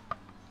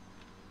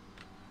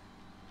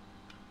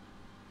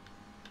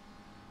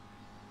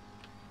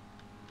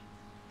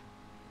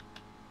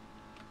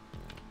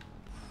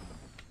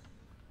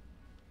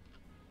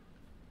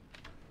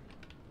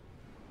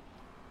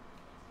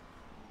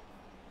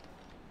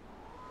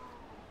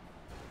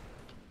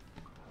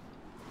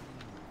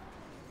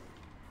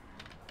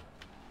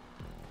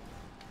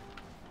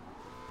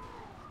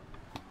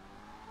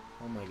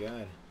 Oh my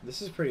god.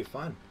 This is pretty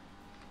fun.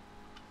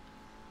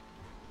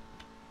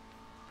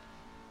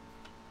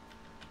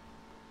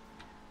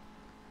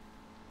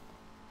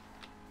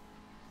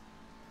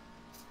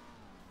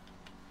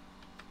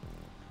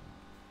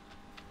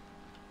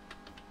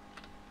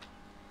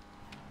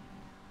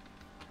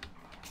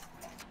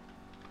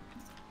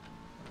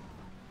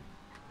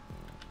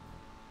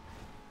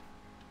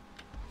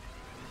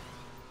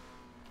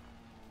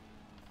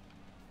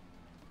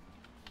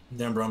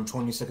 Damn, bro, I'm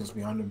 20 seconds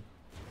behind him.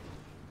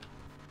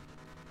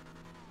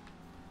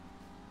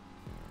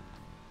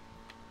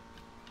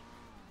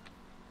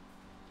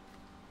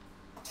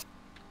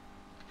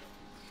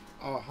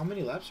 Oh, how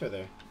many laps are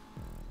there?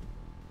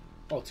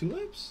 Oh, 2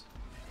 laps?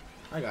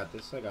 I got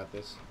this, I got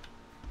this.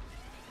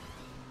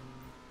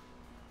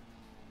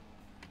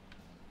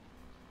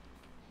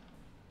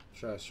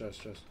 Trust.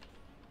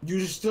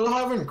 You still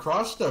haven't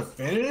crossed the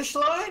finish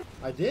line?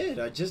 I did,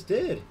 I just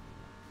did.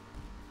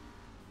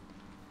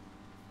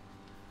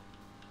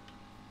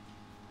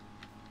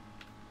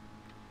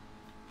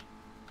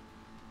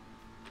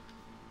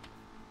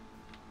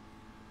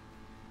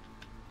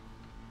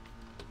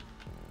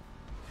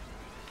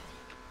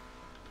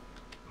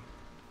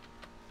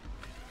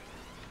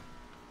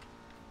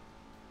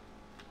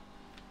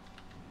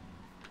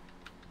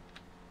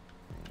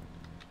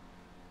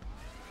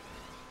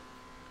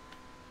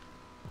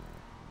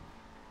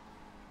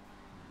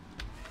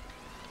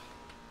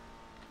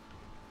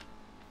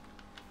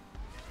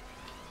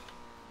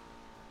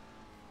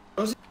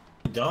 How's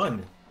it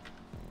done?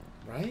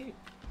 Right?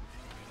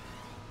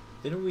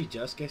 Didn't we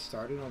just get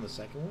started on the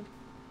second one?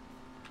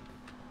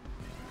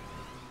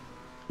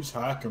 He's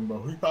hacking,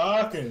 bro. He's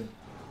hacking.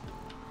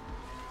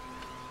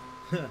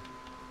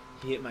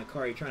 He hit my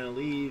car, he trying to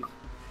leave.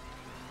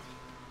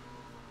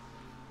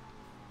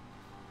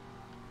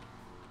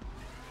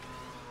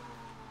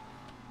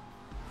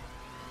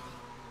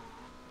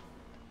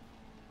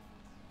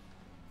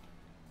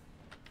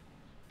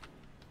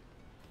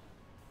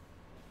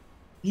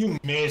 You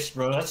missed,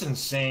 bro. That's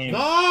insane.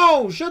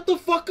 No! Shut the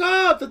fuck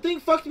up! The thing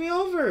fucked me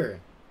over!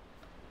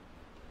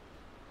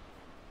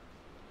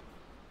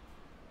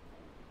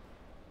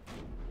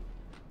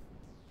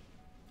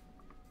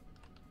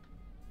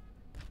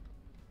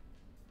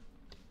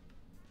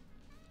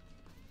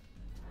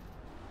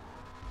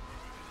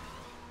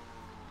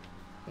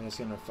 And it's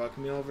gonna fuck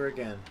me over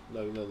again.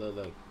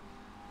 Look.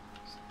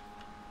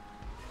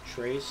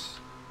 Trace.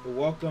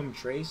 Welcome,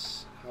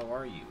 Trace. How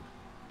are you?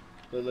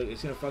 Look,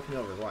 it's gonna fuck me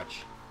over.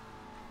 Watch.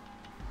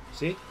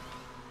 See?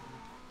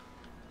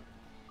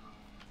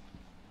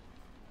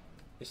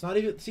 It's not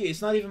even, see,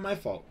 it's not even my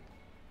fault.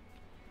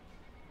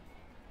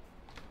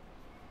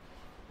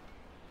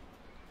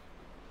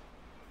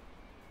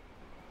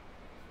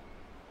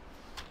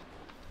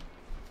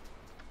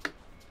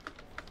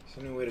 Is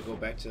there any way to go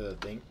back to the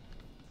thing?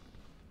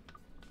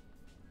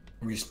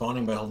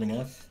 Respawning by holding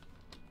F.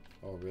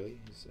 Oh, really?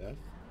 It's F?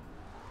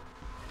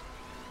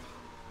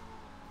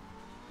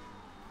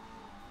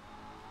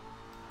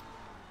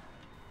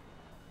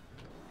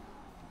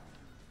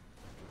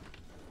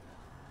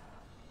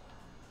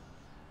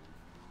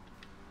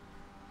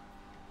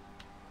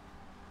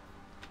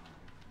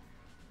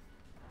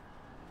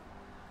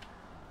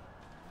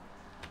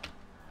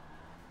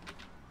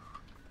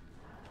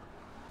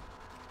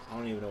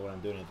 even know what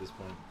I'm doing at this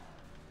point.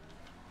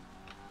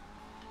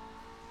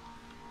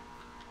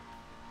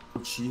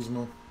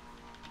 Machismo.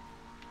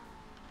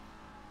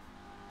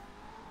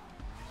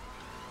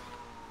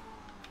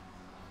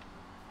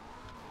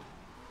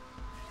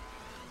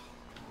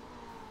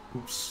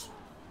 Oops.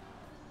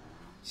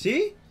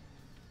 See?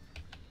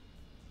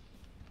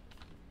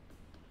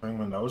 I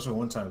mean, that was a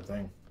one-time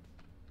thing.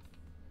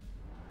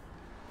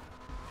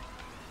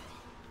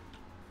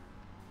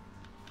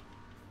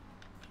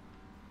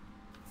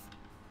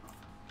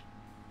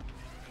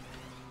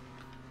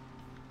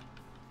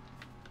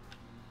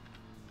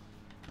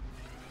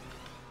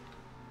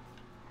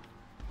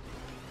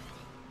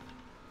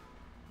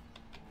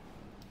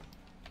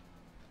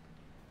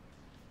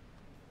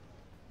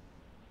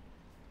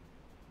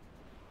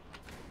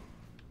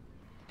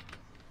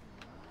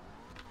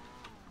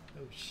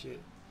 Oh shit.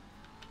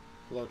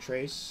 Hello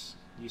Trace.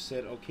 You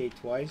said okay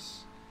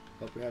twice.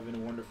 Hope you're having a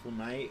wonderful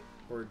night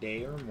or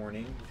day or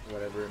morning,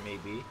 whatever it may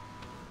be.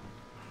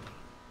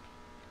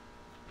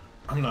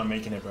 I'm not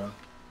making it, bro.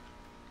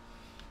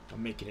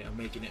 I'm making it. I'm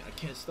making it. I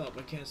can't stop.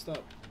 I can't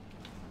stop.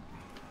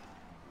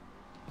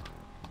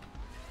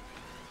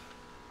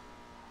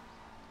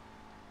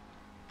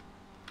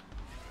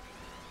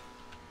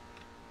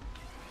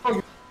 Oh,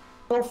 you're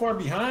so far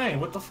behind.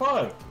 What the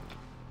fuck?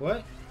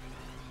 What?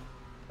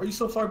 Why are you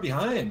so far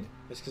behind?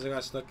 It's because I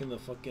got stuck in the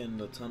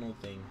fucking tunnel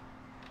thing.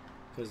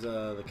 Because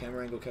the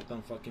camera angle kept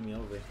on fucking me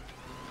over.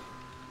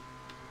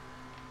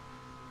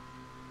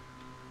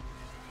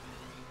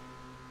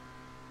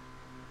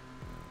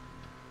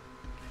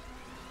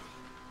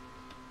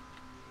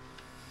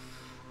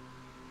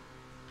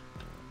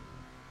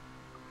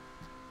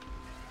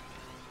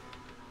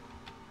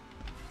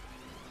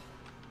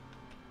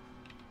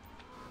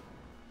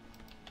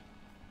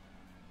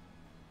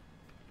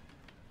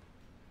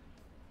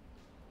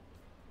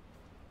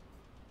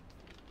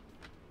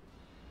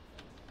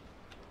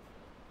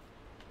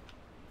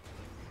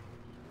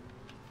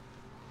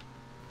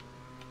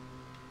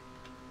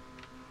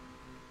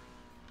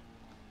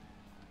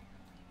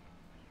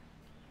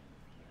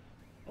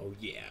 Oh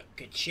yeah,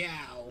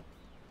 ka-chow!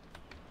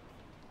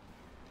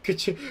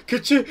 Ka-chow!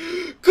 Ka-chow!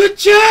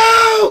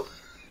 Ka-chow!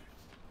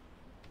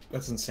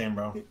 That's insane,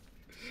 bro.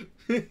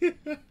 You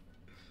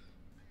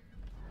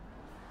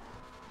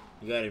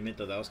gotta admit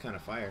though, that was kind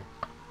of fire.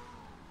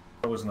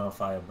 That was not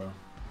fire, bro.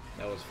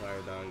 That was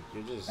fire, dog.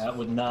 You're just... That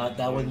would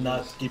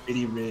not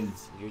skippity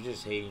riz. You're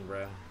just hating,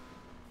 bruh.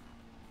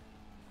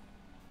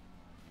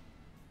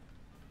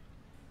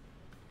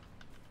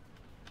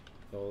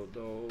 Oh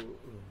no.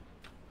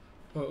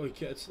 Oh, I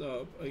can't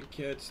stop. I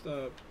can't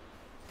stop.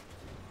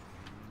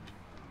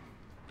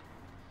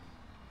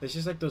 It's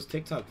just like those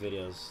TikTok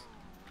videos.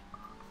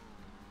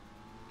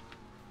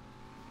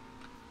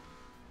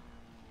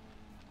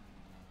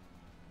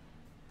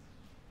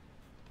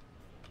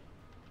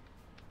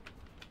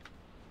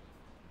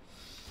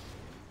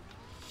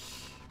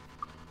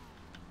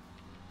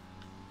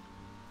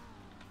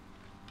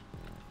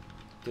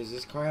 Does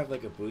this car have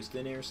like a boost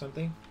in it or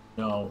something?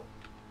 No.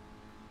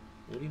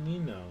 What do you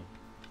mean no?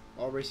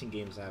 All racing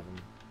games have them.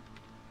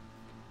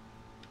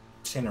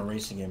 It's in a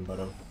racing game, but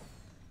Oh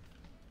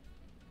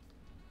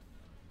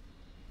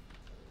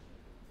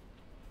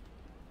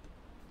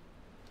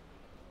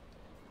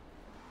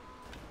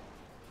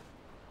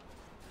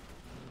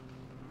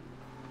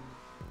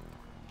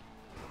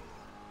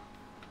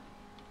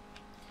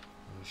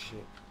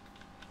shit.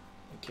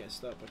 I can't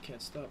stop, I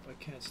can't stop, I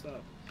can't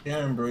stop.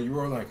 damn, bro, you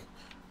were like,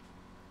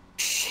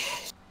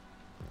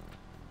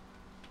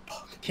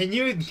 Can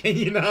you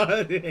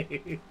not?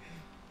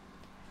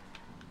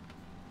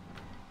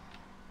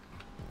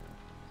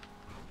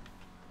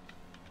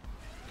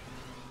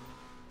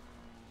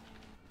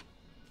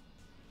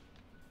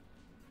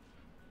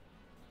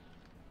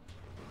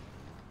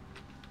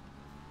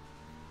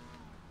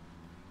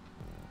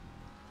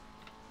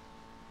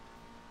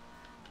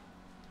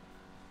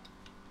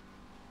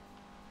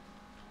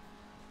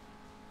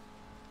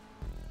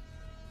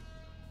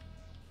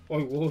 Oh,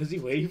 what was he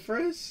waiting for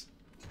us?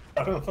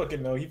 I don't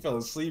fucking know. He fell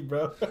asleep,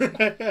 bro.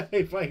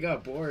 He probably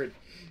got bored.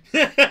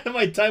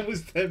 My time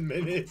was 10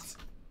 minutes.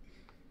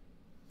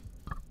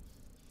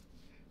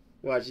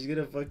 Watch, he's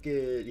gonna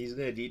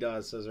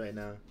DDoS us right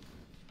now.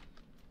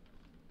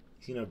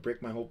 He's gonna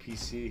brick my whole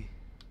PC.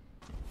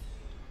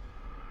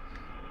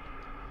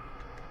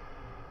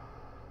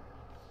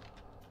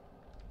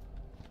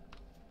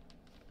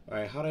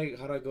 Alright, how do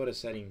I go to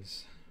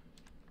settings?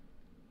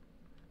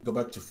 Go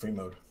back to free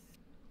mode.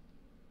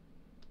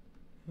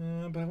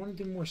 But I want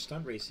to do more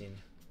stunt racing.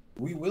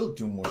 We will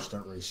do more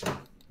stunt racing.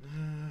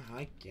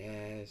 I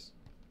guess.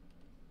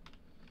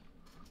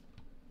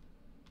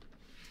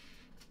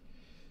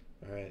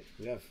 Alright,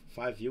 we have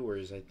 5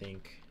 viewers, I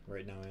think,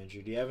 right now,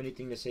 Andrew. Do you have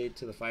anything to say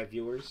to the 5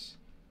 viewers?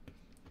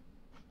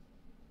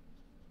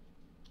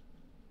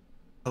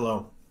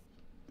 Hello.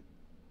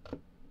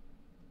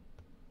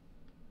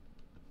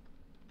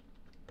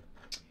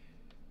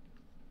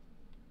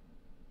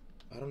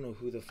 I don't know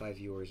who the 5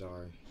 viewers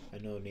are. I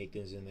know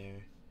Nathan's in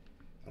there.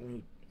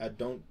 I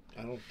don't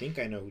think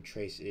I know who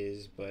Trace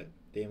is, but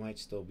they might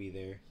still be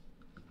there.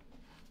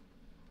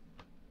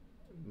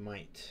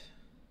 Might.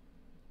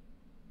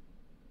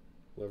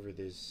 Whoever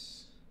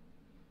this.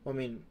 Well, I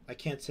mean, I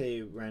can't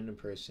say random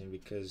person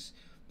because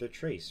they're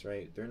Trace,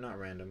 right? They're not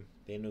random.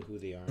 They know who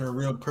they They're a are.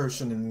 real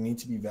person and they need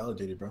to be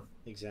validated, bro.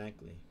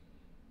 Exactly.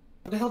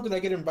 How the hell did I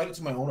get invited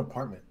to my own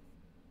apartment?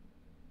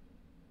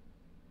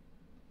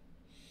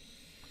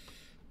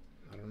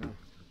 I don't know.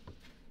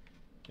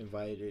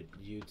 Invited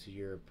you to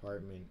your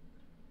apartment.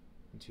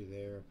 Into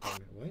their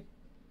apartment. What?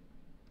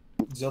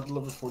 Zelda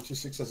Lover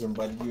 426 has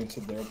invited you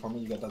into their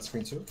apartment. You got that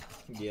screen too?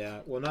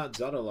 Yeah. Well, not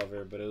Zelda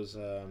Lover, but it was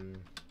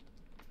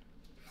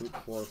Fruit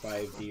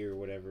 45D or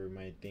whatever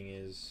my thing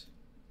is.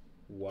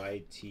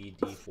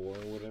 YTD4 or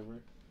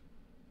whatever.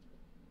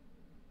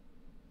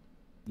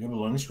 You have a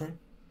loading screen?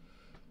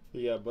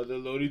 Yeah, but the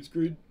loading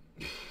screen,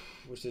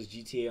 which says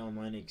GTA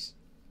Online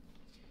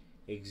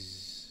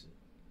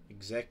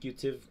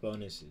executive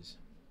bonuses.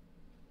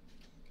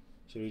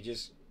 Should we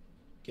just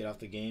get off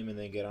the game and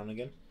then get on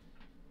again?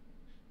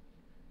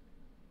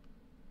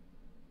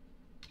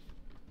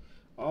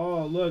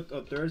 Oh, look,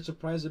 a third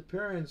surprise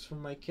appearance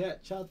from my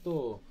cat,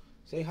 Chato.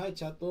 Say hi,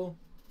 Chato.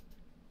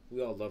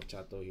 We all love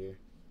Chato here.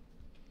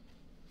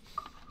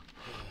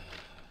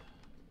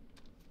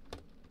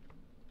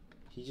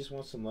 He just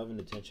wants some love and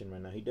attention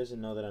right now. He doesn't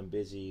know that I'm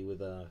busy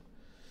with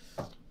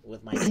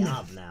my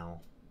job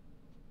now.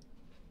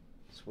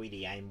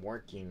 Sweetie, I'm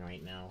working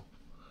right now.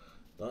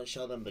 Don't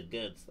show them the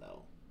goods,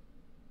 though.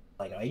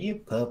 Like, are you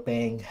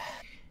pooping?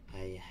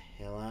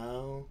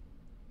 Hello?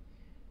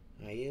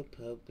 Are you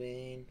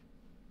pooping?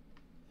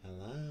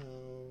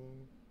 Hello?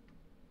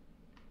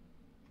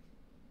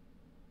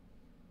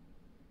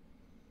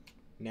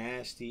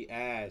 Nasty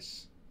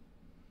ass.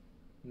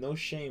 No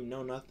shame,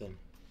 no nothing.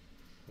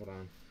 Hold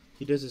on.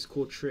 He does this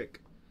cool trick.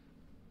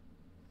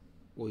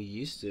 Well, he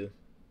used to.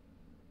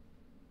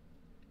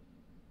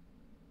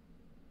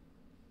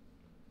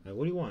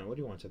 What do you want? What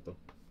do you want, Cheto?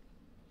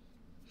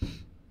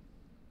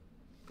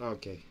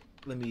 Okay.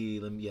 Let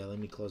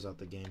me close out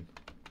the game.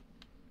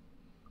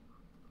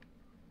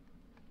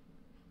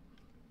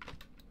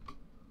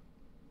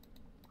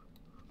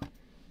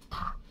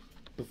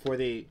 Before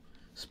they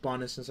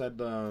spawn us inside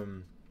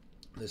the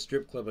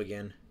strip club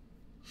again,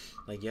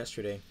 like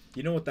yesterday.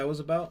 You know what that was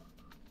about?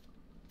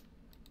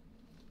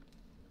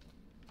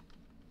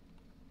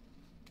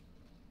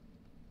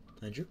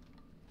 Andrew?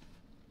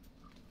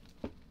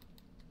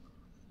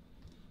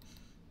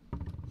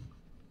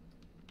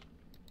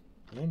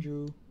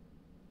 Andrew?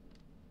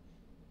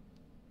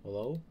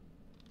 Hello?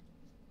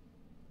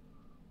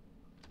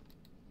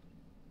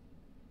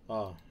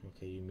 Oh,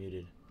 okay, you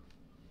muted.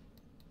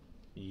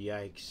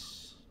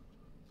 Yikes.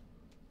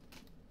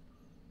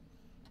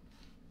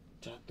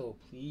 Chato,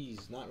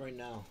 please, not right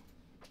now.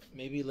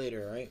 Maybe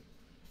later, right?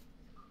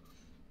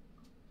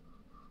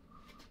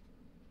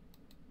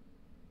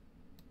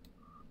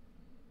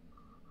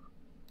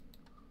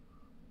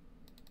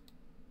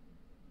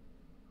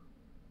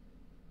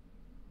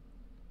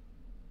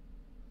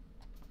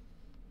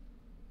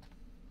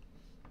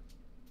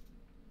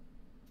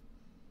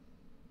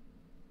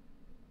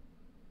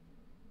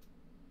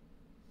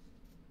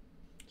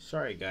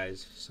 Sorry,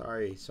 guys.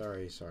 Sorry.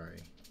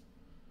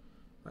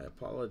 I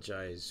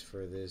apologize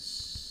for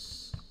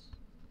this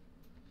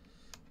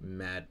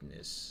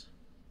madness.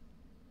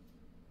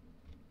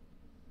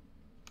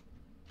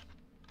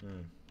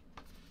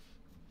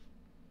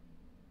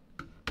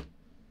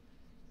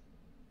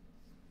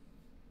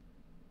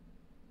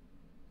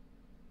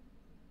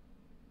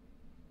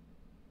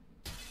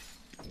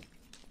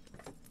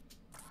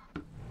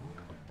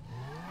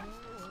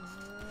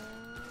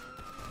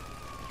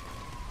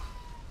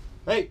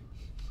 Hey!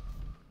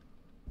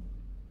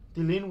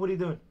 Dylan, what are you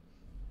doing?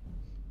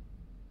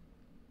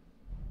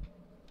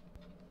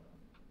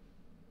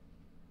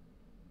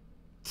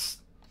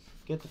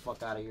 Get the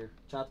fuck out of here,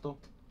 Chato.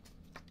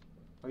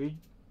 What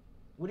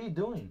are you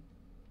doing?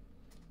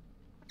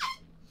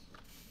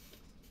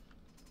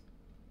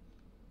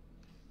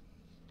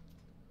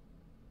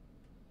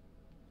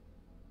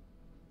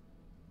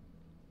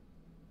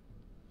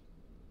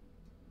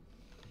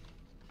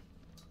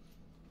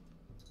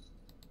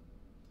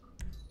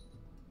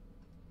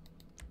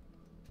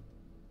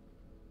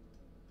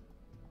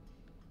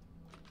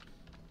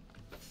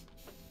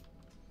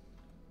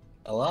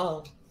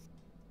 Hello?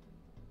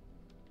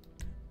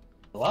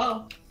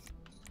 Hello?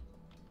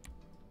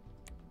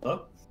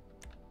 Hello?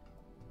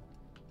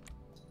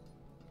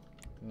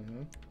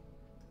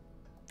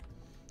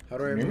 How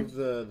do I Can you hear me?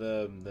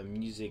 remove the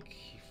music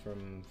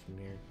from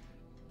here?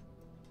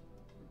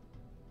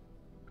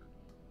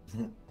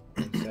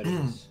 In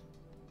settings.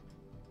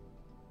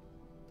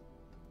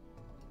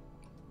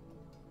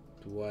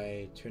 Do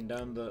I turn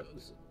down the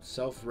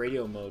self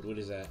radio mode? What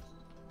is that?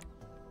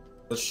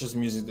 That's just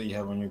music that you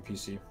have on your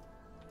PC.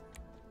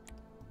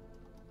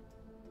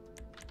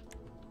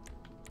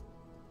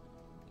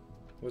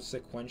 What's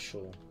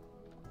sequential?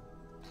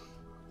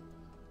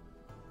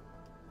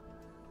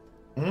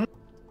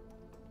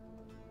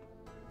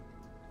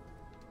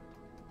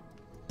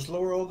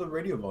 lower all the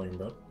radio volume,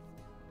 bro.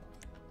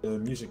 The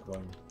music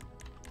volume.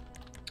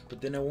 But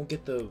then I won't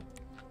get the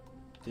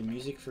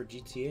music for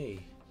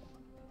GTA.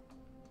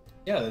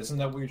 Yeah, isn't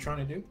that what you're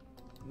trying to do?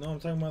 No, I'm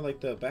talking about like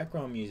the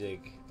background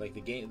music, like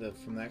the game,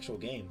 from the actual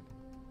game.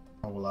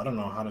 Oh well, I don't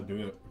know how to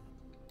do it.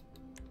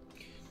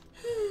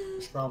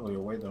 It's probably a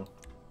way though.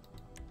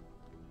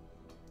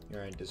 All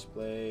right,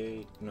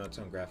 display. No, it's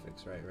on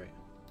graphics. Right, right.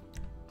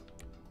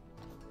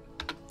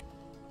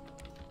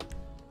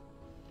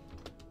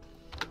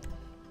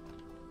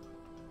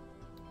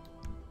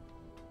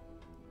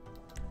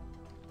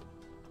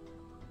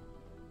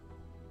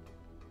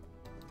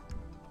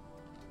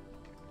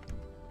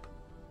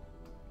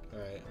 All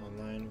right,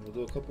 online. We'll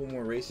do a couple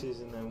more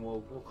races and then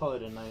we'll call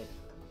it a night.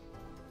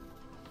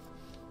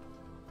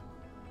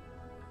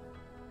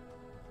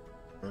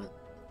 Right.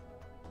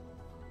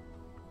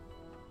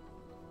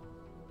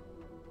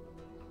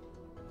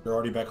 You're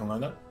already back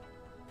online now?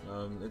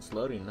 It's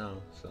loading now,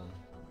 so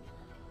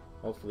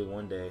hopefully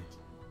one day.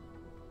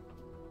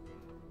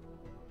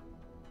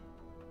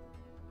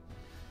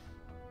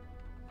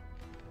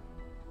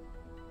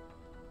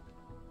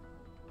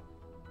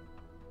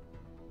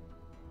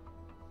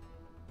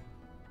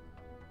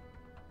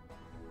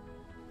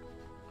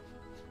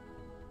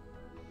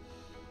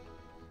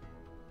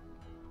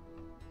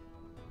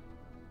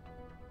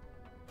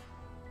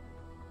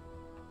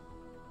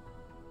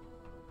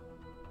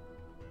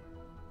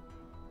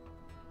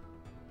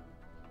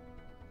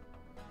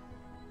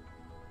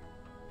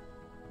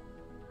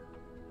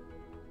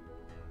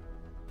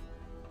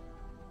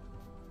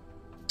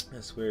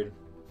 That's weird.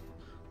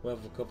 We'll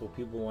have a couple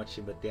people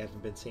watching, but they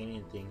haven't been saying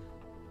anything.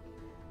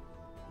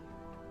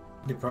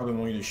 They probably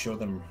want you to show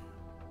them.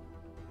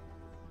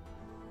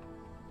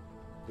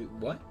 Wait,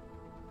 what?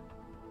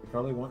 They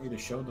probably want you to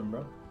show them,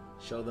 bro.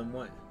 Show them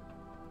what?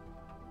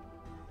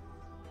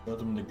 Show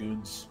them the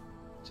goods.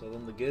 Show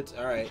them the goods.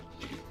 All right.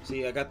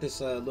 See, I got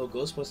this little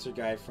Ghostbuster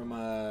guy from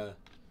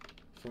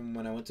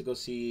when I went to go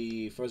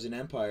see Frozen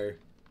Empire.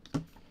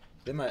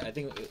 Then I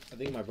think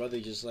my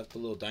brother just left a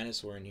little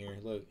dinosaur in here.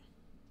 Look.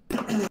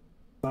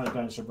 Not a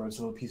dinosaur, bro. It's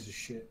a little piece of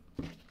shit.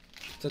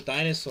 It's a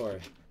dinosaur.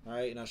 All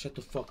right, now shut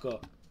the fuck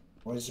up.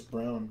 Why is it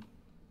brown?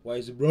 Why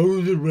is it brown?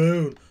 Is it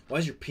brown? Why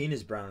is your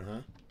penis brown, huh?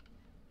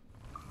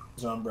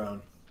 It's on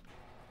brown.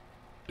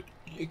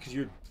 Yeah, 'cause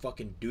you're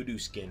fucking doo-doo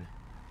skin.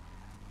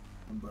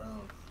 I'm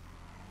brown.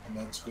 And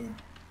that's good.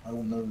 I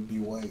will never be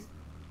white.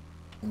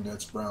 And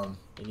that's brown.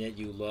 And yet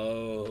you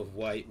love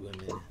white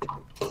women.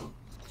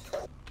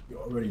 You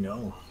already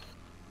know.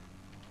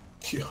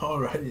 You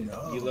already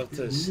know. You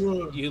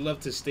love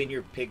to stain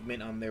your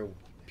pigment on their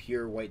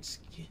pure white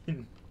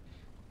skin.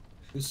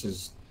 This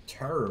is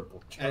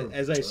terrible.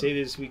 As I say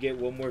this, we get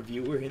one more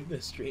viewer in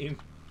the stream.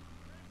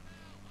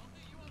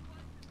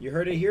 You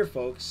heard it here,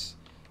 folks.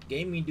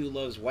 Gaming Dude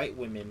loves white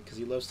women because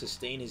he loves to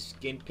stain his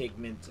skin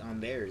pigment on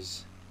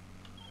theirs.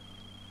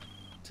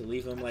 To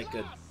leave him like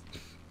a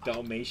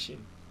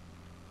Dalmatian.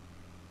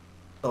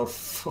 Oh,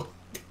 fuck.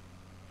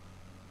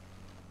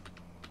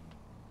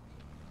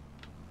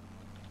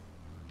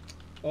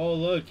 Oh,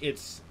 look,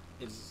 it's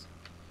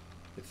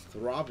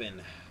throbbing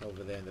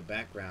over there in the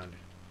background.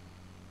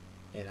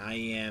 And I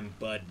am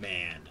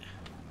Budman.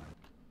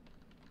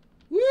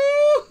 Woo!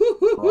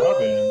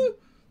 Robin?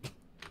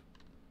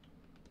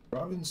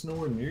 Robin's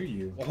nowhere near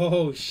you.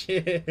 Oh,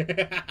 shit.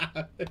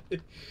 I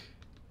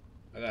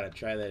gotta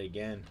try that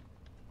again.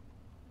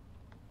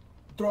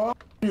 Robin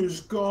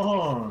is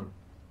gone.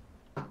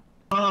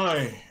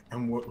 I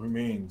am what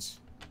remains.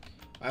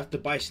 I have to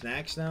buy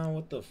snacks now?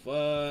 What the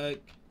fuck?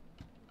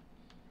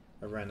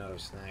 I ran out of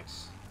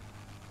snacks.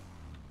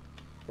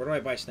 Where do I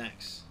buy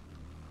snacks?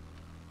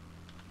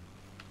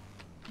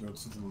 Go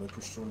to the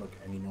liquor store like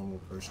any normal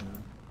person.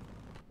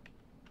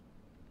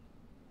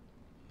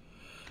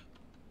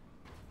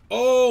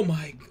 Oh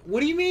my... What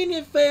do you mean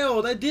it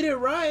failed? I did it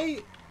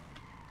right!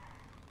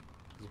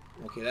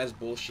 Okay, that's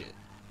bullshit.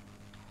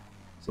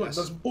 So Look,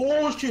 that's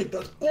bullshit!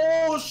 That's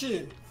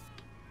bullshit!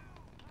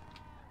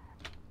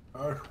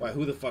 Why,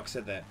 who the fuck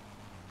said that?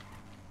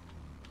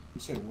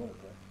 You said what,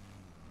 bro?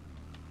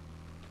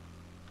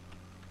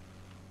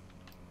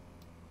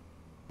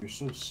 You're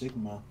so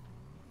Sigma.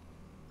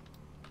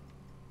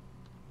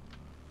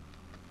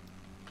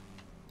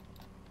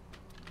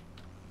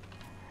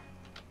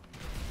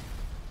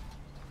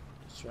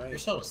 That's right. You're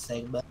so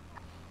Sigma.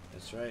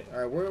 That's right.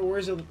 All right,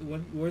 where's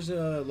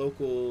a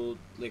local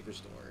liquor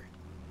store?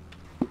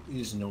 There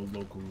is no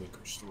local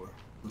liquor store.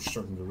 We're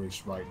starting the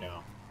race right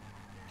now.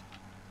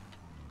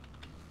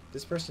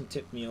 This person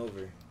tipped me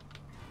over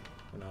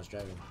when I was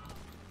driving.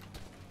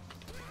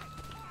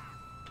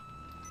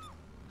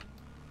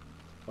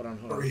 Hold on,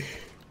 hold on. Hurry.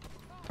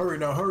 Hurry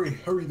now, hurry,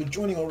 hurry, they're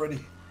joining already.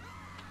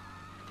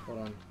 Hold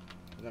on.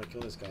 I gotta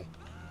kill this guy.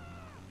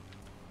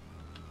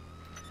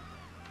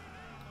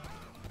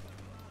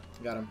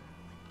 Got him.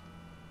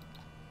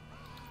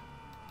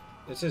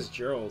 It says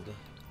Gerald.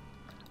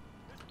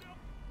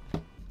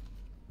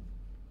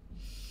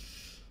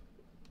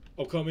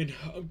 I'm coming.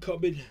 I'm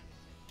coming.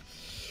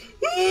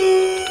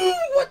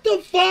 What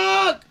the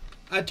fuck?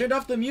 I turned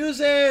off the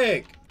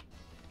music.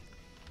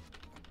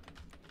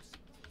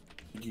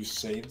 Did you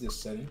save this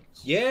setting?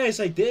 Yes,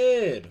 I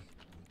did.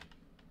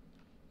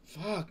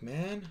 Fuck,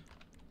 man.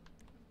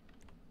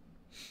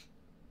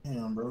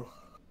 Damn, bro.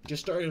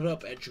 Just start it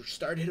up, Andrew.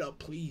 Start it up,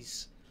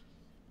 please.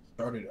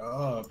 Start it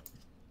up.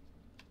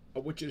 I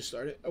want you to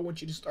start it. I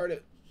want you to start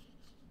it.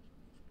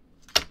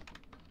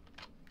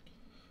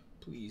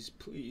 Please,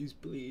 please,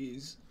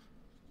 please.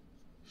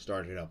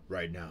 Start it up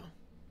right now.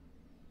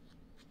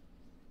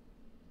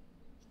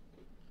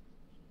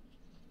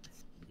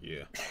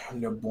 Yeah.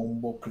 Le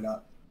bombo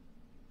clat.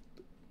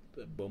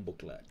 The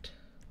bumbleclat.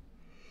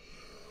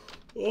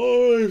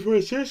 Oh,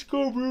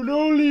 Francisco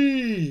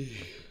Brunoli.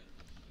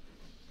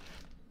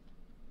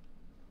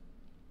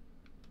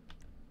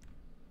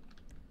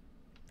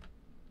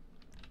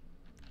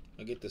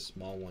 I'll get the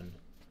small one.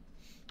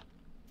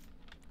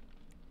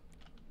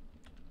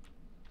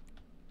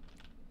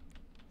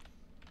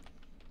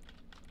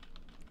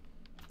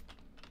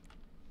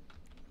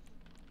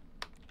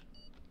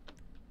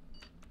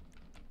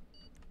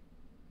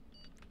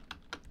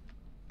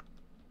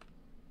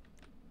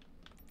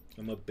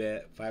 I'm gonna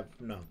bet I'm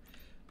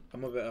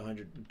gonna bet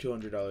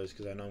 $200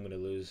 because I know I'm gonna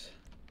lose.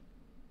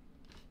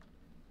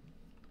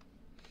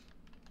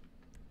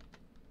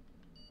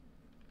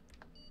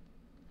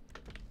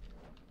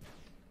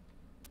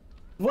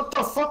 What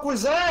the fuck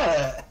was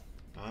that?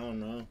 I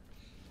don't know.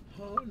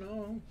 Oh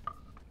no.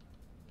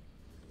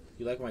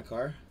 You like my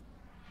car?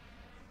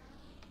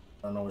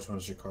 I don't know which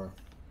one's your car.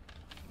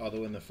 All the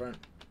way in the front.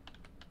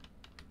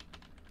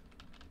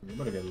 You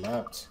better get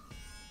lapped.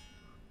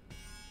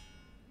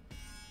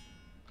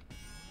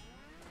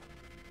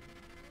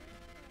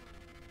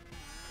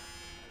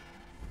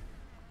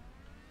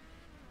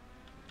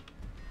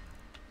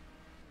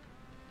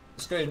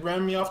 This guy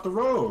ran me off the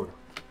road.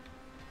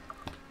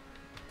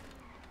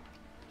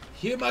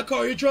 Hit my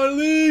car, you're trying to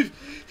leave!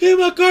 Hit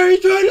my car, you're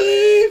trying to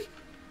leave!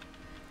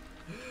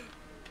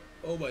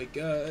 Oh my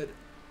god.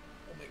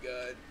 Oh my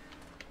god.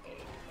 Oh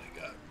my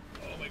god.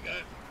 Oh my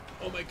god.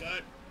 Oh my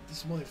god.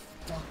 This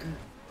motherfucker.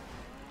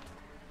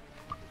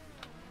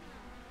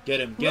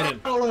 Get him, get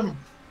him. Rattle him.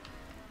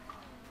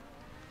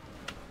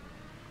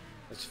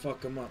 Let's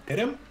fuck him up. Hit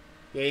him?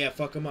 Yeah,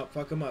 fuck him up,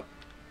 fuck him up.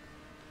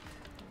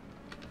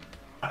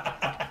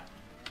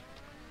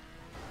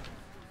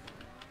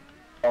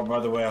 Oh,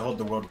 by the way, I hold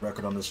the world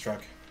record on this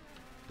track.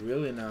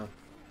 Really now?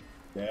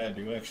 Yeah, I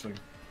do actually.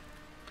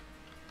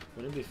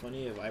 Wouldn't it be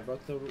funny if I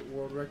broke the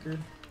world record?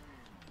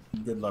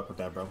 Good luck with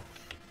that, bro.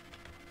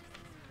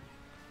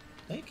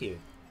 Thank you.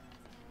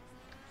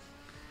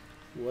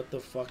 What the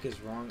fuck is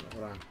wrong?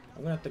 Hold on.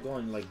 I'm gonna have to go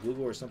on like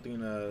Google or something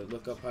to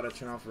look up how to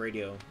turn off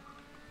radio.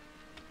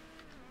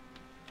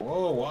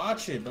 Whoa,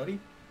 watch it, buddy.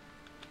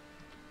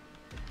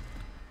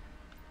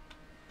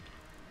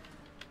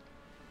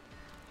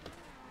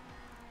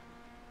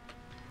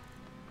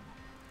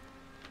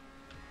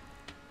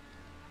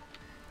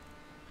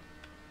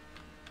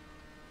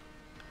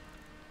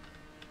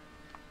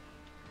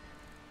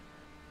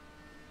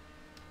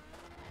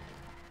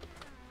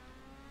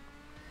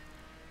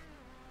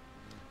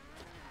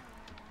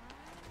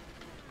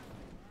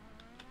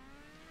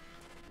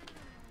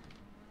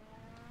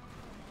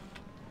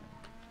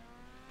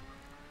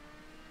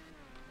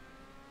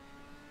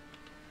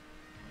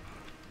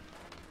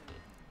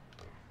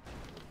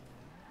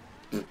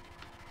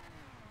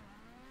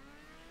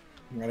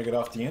 You gotta get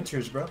off the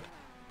inters, bro.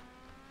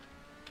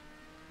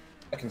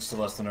 I can still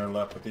less than our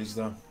lap with these,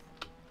 though.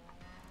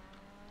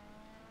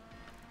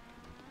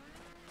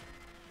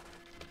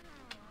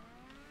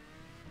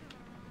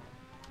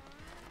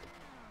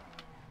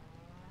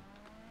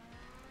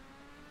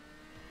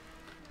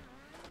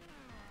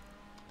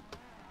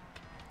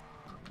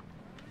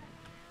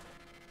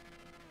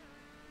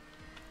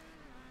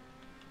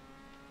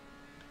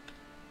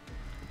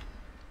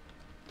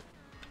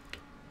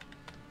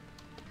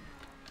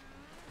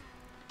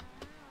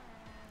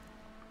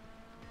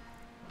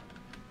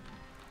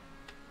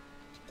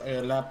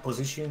 Lap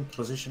position,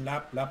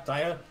 lap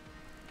tire.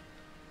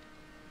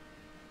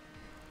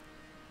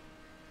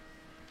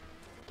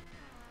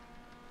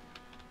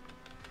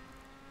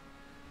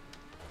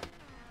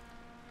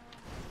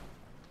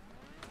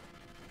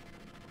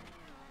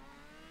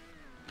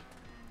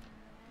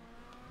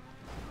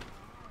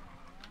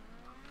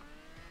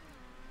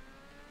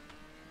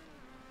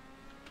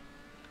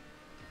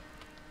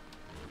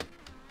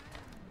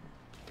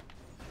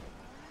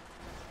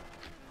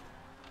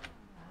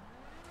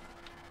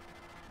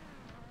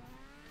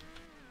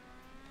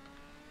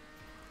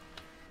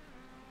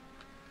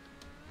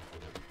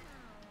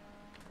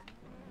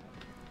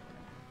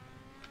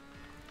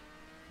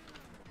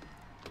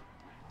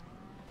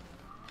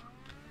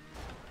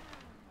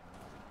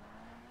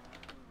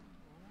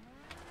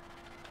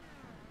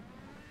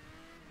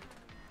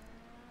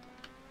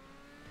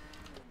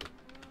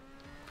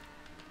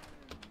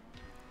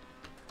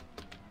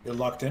 You're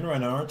locked in right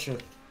now, aren't you?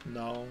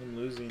 No, I'm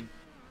losing.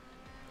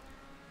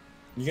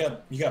 You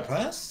got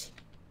passed?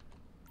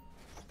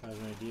 I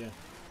have no idea.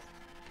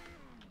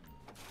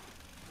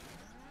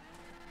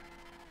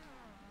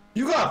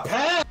 You got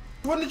passed.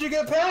 When did you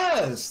get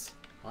passed?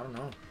 I don't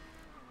know.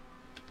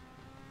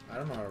 I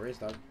don't know how to race,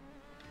 dog.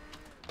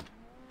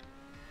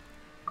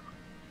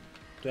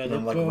 Do I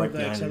let Like go right of the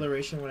behind you.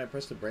 acceleration when I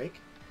press the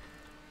brake?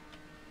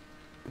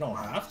 You don't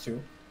have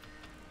to.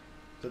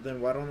 So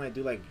then why don't I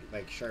do like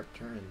sharp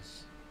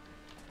turns?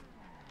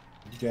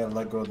 You gotta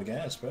let go of the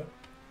gas, bro.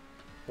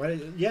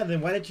 Yeah,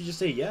 then why didn't you just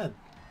say yeah?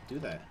 Do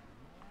that.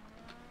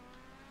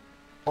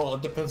 Well,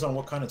 it depends on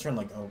what kind of turn.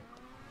 Like, oh,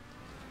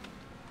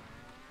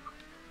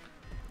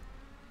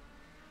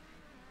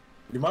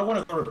 you might want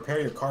to go repair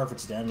your car if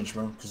it's damaged,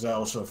 bro, because that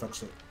also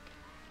affects it.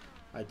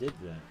 I did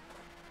that.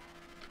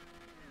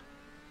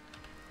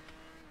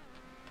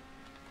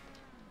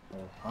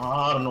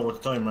 I don't know what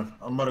to tell you, man.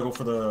 I'm about to go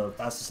for the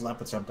fastest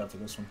lap attempt after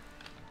this one.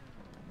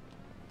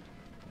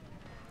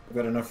 I've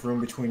got enough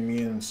room between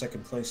me and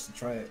second place to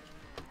try it.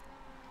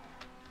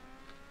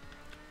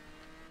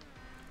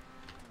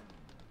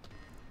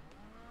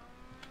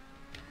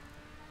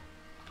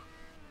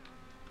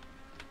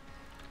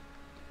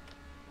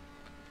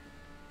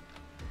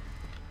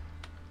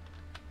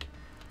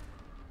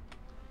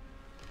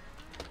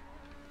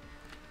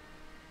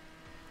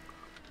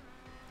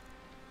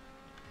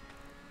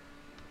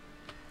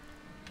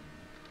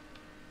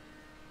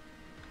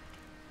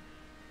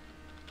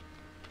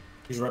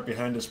 He's right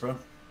behind us, bro.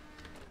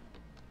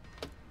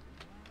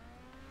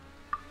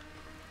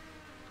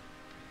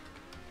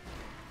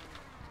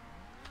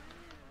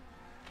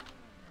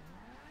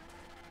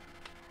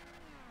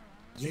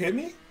 Did you hit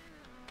me?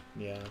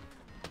 Yeah. That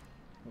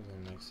was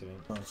an accident.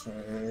 Oh, sorry.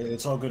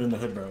 It's all good in the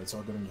hood, bro. It's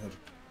all good in the hood.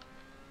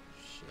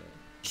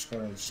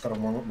 Shit. Just gotta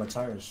warm up my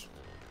tires.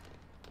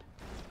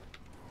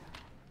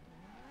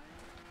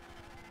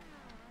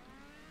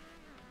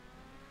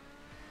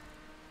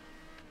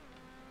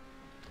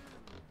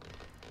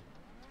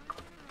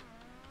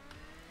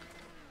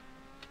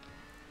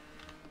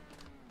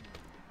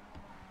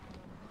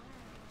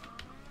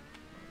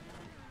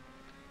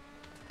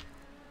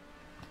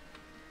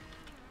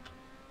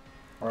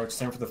 Alright, it's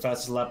time for the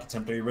fastest lap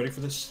attempt. Are you ready for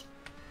this?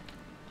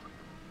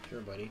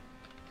 Sure, buddy.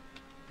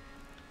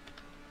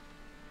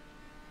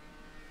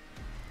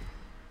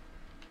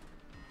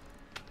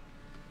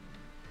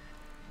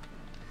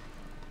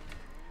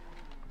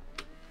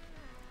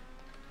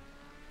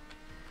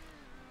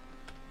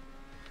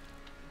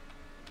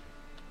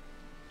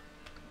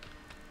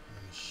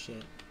 Oh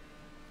shit.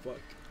 Fuck.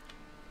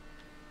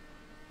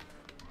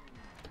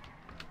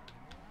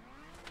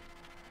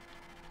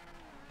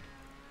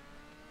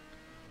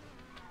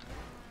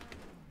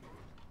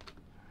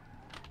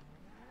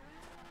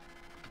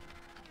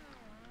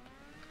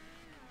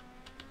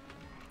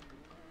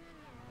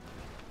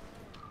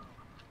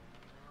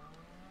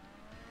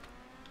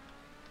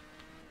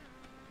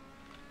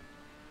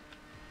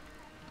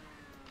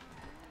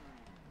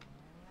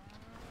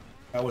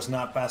 That was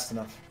not fast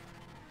enough.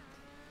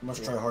 You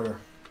must try harder.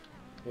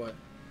 What?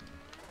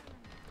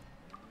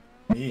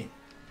 Me.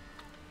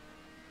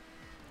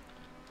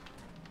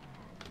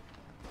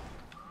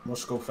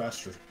 Must go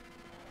faster.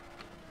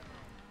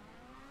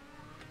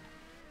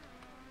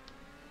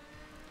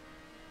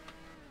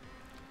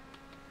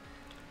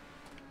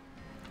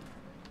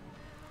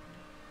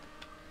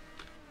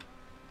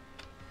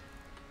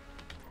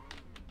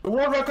 The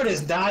world record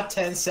is not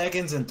 10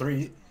 seconds and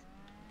 3...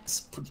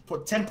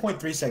 Put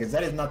 10.3 seconds.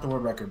 That is not the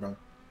world record, bro.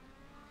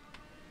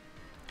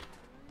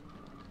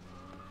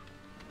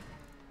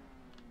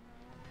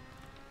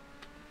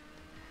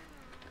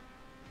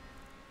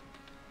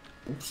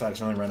 Oops, I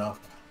accidentally ran off.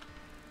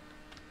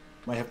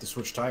 Might have to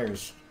switch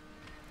tires.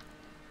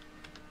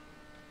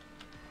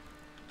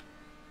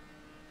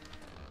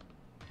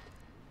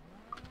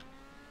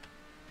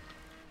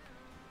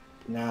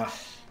 Nah,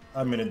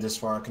 I made it this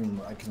far. I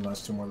can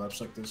last 2 more laps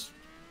like this.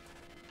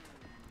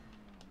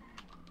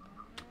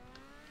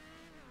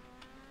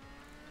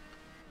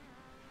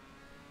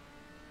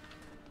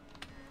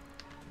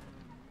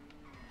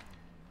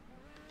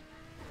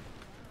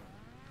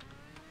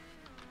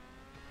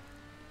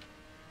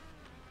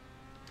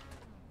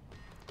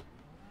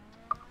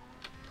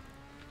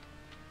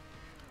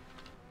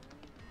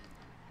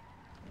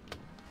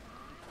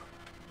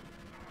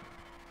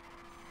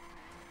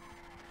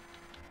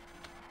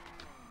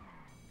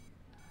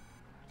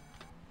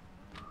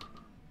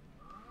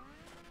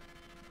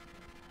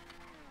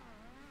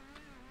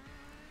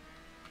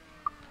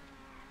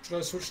 Should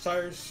I switch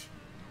tires?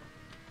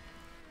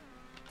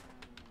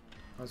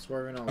 I'm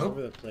swerving all Oh.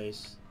 over the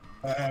place.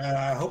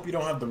 I hope you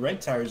don't have the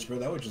red tires, bro.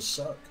 That would just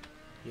suck.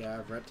 Yeah, I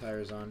have red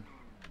tires on.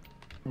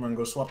 Come on,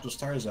 go swap those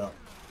tires out.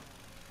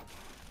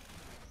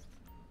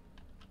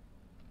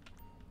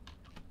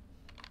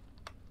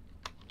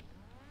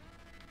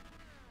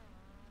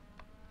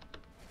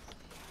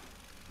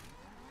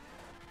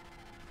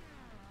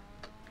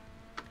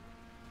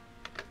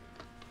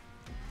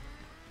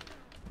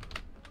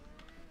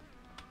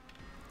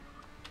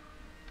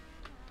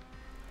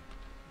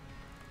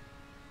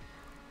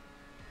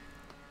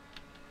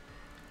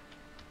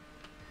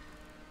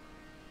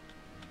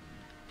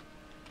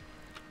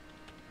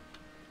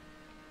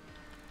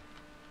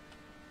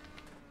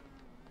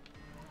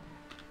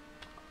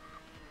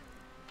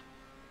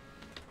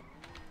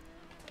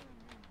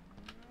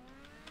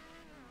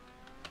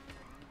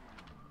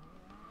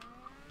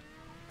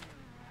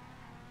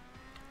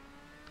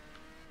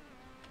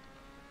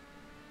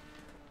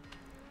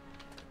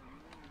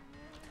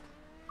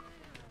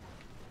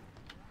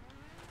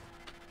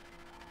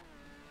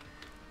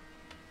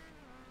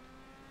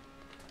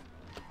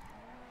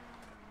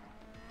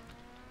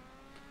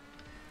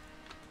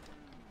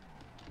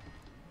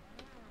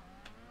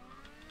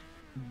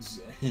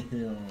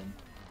 Damn.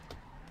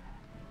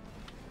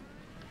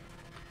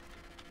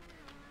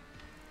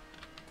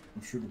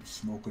 I'm sure it's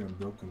smoking and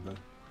broken, but.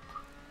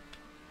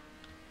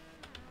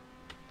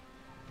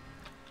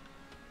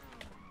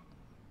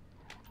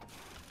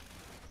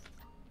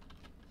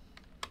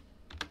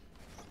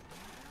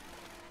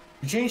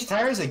 You changed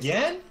tires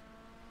again?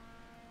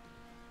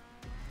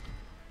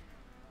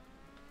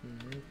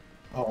 Mm-hmm.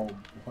 Oh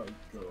my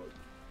god.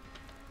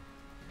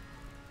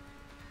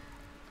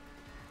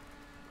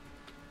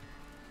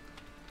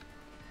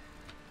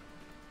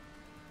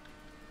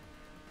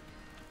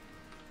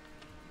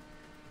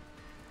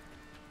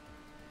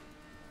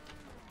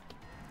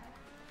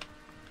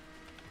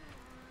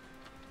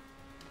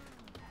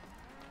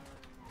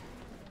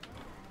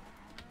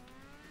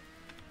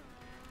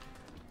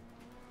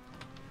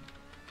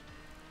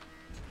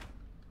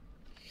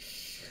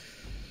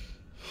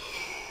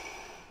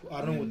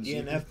 I don't know with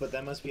DNF, but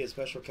that must be a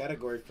special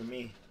category for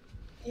me.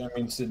 That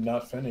means did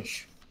not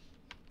finish.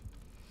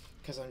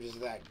 Because I'm just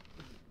that.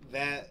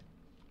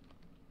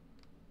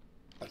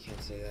 I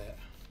can't say that.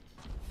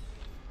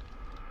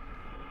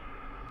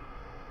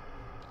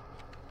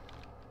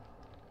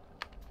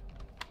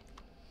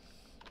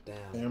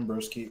 Damn. Damn,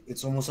 broski.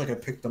 It's almost like I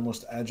picked the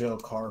most agile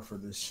car for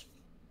this.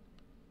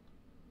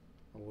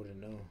 I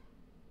wouldn't know.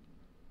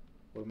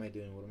 What am I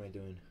doing? What am I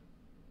doing?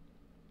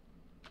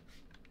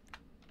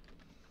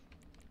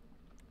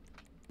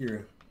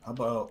 Here, how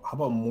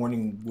about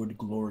Morning Wood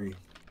Glory?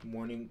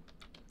 Morning.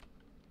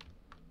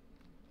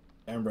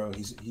 Damn, bro,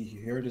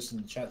 he heard us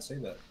in the chat say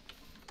that.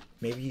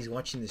 Maybe he's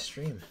watching the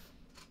stream.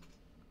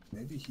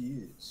 Maybe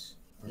he is,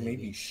 or Maybe.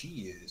 maybe she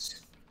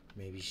is.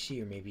 Maybe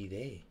she, or maybe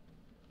they.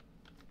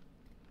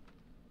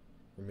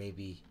 Or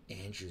maybe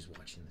Andrew's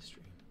watching the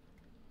stream.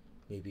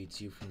 Maybe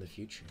it's you from the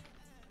future.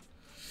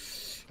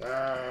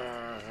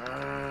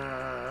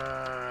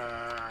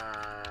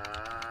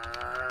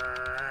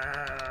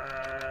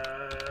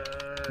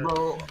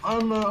 Bro,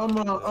 I'm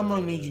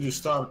gonna need you to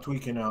stop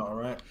tweaking out, all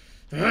right?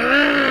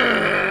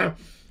 Hey,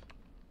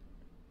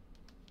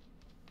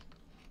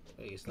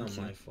 it's not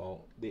my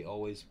fault. They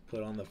always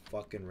put on the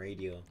fucking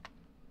radio.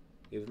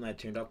 Even though I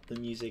turned up the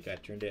music, I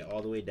turned it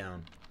all the way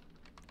down.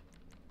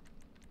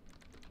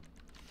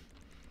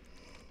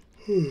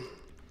 Oh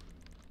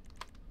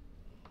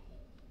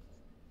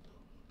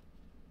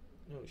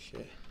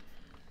shit.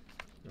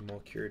 I'm all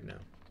cured now.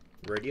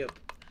 Ready up.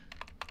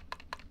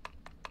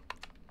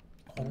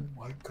 Oh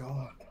my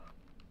god.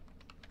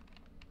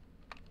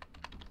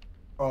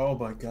 Oh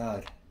my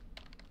god.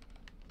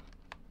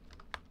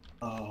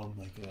 Oh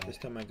my god. This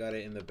time I got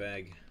it in the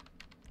bag.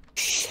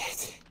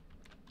 Shit.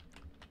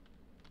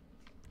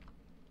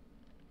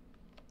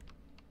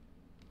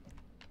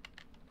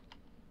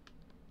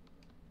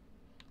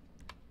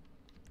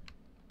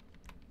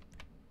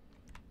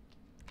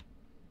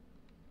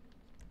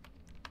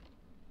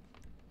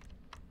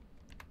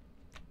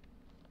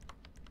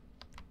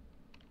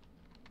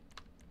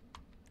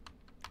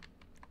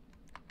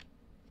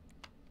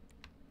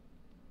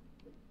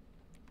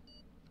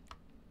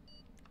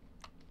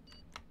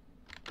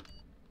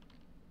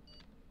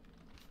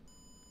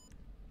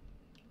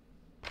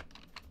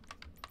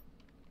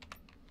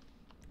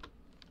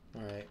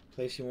 Alright,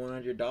 place you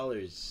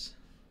 $100.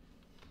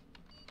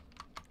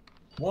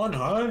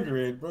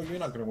 100, bro. You're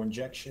not gonna win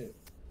jack shit.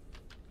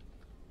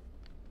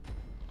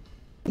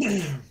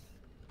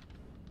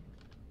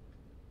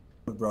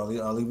 Bro,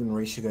 I'll even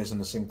race you guys in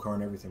the same car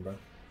and everything, bro.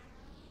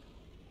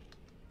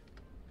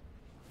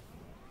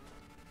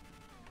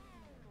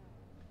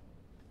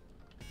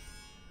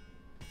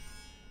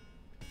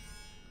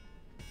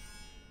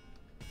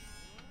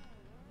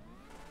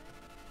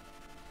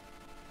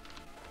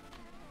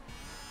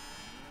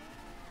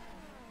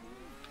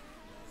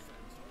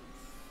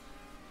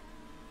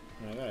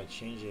 I gotta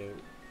change it.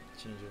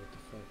 Change it, what the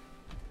fuck?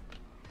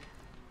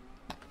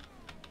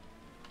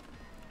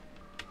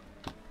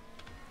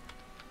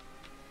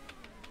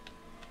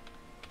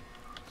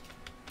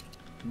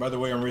 By the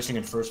way, I'm racing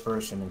in first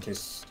person in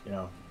case, you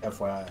know,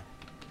 FYI.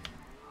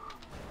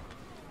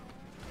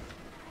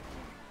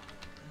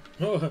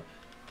 I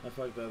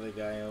fucked the other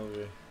guy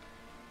over.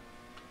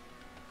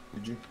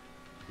 Did you?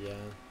 Yeah.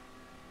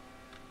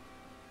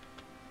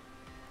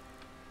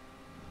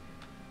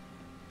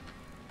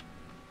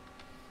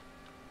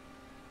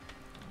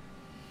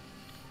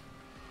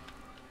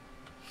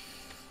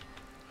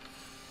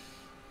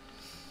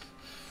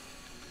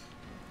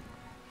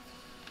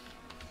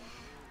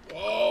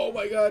 Oh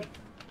my god.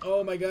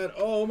 Oh my god.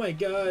 Oh my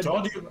god.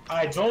 Told you.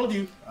 I told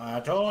you. I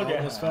told you.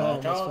 Almost fell.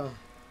 Almost fell.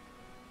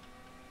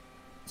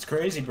 It's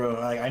crazy, bro.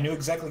 I knew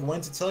exactly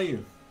when to tell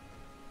you.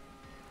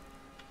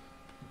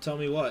 Tell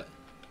me what?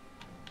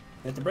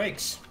 Hit the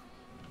brakes.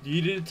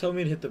 You didn't tell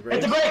me to hit the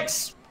brakes. Hit the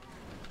brakes!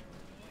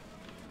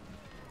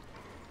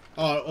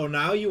 Oh,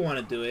 now you want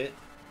to do it.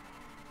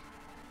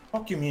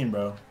 Fuck you mean,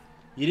 bro?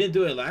 You didn't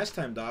do it last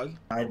time, dog.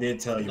 I did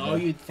tell you, No, bro.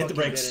 you Hit the fucking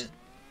brakes. didn't.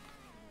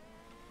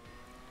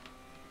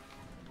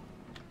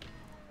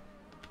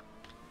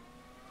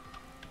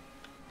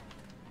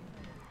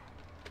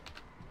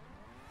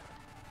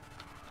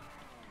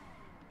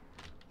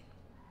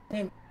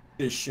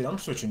 This shit, I'm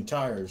switching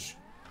tires.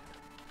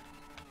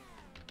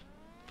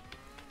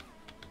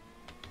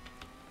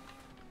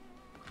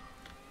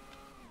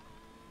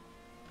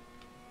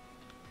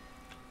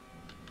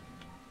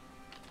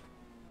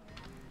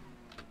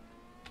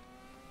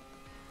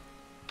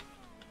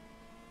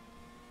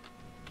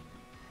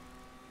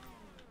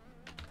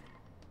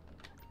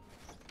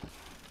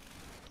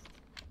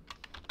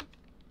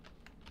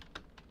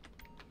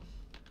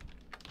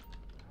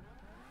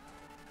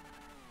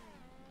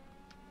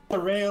 The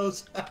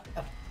rails.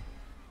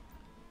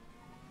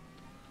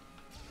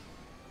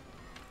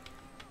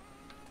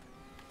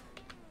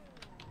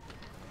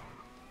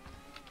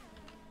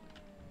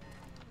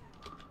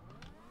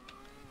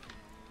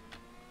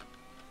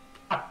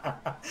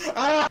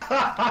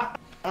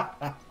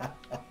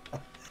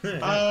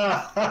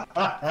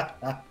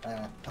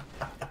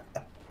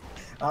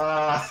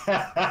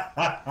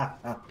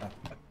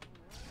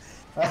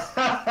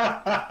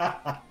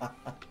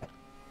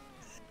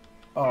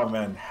 Oh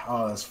man,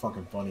 oh that's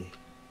fucking funny.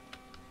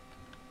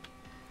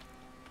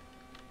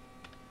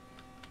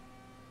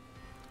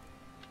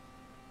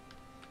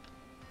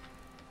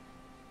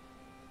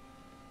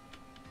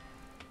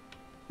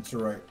 It's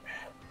alright.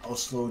 I'll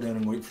slow down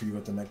and wait for you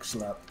at the next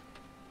lap.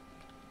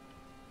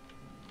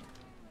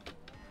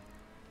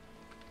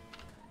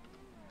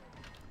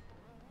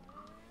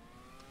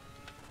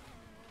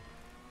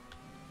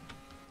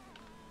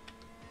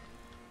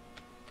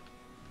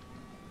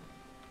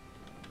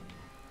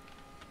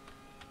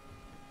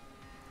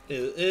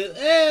 Ooh, ooh,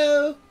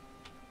 ooh.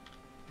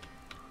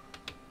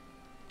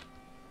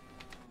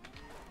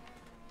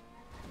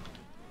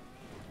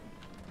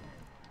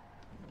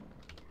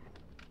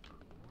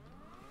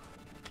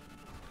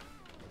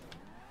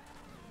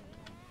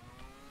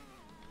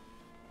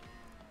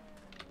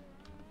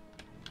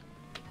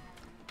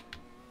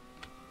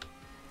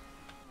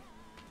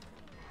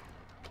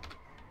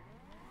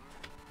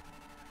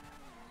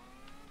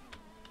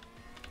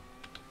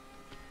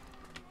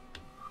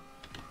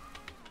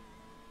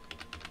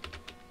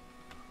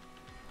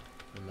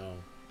 No,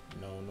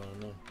 no, no,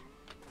 no.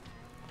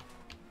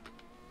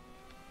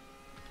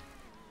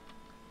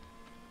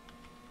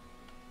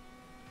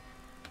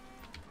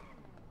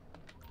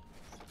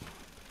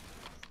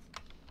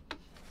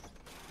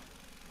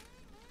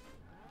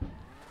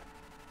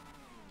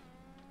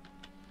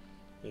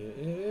 Ooh,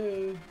 ooh,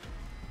 ooh.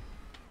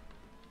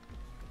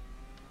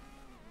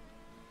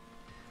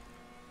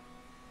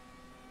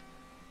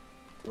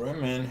 Right,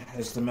 man.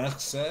 As the mask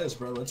says,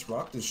 bro, let's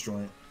rock this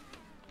joint.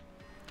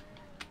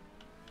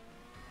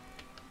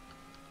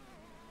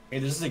 Hey,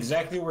 this is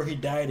exactly where he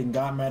died and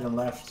got mad and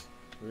left.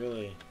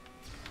 Really?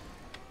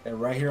 Yeah,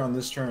 right here on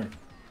this turn.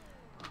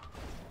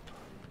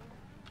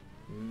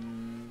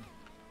 Mm.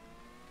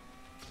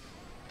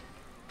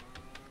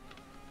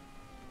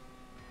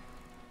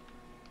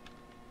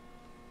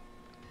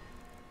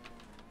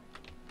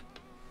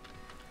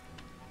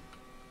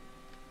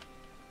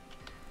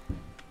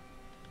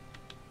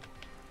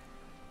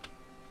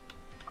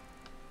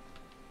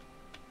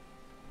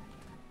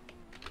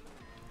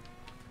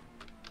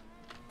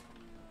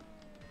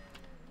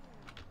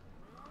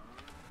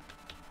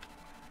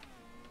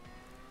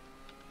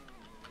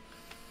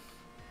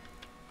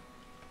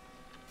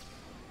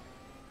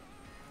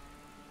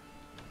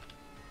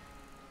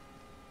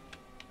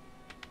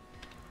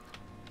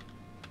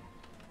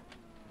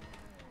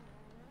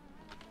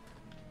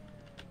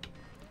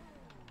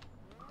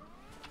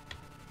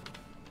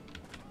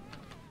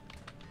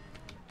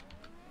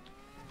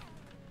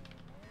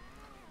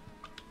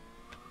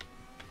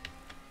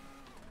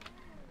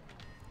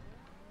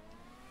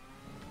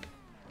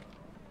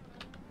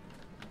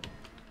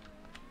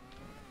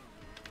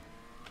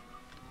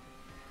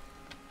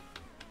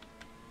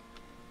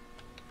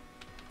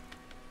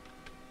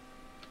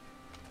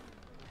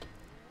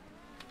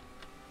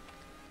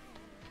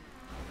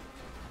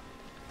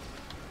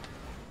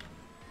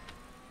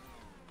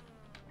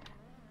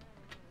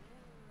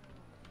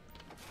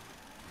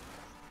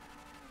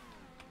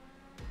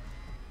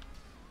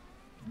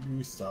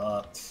 You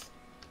thought.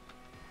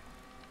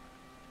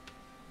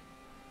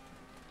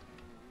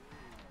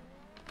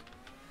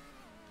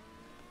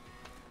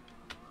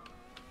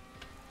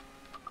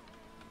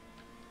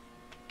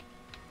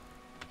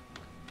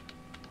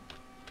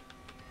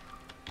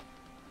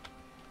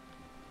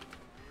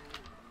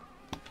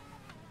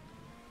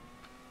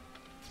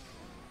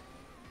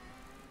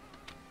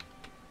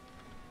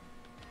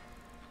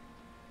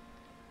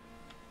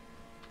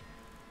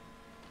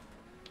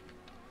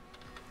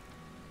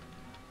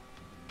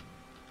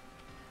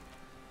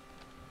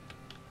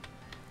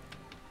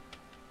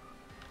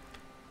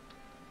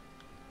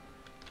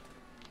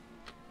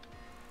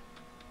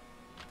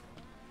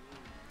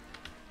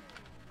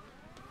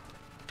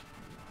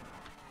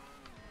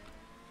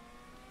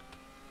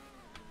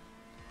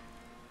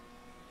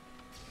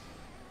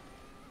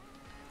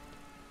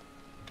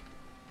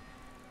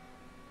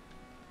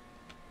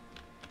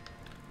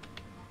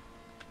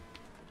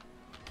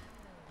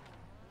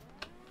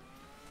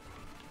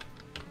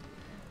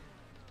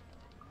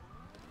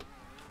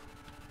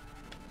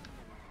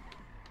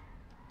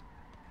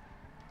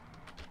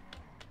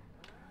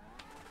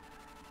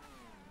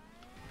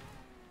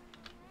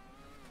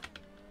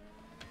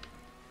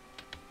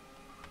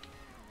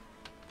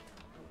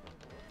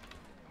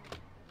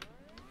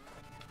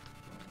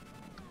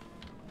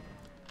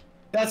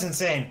 That's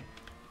insane.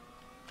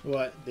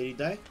 What? Did he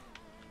die?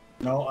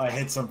 No, I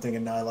hit something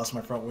and now I lost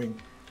my front wing.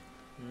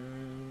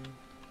 Mm.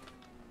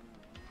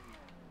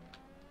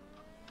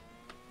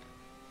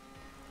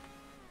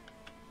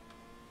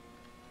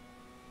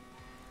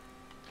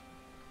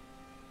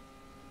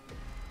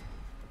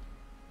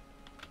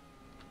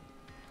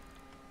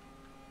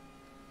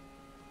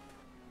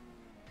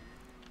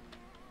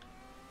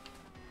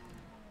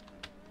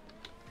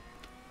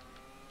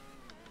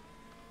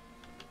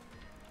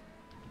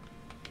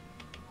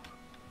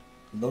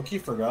 Loki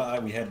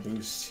forgot we had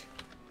boost.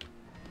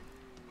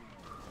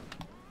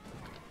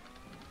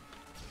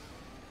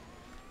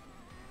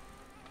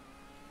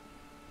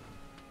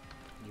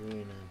 You really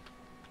know.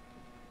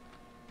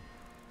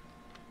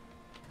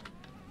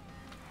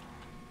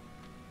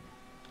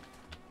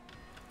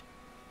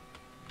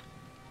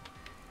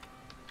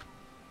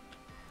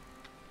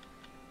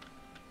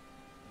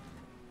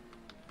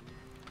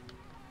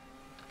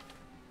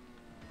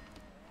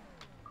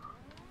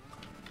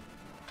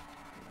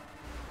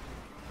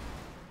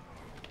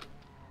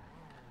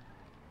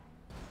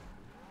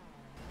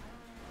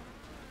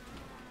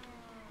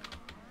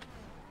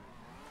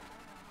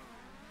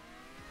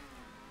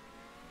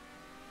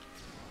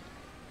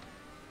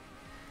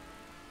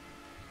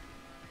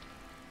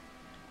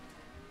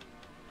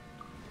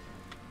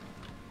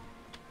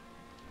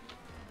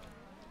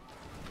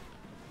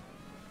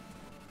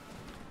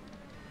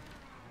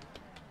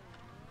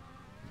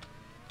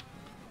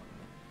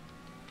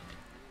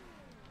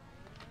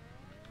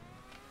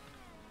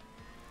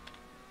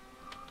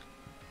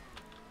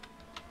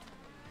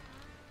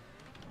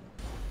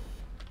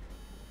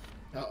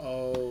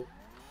 Uh-oh.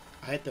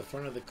 I hit the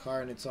front of the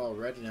car and it's all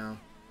red now.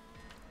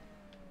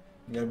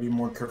 You gotta be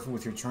more careful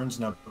with your turns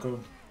now, Bucko.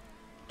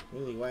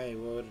 Really? Why?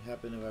 What would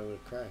happen if I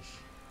would crash?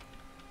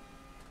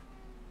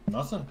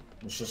 Nothing.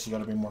 It's just you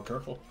gotta be more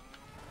careful.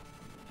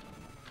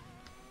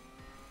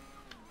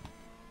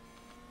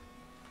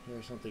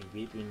 Here's something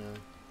beeping now.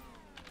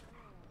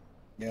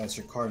 Yeah, it's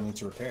your car. You need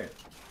to repair it.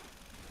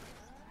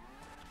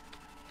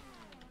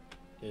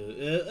 Ew,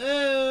 ew,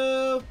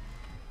 ew.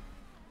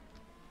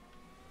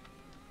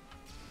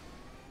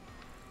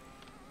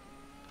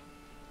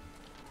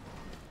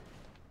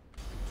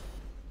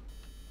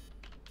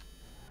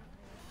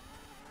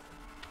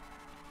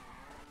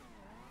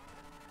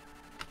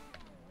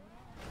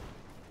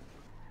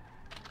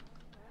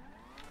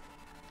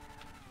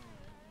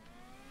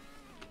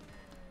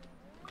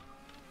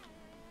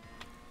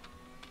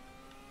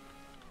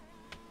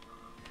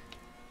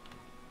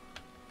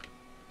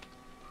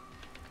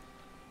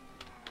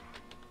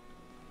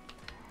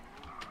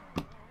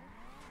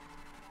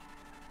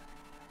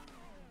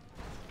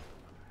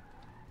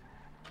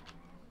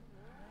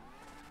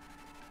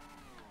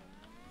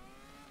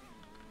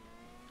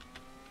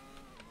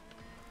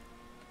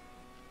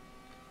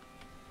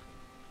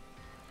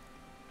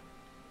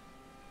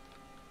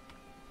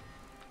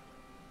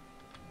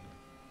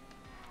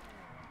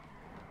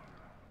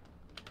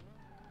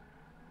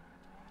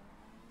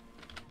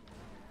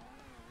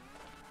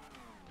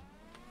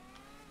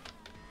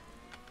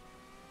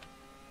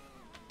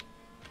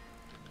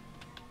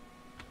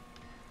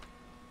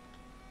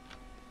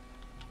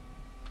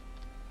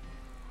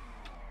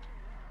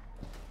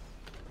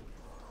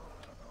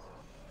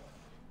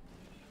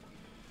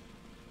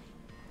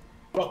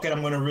 Fuck it,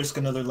 I'm gonna risk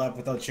another lap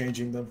without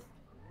changing them.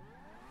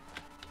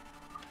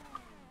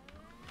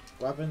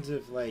 What happens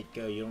if, like,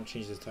 you don't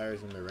change the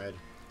tires when they're red?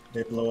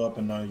 They blow up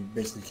and now you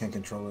basically can't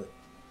control it.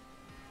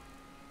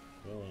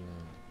 Really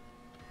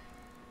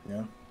not.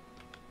 Yeah?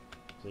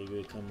 So you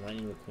become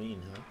Lightning McQueen,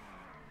 huh?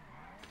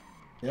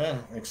 Yeah,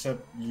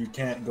 except you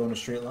can't go in a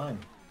straight line.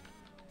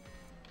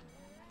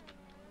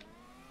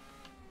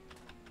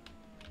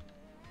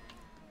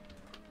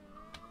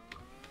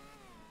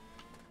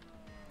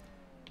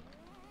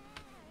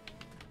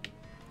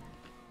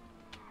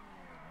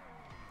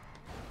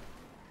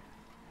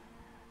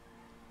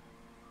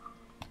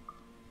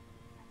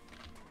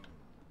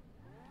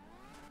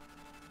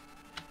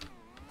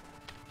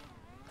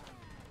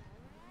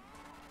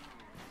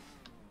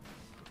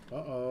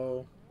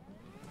 Uh-oh.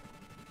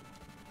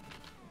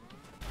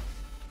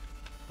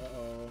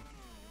 Uh-oh.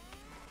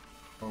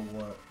 Or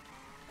what?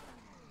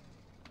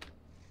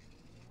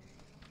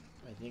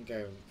 I think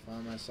I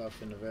found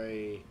myself in a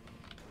very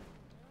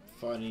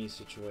funny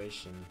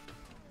situation.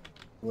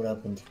 What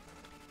happened?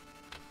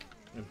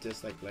 I'm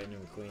just like Lightning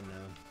McQueen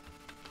now.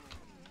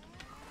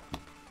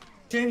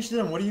 Change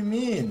them, what do you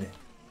mean?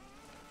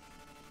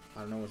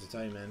 I don't know what to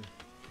tell you, man.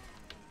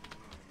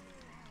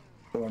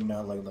 Oh, I'm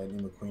not like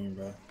Lightning McQueen,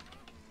 bro.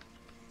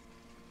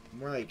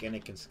 More like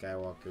Anakin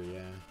Skywalker,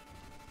 yeah.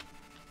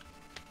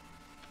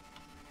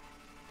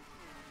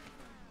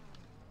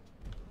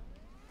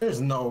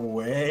 There's no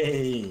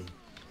way.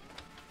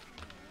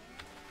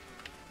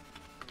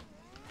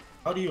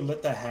 How do you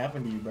let that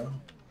happen to you, bro?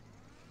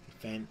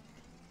 Fan.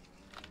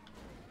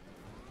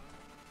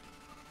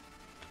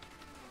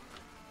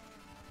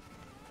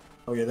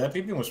 Oh yeah, that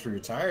beeping was for your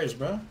tires,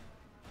 bro.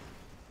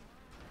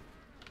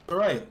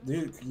 Alright,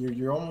 dude,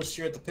 you're almost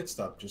here at the pit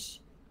stop, just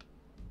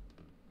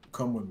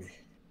come with me.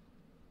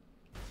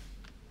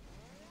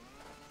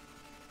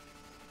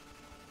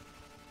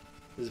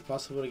 Is it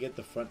possible to get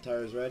the front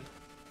tires red?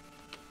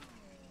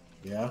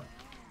 Yeah?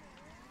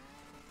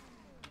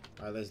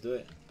 Alright, let's do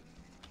it.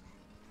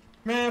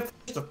 Man,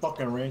 finish the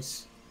fucking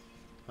race.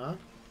 Huh?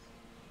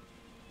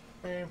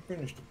 Man,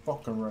 finish the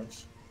fucking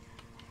race.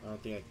 I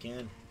don't think I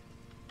can.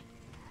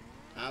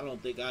 I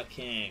don't think I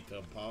can,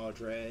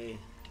 compadre.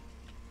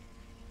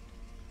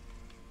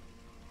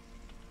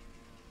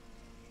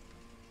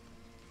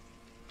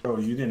 Bro,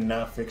 you did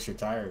not fix your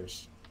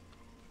tires.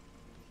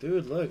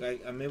 Dude, look,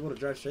 I'm able to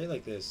drive straight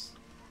like this.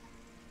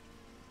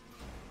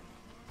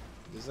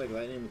 Just like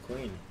Lightning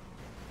McQueen.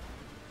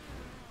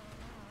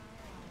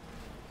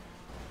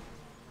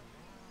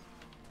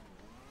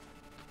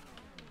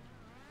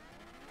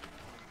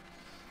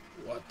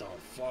 What the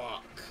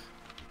fuck?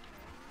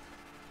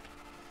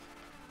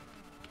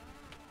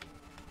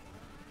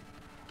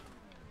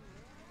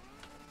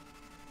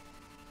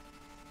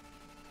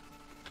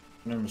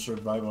 Never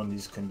survive on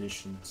these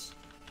conditions.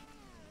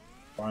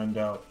 Find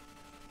out.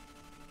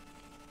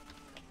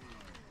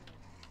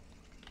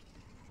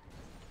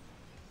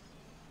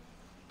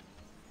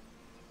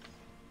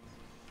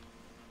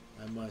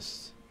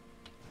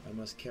 I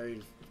must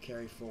carry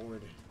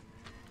forward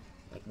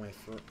like my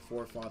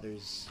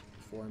forefathers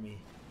before me.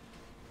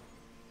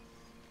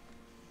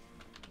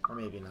 Or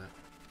maybe not.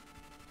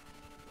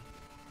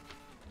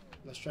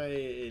 Let's try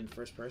it in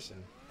first person.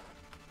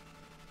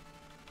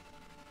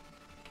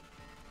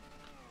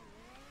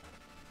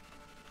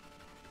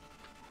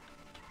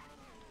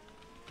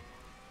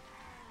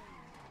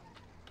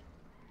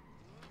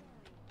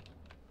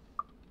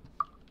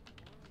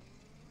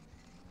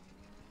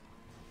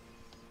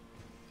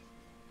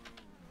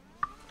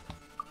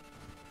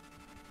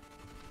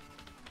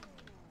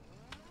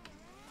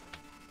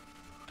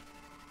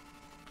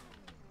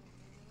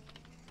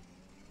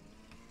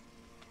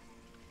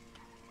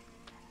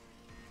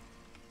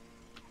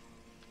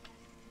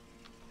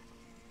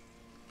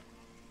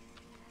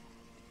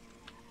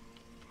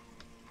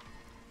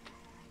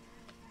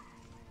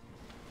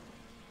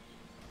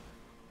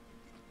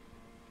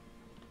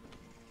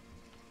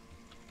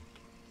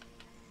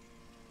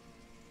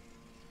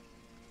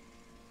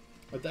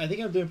 I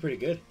think I'm doing pretty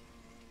good.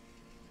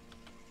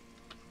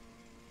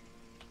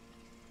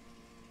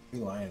 You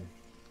lying.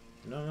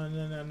 No.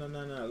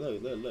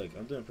 Look.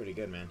 I'm doing pretty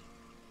good, man.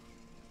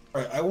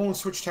 Alright, I won't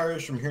switch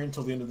tires from here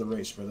until the end of the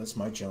race, bro. That's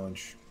my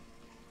challenge.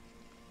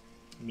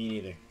 Me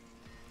neither.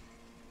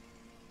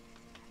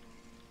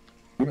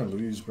 You're gonna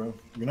lose, bro.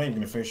 You're not even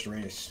gonna finish the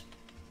race.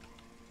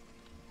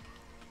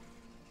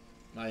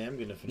 I am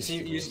gonna finish.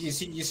 You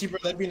see, bro.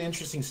 That'd be an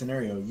interesting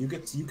scenario. You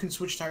can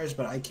switch tires,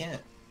 but I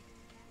can't.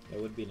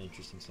 That would be an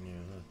interesting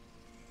scenario, huh?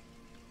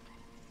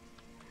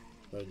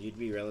 But you'd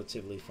be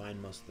relatively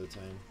fine most of the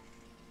time.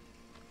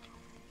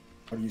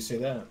 How do you say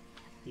that?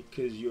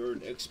 Because you're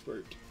an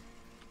expert.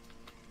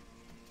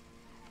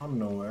 I'm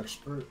no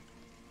expert.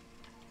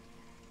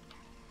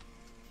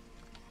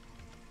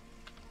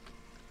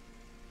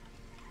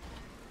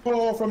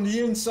 Oh, from the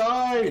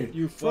inside!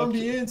 From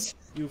the inside!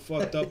 You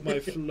fucked up my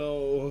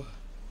flow.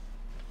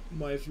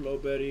 My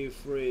flowberry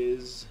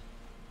frizz.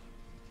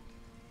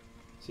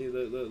 See,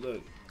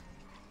 look.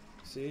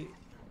 See?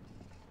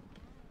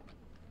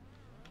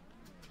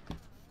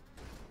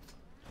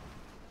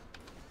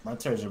 My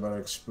tires are about to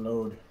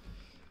explode.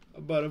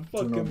 About to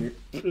fucking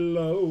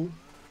blow.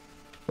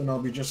 And I'll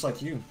be just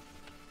like you.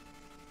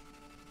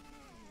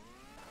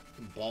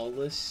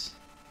 Ballless.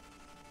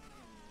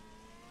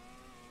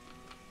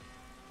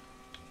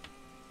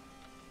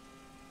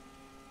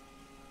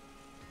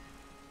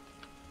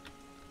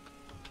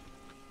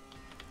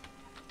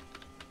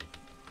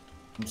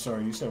 I'm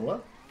sorry, you said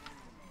what?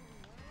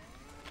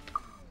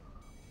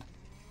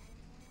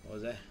 What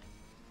was that?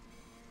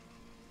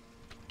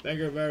 Thank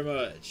you very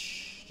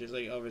much. Just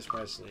like Elvis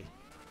Presley.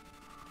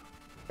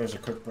 There's a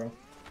cook, bro.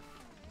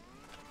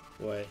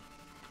 What?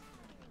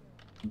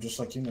 I'm just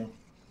like you know.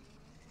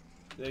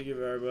 Thank you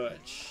very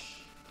much.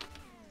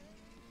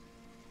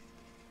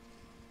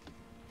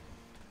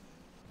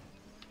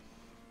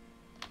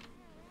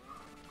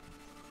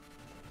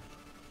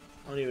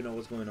 I don't even know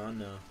what's going on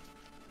now.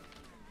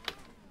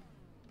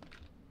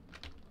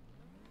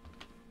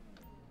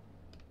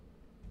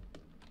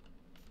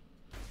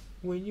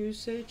 When you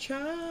say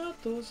child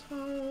goes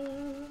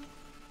home.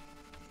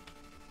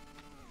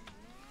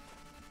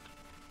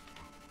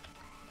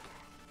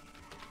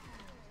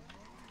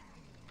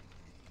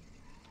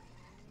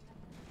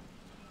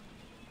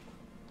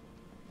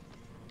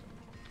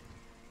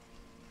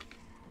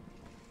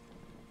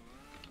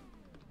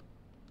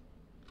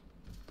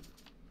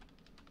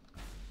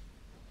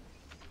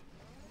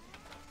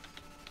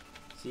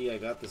 See, I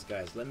got this,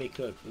 guys. Let me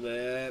cook.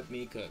 Let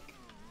me cook.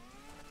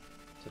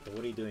 Teta,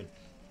 what are you doing?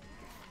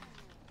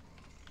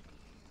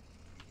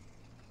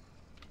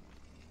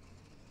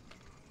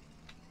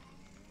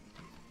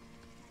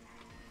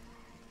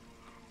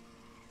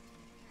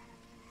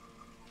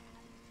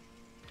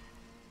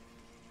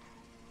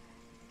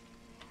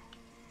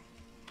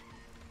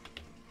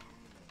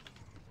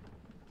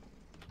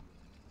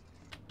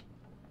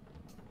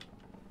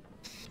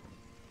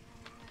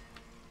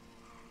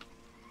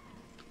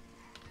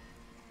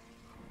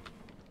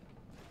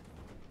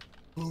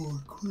 Holy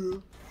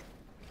crap.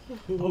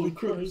 Holy There's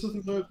Christ.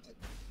 nothing left.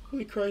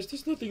 Holy Christ,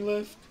 there's nothing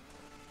left.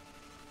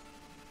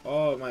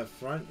 Oh, my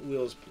front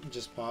wheels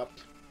just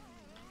popped.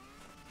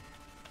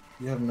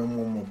 You have no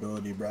more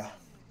mobility, bruh.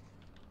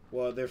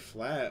 Well, they're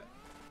flat,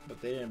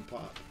 but they didn't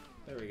pop.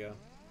 There we go.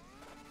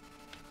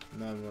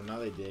 No, well, now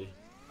they did.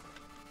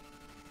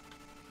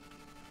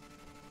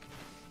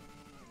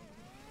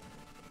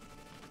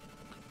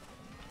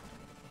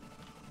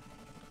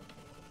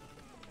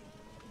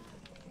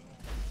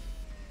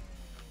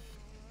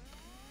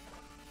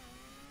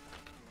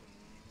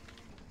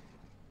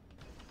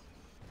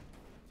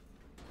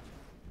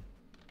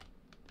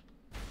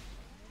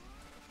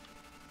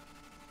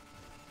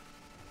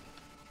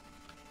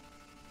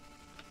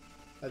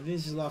 I think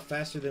this is a lot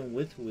faster than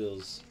with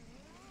wheels.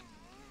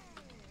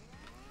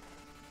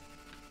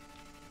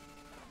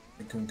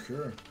 I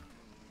concur.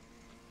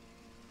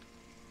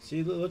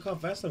 See, look how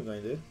fast I'm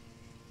going, dude.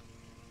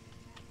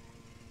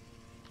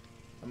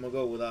 I'm gonna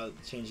go without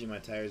changing my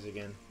tires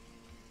again.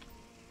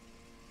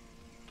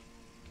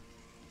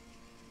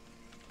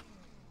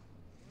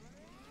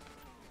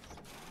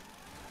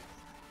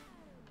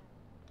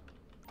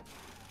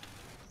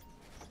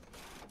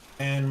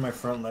 And my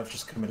front left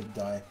just committed to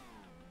die.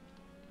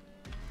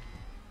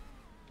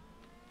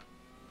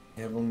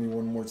 I have only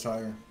one more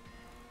tire.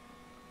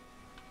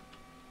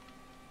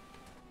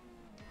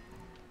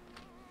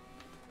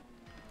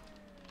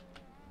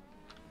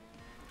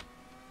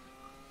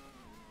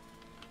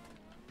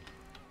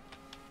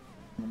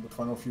 The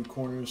final few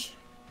corners.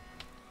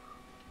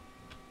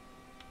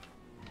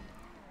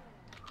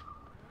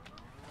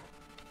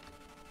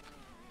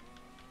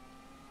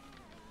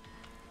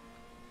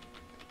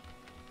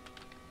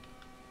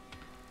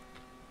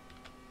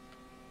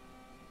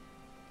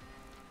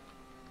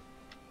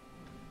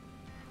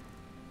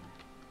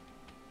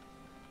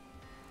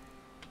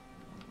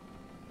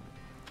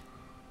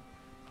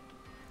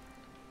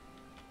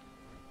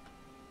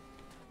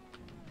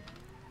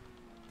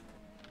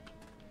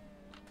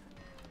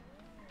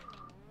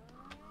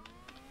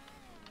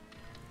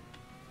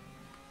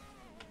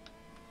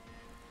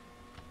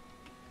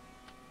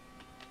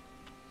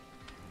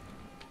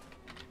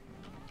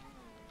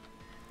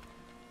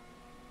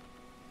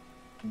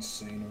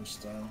 Insano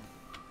style.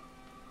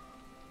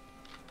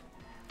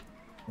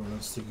 Well,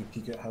 let's take a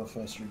peek at how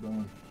fast you're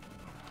going.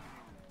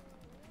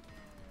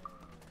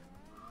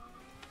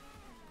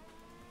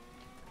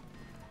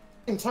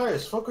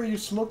 Tires, fuck are you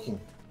smoking?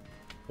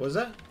 What was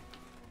that?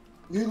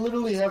 You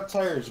literally have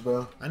tires,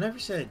 bro. I never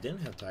said I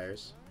didn't have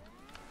tires.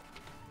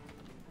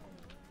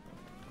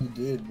 You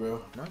did,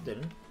 bro. No, I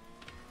didn't.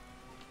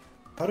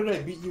 How did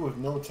I beat you with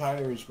no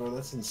tires, bro?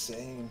 That's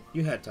insane.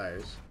 You had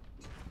tires.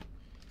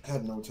 I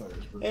had no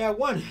tires, bro. Hey, I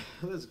won.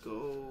 Let's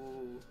go.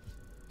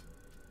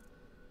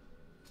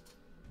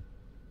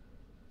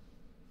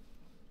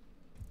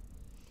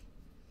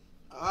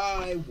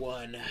 I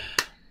won.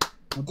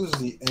 What does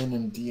the N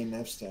and D and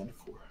F stand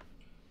for?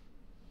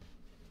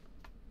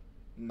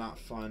 Not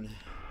fun.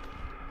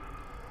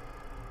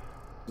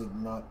 Is it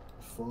not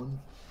fun?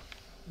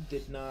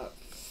 Did not.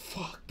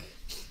 Fuck.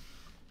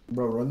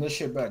 Bro, run that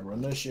shit back.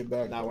 Run that shit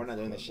back. Nah, bro. we're not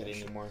doing Run this shit that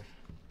anymore.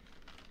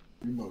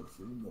 Remote.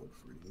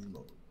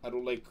 I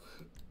don't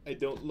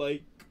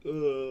like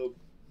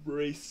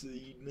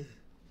racing.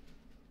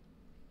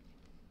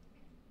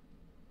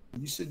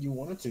 You said you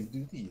wanted to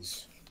do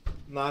these.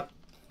 Not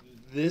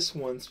this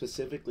one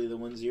specifically, the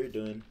ones you're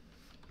doing.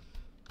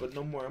 But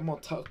no more, I'm all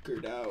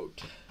tuckered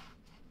out.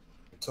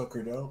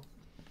 Tuckered out?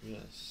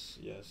 Yes.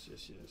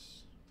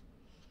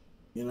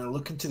 You know,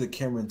 look into the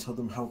camera and tell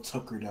them how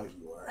tuckered out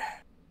you are.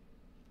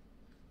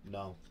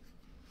 No.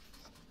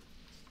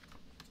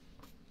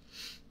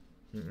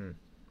 Mm-mm.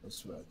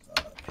 That's what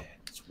I thought.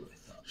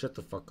 Shut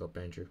the fuck up,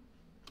 Andrew.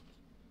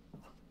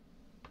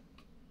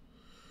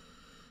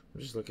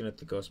 I'm just looking at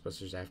the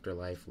Ghostbusters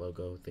Afterlife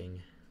logo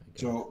thing.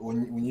 So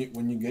when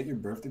you get your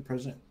birthday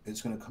present,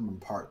 it's gonna come in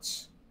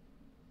parts.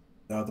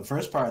 Now the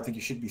first part I think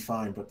you should be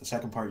fine, but the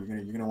second part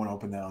you're gonna want to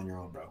open that on your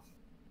own, bro.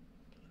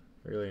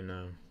 Really,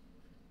 no.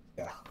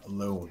 Yeah,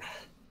 alone.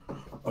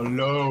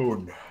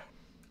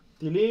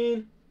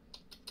 Dylan!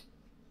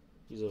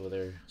 He's over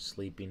there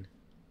sleeping.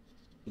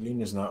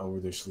 Eileen is not over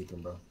there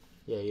sleeping, bro.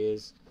 Yeah, he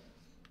is.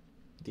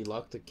 They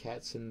locked the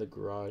cats in the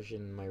garage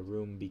in my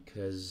room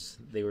because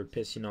they were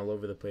pissing all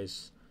over the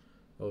place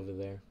over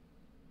there.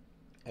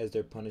 As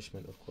their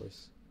punishment, of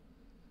course.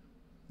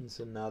 And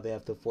so now they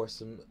have to force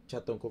them,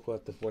 Chato and Coco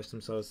have to force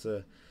themselves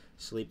to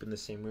sleep in the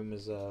same room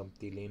as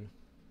Dylan.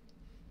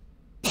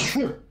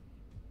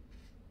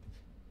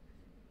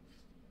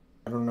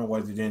 I don't know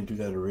why they didn't do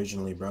that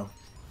originally, bro.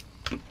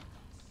 I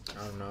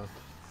don't know.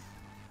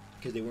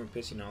 Because they weren't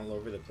pissing all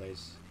over the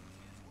place.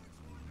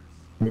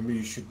 Maybe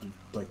you should,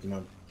 like,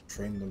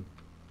 train them.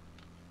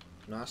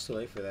 No, it's too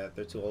late for that.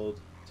 They're too old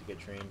to get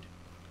trained.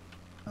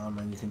 Oh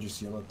man, you can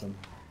just yell at them.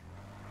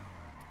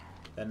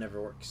 That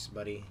never works,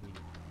 buddy. You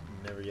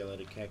never yell at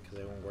a cat because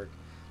it won't work.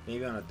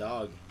 Maybe on a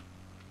dog.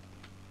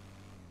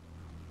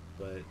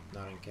 But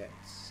not on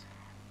cats.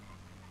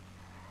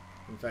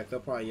 In fact, they'll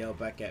probably yell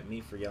back at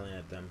me for yelling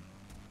at them.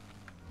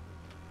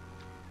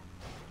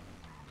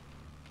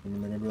 And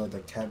then they're gonna be like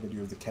that cat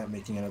video of the cat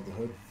making it out of the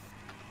hood.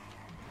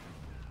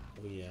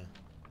 Oh yeah.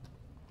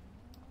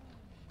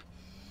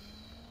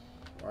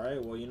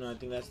 Alright, well, you know, I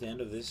think that's the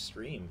end of this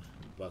stream,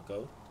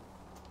 bucko.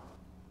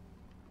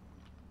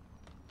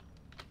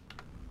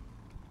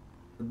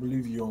 I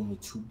believe you owe me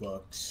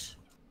 $2.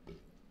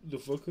 The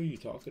fuck are you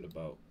talking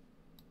about?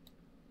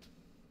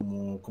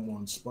 Come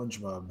on,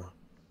 SpongeBob.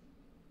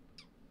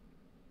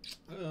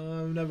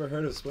 I've never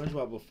heard of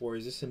SpongeBob before.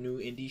 Is this a new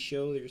indie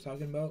show that you're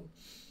talking about?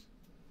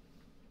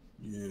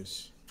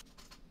 Yes.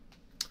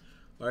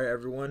 Alright,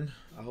 everyone.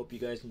 I hope you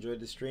guys enjoyed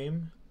the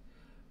stream.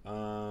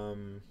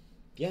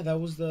 Yeah, that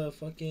was the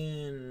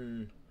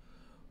fucking...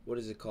 What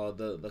is it called?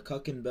 The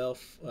Cuckin Bell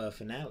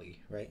finale,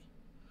 right?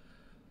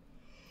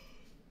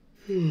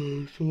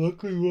 So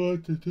luckily we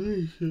won't have to do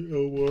this shit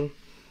no more.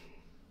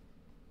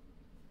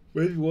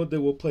 Maybe one day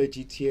we'll play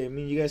GTA. I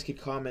mean, you guys could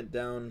comment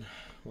down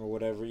or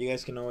whatever. You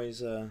guys can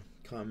always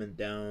comment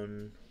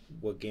down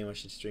what game I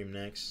should stream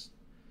next.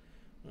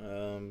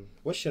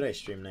 What should I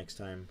stream next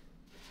time,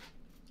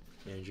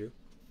 Andrew?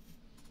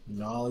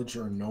 Knowledge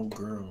or no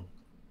girl.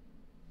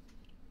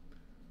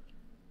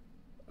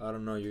 I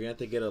don't know. You're gonna have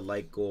to get a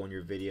like goal on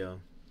your video.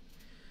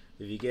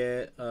 If you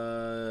get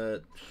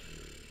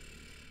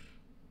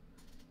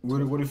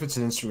What if it's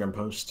an Instagram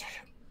post?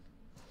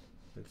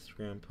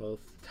 Instagram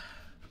post,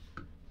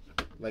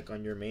 like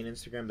on your main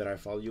Instagram that I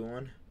follow you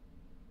on.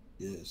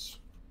 Yes.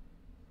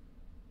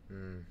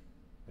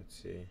 Let's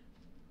see.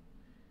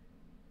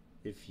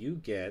 If you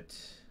get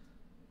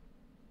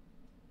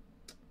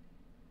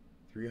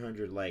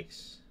 300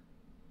 likes,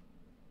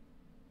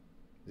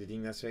 do you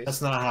think that's fair?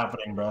 That's not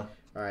happening, bro.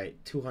 All right,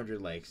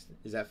 200 likes.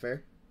 Is that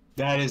fair?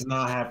 That is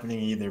not happening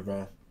either,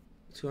 bro.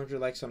 200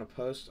 likes on a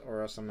post,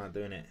 or else I'm not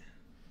doing it.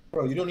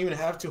 Bro, you don't even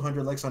have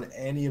 200 likes on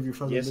any of your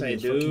fucking Yes, I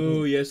videos.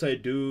 do. Yes, I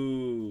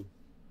do.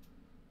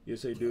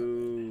 Yes, I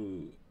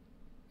do.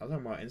 I'm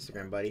talking about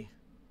Instagram, buddy.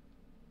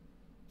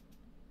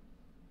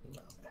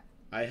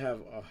 I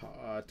have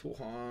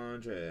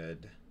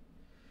 200.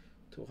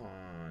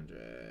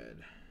 200.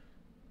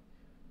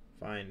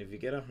 Fine. If you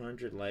get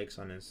 100 likes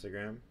on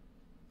Instagram,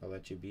 I'll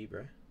let you be,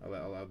 bruh.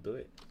 I'll do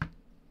it.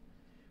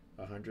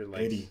 100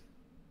 likes. 80.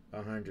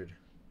 100.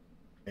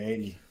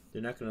 80.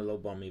 You're not gonna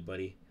lowball me,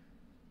 buddy.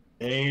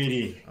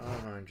 80.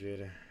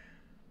 100.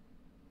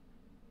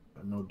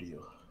 No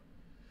deal.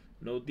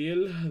 No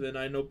deal? Then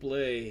I no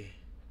play.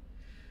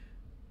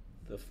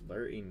 The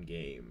flirting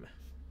game.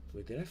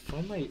 Wait, did I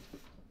find my...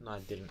 No, I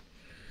didn't.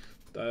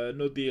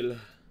 No deal.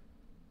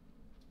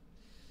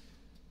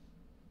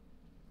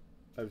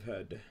 I've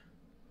had...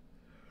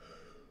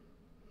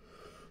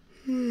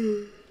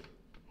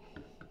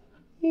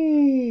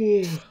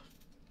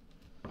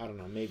 I don't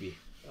know, maybe.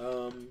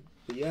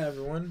 But yeah,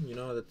 everyone, you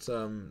know, that's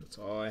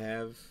all I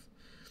have.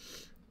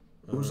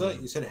 What was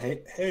that? You said,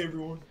 hey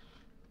everyone.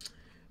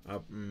 I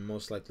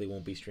most likely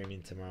won't be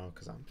streaming tomorrow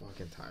because I'm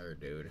fucking tired,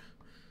 dude.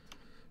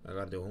 I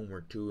gotta do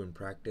homework too and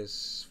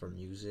practice for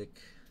music.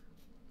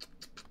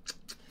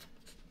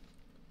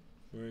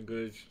 Very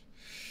good.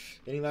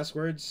 Any last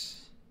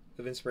words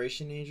of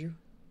inspiration, Andrew?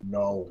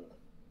 No.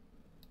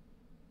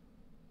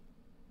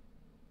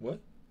 What?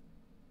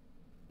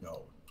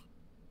 No.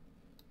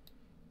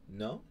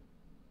 No?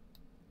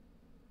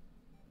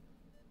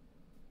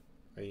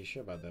 Are you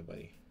sure about that,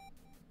 buddy?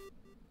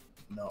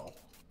 No.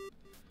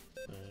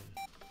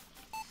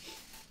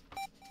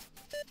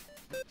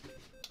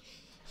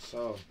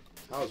 So,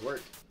 how's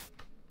work?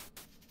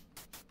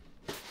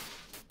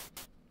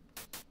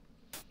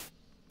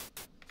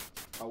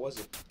 How was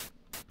it?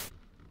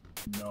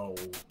 No.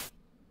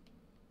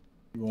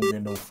 You won't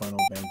get no final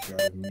bank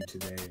out of me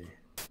today.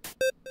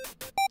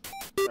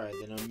 Alright,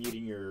 then I'm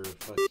muting your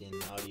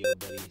fucking audio,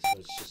 buddy, so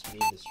it's just me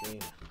in the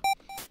stream.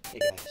 Hey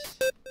guys.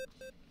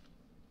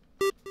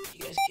 You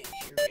guys can't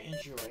hear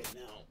Andrew right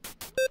now.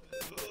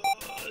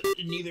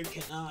 Neither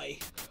can I.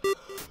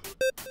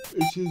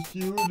 It's just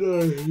you and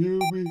I hear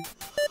me.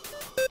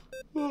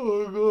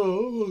 Oh my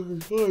god, I'm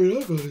fucking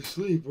tired. I gotta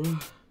sleep, bro.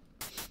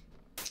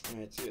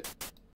 Alright, see ya.